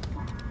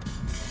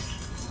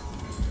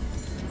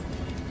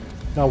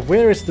 Now,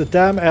 where is the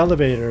damn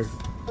elevator?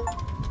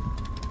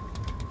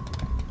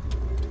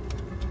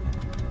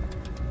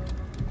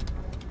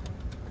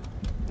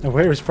 And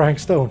where is Frank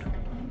Stone?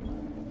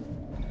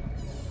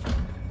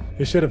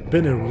 He should have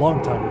been here a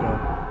long time ago.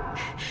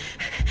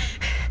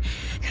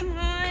 Come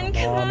on,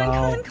 come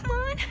on, come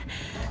on.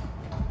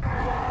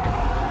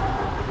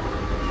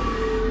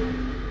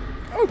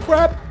 Oh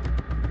crap!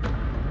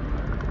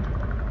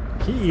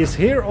 He is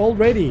here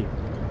already.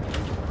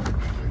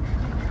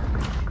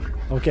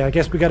 Okay, I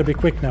guess we gotta be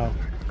quick now.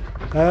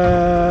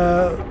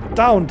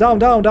 Down, down,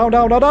 down, down, down,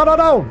 down, down,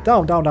 down,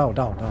 down, down, down,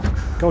 down, down.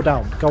 Go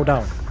down, go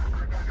down.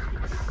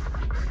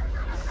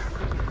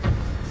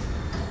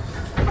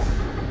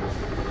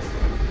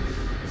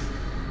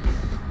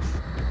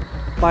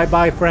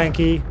 Bye-bye,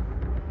 Frankie.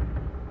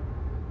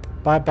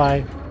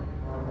 Bye-bye.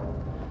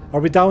 Are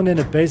we down in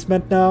the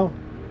basement now?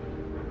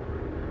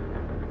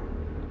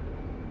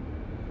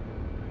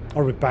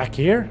 Are we back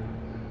here?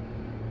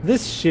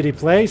 This shitty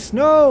place?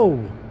 No!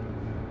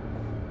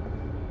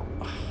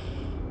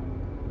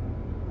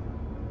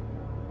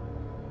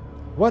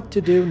 What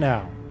to do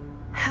now?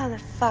 How the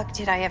fuck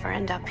did I ever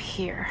end up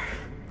here?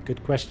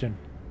 Good question.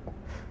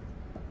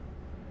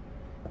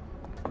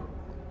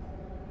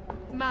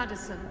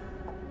 Madison,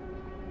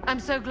 I'm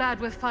so glad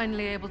we're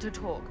finally able to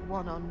talk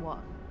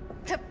one-on-one.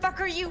 The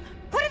fuck are you?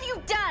 What have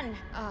you done?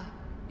 Ah,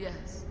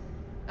 yes.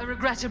 A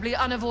regrettably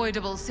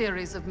unavoidable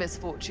series of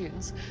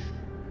misfortunes.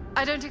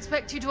 I don't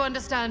expect you to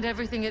understand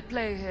everything at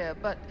play here,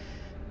 but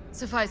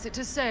suffice it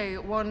to say,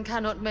 one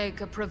cannot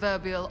make a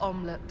proverbial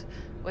omelette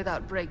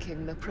without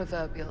breaking the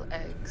proverbial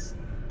eggs.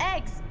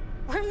 Eggs?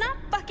 We're not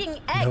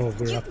fucking eggs. No,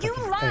 we're not you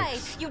fucking lied.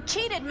 eggs. You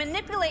cheated,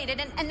 manipulated,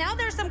 and now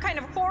there's some kind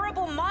of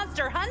horrible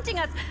monster hunting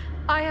us.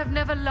 I have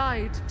never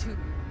lied to you.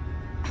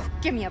 Oh,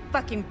 give me a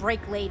fucking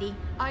break, lady.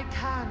 I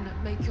can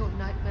make your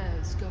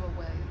nightmares go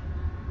away.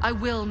 I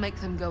will make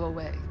them go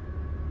away.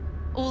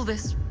 All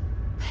this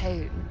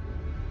pain,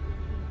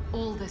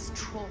 all this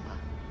trauma,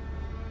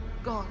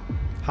 gone.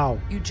 How?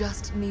 You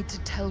just need to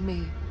tell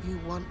me you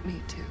want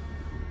me to.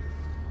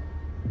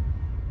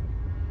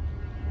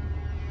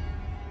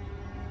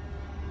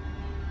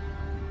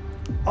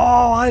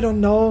 Oh, I don't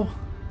know.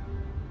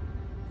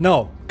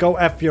 No, go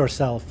F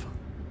yourself.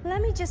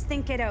 Let me just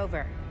think it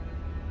over.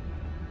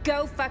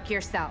 Go fuck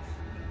yourself.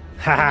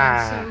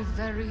 I'm so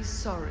very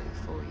sorry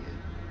for you.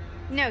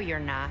 No, you're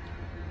not.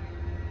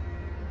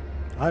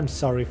 I'm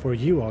sorry for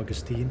you,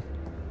 Augustine.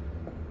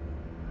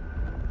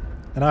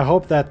 And I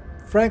hope that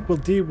Frank will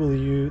deal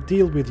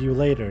with you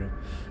later.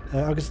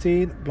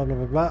 Augustine, blah blah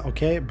blah blah.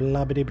 Okay,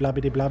 blabbity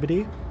blabbity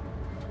blabbity.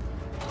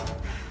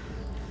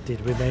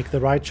 Did we make the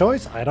right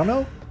choice? I don't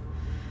know.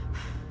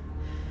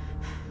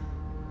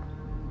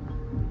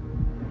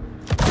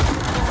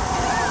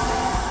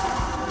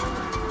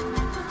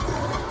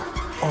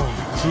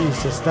 Oh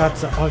Jesus,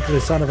 that's an ugly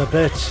son of a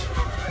bitch.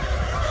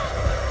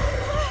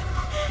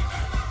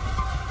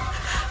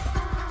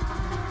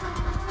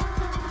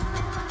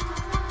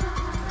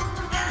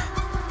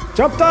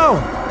 Jump down!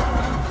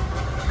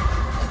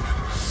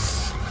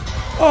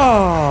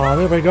 Oh,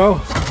 there we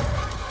go.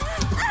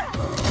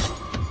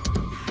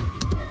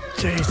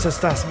 Jesus,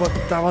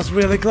 that was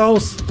really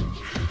close.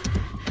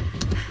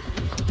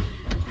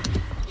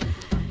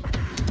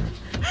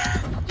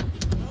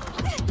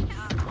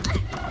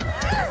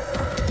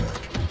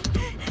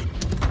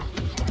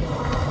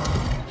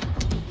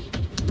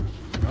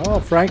 Oh,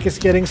 Frank is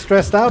getting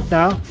stressed out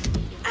now.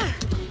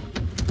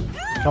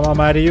 Come on,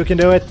 Maddie, you can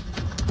do it.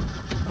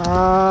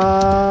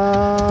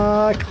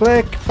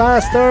 Click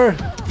faster.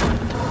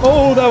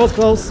 Oh, that was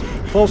close.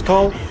 Close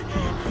call.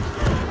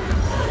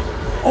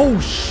 Oh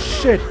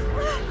shit!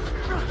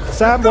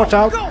 Sam, watch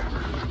out!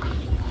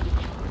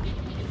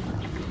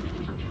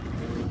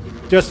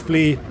 Just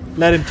flee.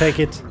 Let him take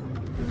it.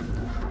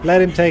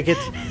 Let him take it.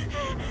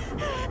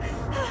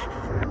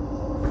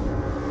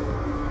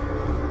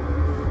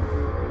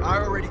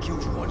 I already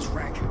killed you once,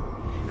 Frank.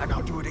 And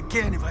I'll do it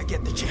again if I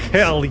get the chance.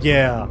 Hell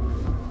yeah!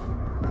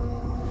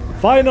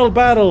 Final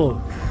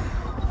battle!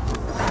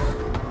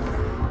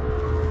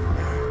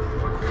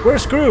 We're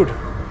screwed!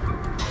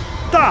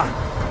 Da!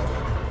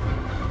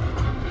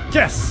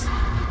 Yes!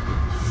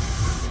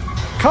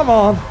 Come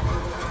on!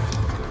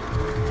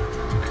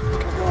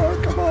 Come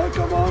on, come on,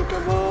 come on,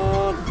 come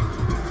on!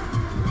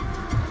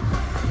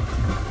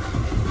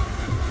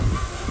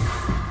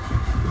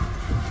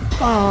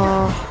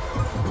 Ah!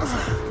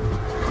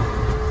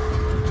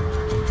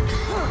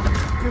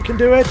 You can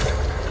do it!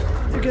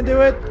 You can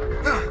do it!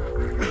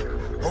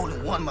 Hole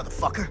in one,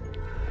 motherfucker.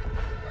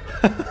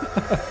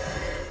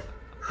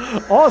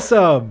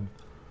 Awesome!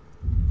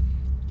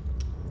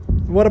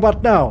 What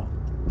about now?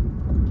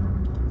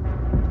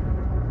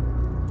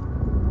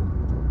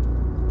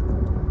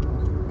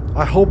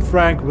 I hope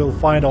Frank will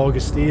find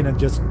Augustine and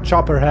just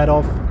chop her head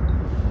off.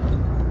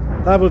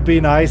 That would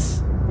be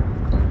nice.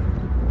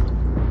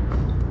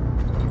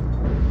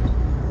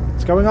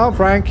 What's going on,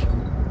 Frank?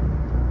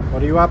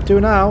 What are you up to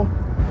now?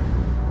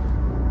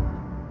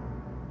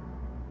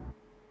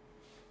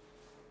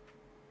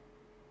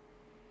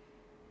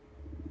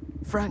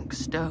 Frank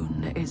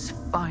Stone is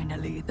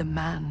finally the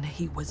man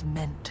he was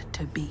meant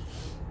to be.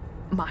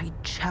 My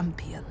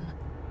champion.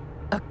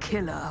 A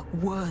killer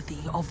worthy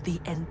of the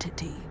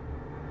entity.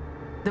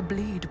 The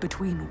bleed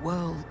between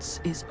worlds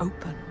is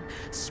open,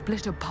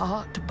 split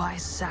apart by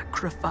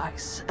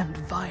sacrifice and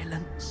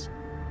violence.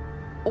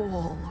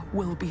 All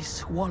will be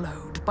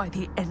swallowed by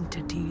the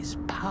entity's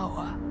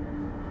power.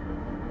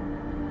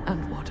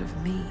 And what of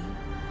me?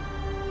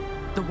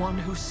 The one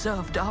who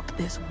served up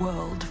this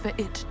world for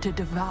it to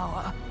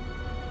devour.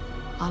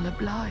 I'll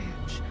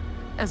oblige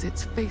as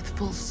its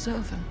faithful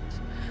servant,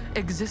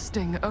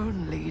 existing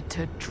only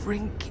to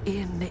drink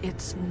in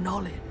its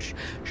knowledge,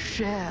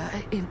 share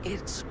in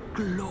its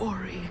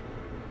glory.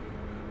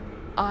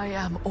 I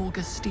am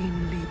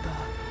Augustine Lieber,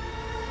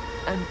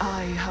 and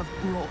I have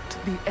brought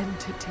the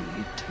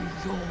entity to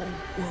your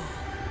world.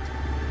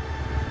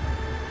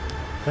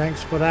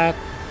 Thanks for that.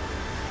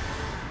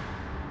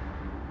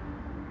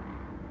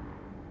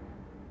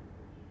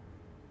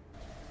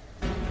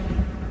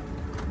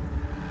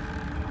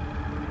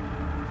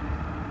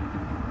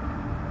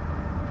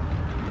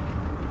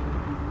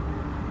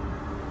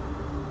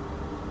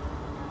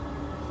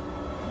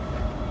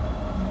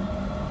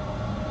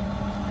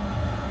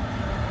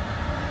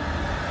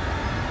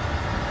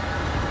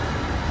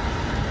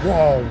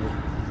 Whoa!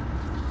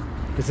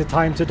 Is it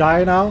time to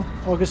die now,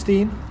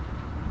 Augustine?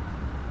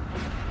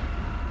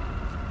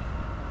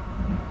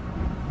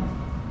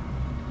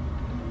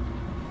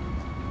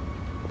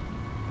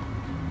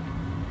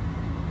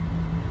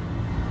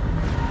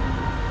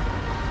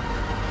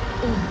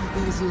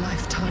 All these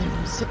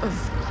lifetimes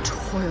of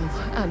toil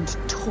and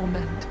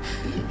torment,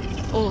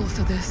 all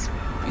for this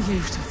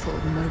beautiful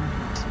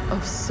moment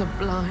of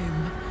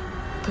sublime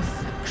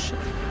perfection.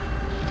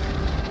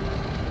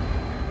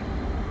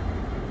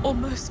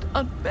 Almost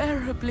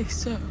unbearably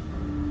so.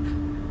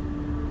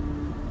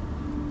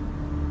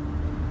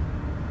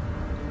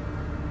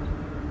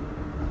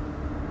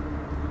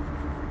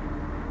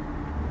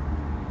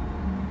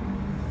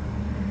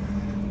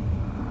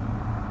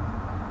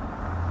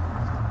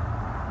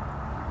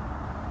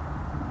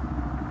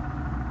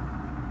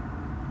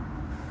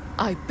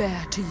 I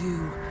bear to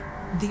you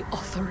the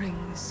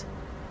offerings.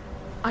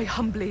 I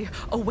humbly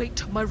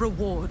await my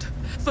reward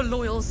for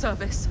loyal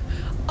service,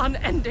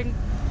 unending.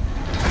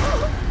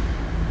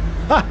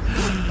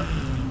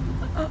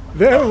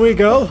 There we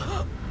go.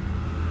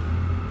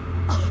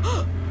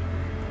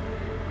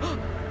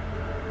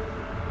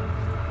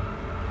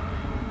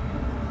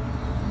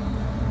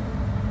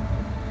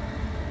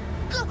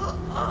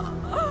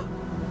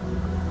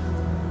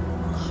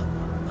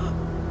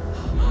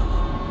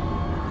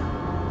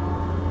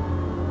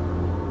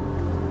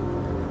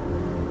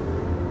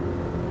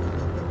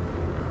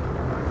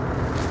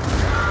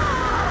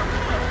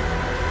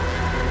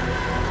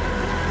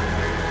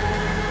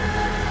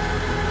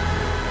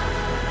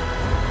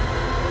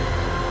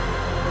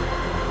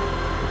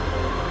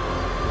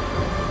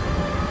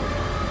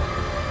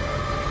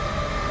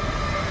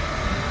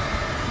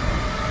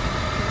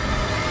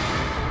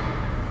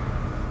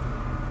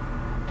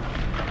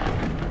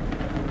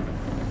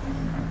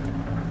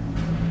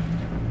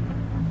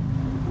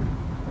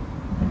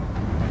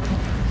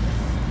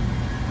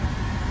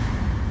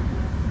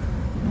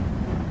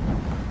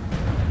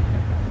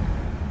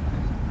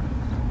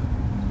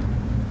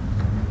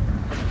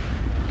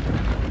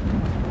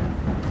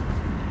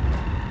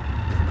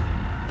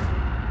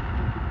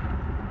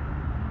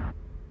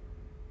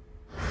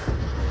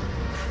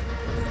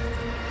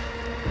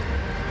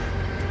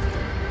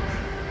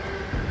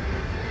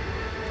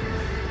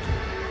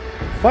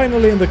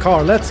 Finally in the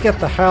car. Let's get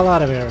the hell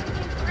out of here.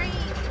 3, 2,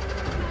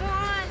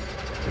 1.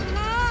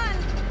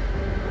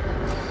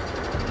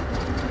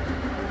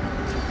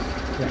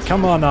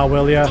 Come on now,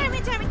 will ya? Damn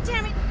it, damn it,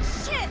 damn it!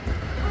 Shit!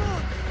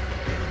 Ugh.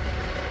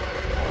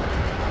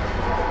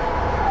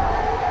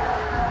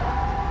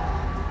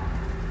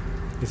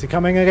 Is he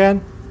coming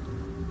again?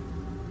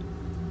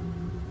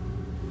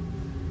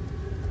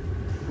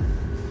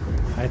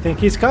 I think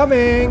he's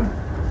coming!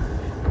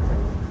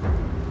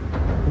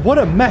 What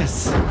a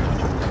mess!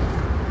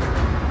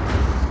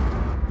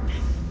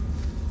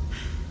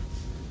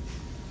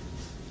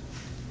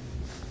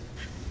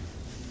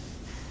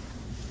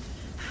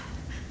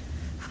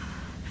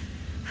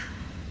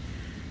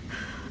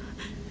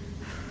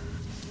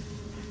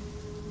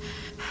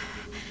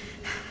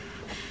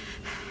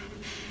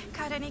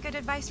 Got any good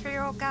advice for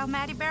your old gal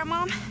Maddie Bear,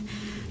 Mom?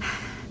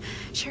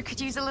 Sure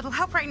could use a little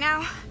help right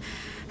now.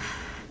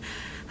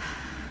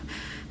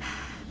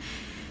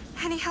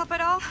 Any help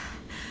at all?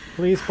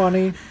 Please,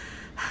 Bunny.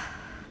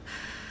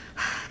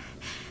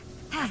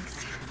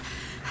 Thanks.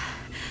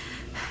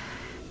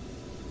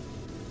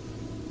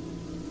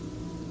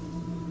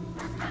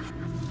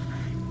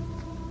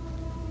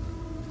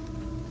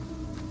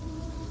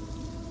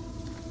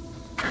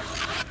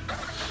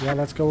 Yeah,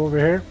 let's go over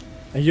here.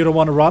 And you don't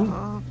want to run?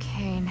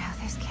 Okay, now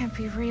this can't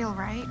be real,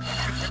 right?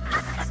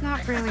 It's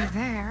not really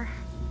there.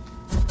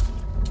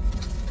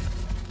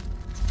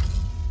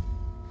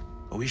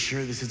 Are we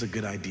sure this is a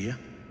good idea?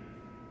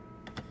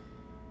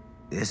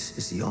 This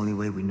is the only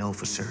way we know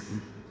for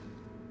certain.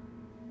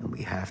 And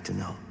we have to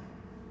know.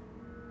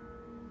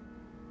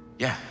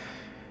 Yeah.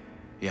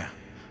 Yeah.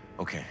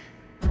 Okay.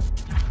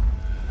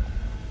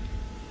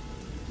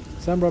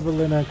 Sam, Robert,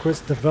 Lynn, and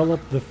Chris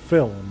developed the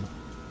film.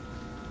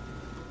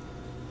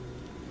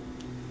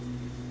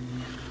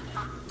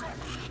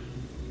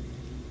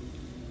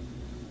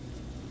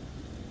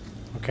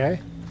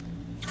 Okay.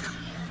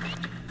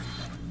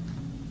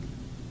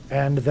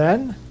 And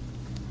then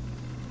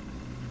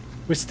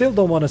we still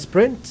don't want to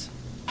sprint.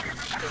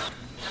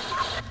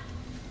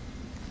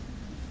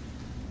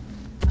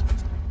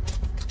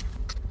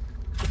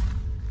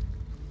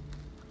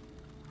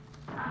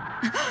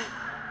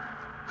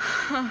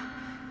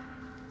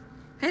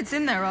 It's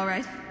in there, all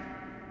right.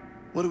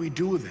 What do we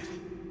do with it?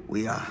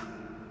 We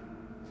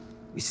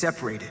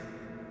separate it.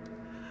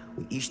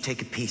 We each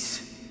take a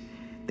piece.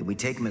 Then we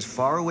take them as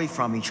far away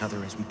from each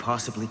other as we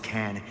possibly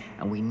can,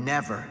 and we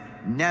never,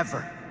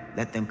 never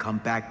let them come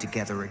back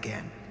together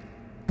again.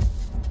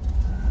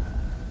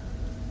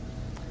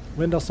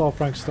 Linda saw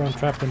Frank Stone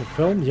trapped in the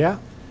film, yeah.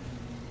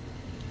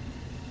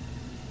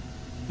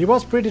 He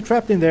was pretty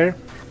trapped in there.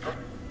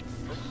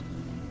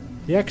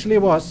 He actually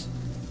was.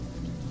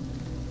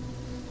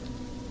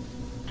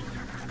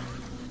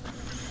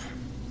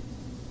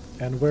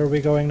 And where are we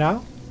going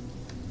now?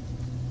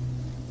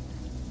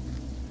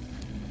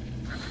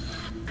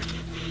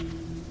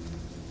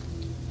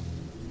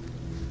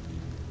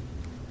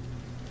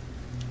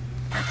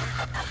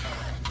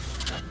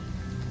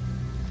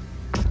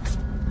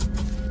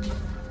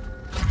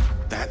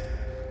 That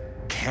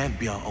can't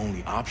be our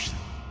only option.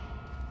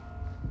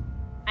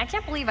 I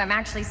can't believe I'm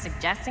actually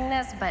suggesting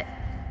this, but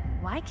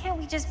why can't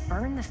we just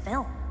burn the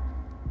film?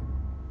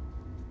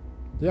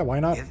 Yeah, why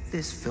not? If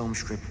this film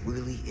strip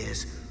really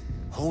is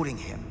holding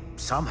him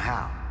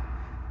somehow,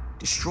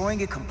 destroying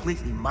it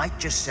completely might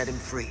just set him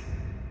free.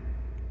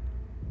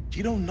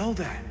 You don't know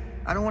that.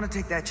 I don't want to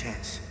take that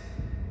chance.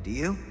 Do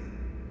you?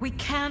 We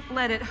can't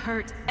let it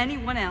hurt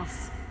anyone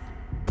else.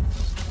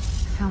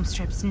 Film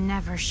strips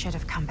never should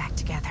have come back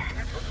together.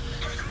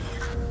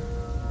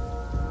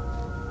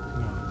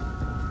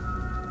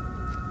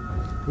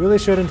 Really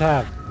shouldn't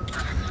have.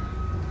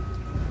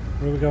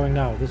 Where are we going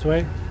now? This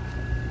way?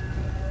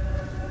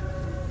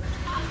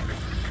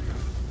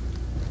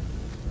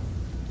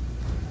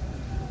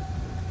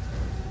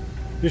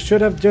 You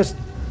should have just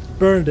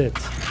burned it.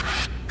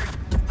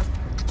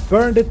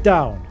 Burned it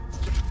down.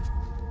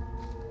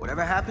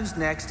 Whatever happens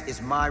next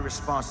is my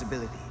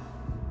responsibility.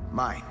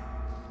 Mine.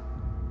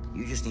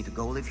 You just need to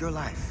go live your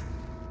life.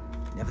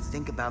 Never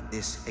think about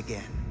this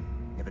again.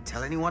 Never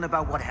tell anyone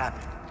about what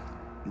happened.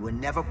 You were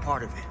never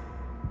part of it.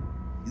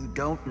 You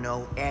don't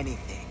know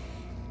anything.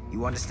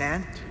 You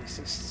understand?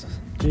 Jesus.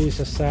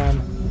 Jesus,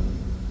 Sam.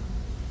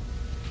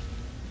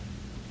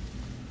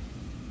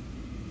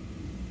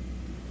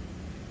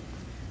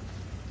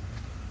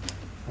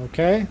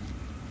 Okay.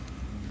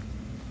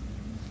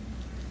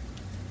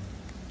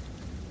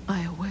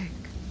 I awake,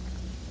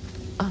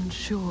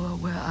 unsure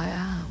where I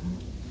am.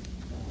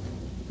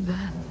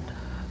 Then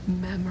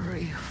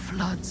memory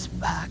floods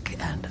back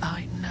and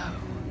I know.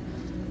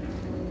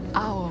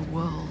 Our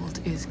world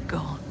is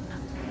gone.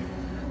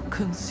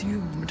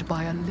 Consumed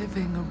by a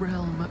living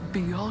realm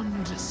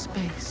beyond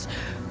space,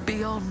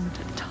 beyond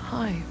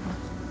time.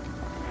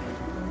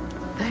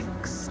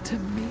 Thanks to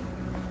me.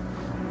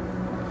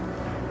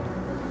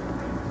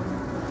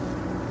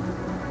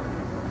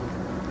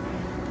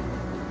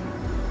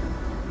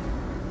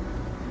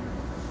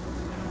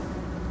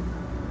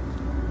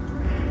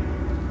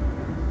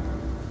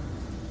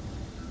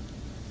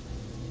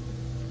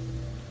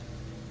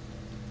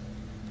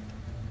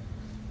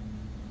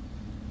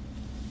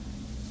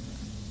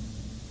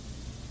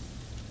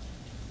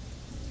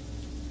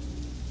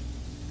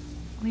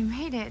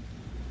 made it.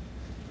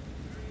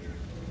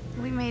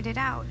 We made it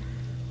out.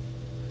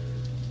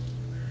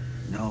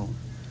 No.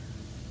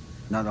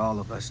 Not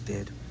all of us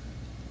did.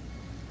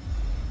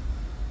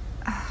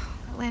 Oh,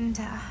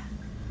 Linda.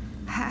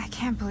 I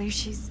can't believe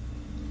she's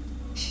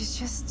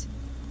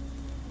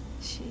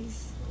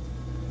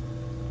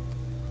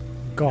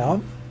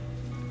gone?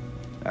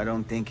 I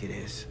don't think it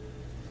is.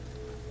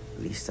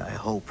 At least I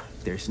hope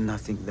there's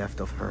nothing left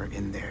of her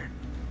in there.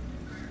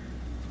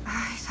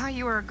 I thought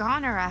you were a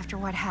goner after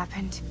what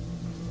happened.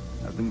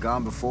 I've been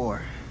gone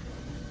before,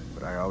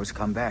 but I always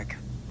come back.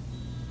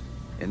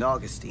 And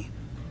Augustine.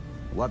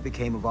 What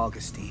became of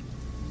Augustine?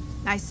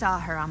 I saw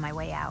her on my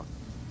way out.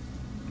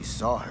 You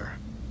saw her?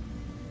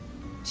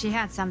 She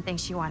had something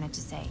she wanted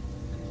to say,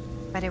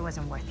 but it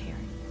wasn't worth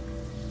hearing.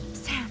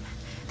 Sam,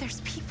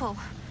 there's people.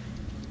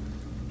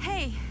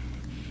 Hey,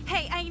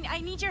 I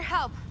need your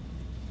help.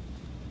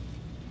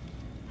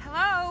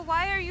 Hello,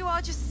 why are you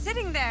all just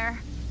sitting there?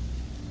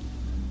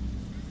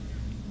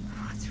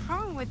 What's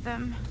wrong with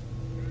them?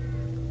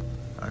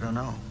 I don't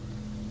know.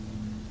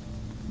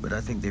 But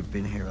I think they've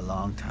been here a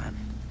long time.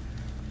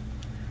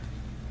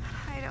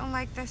 I don't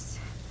like this.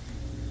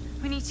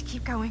 We need to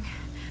keep going.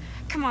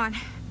 Come on.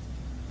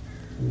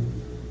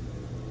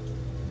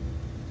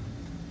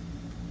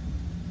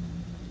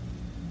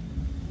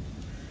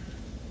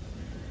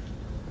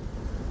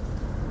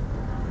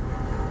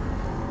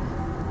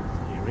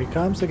 Here he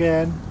comes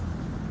again.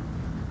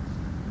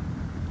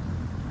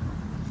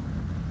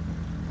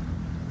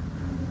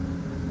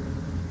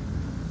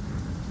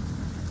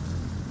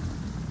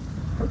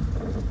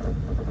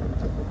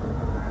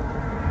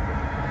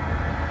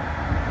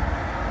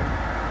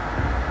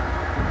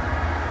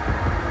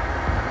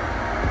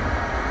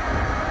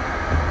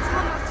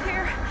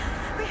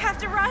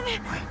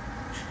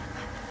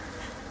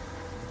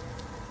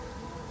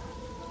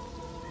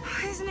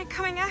 Isn't it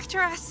coming after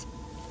us?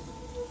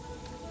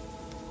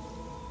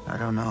 I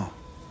don't know.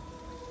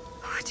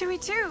 What do we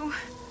do?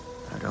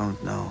 I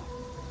don't know.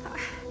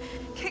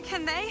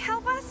 Can they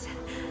help us?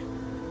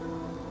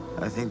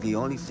 I think the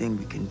only thing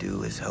we can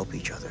do is help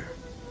each other.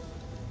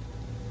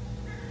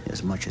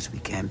 As much as we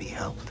can be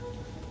helped.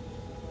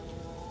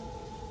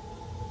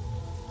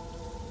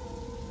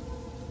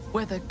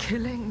 Whether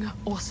killing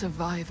or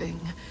surviving,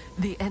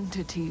 the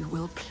entity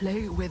will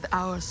play with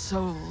our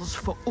souls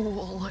for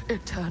all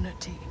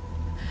eternity.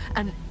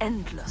 An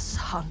endless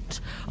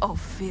hunt of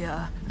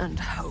fear and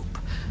hope,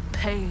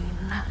 pain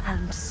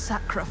and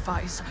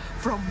sacrifice,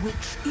 from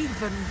which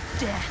even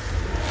death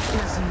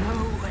is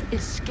no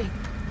escape.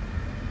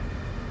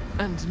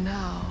 And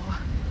now,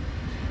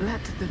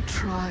 let the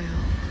trial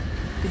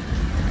begin.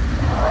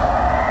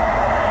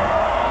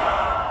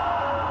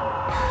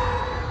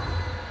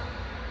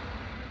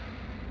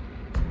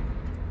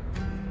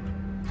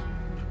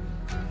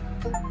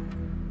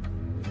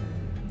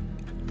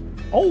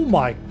 Oh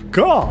my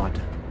god!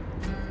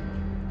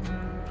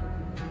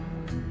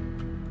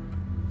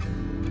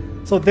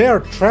 So they are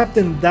trapped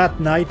in that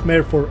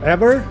nightmare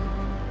forever?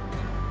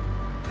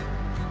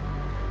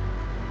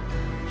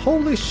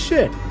 Holy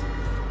shit!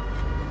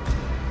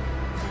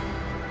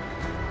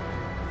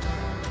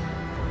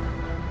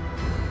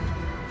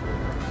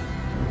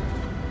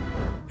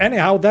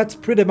 Anyhow, that's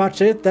pretty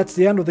much it. That's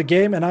the end of the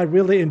game, and I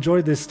really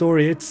enjoyed this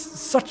story. It's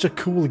such a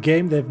cool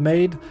game they've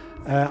made.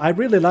 I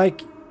really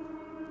like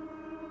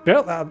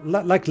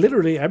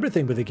literally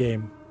everything with the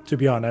game, to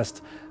be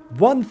honest.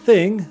 One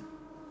thing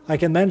I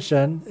can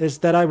mention is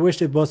that I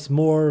wish it was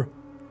more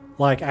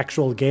like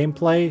actual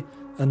gameplay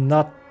and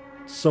not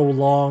so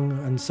long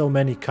and so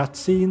many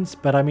cutscenes.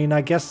 But I mean,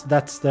 I guess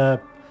that's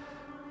the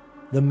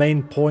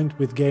main point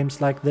with games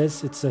like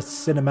this. It's a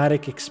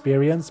cinematic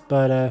experience,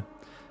 but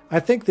I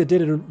think they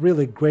did a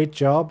really great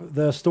job.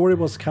 The story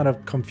was kind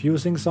of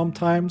confusing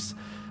sometimes,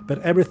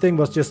 but everything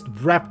was just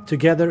wrapped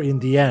together in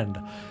the end.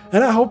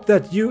 And I hope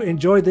that you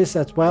enjoyed this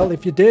as well.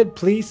 If you did,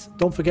 please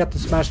don't forget to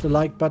smash the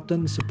like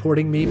button,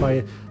 supporting me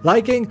by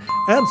liking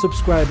and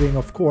subscribing,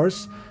 of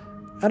course.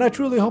 And I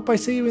truly hope I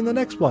see you in the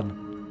next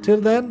one.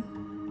 Till then,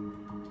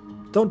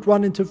 don't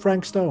run into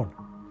Frank Stone.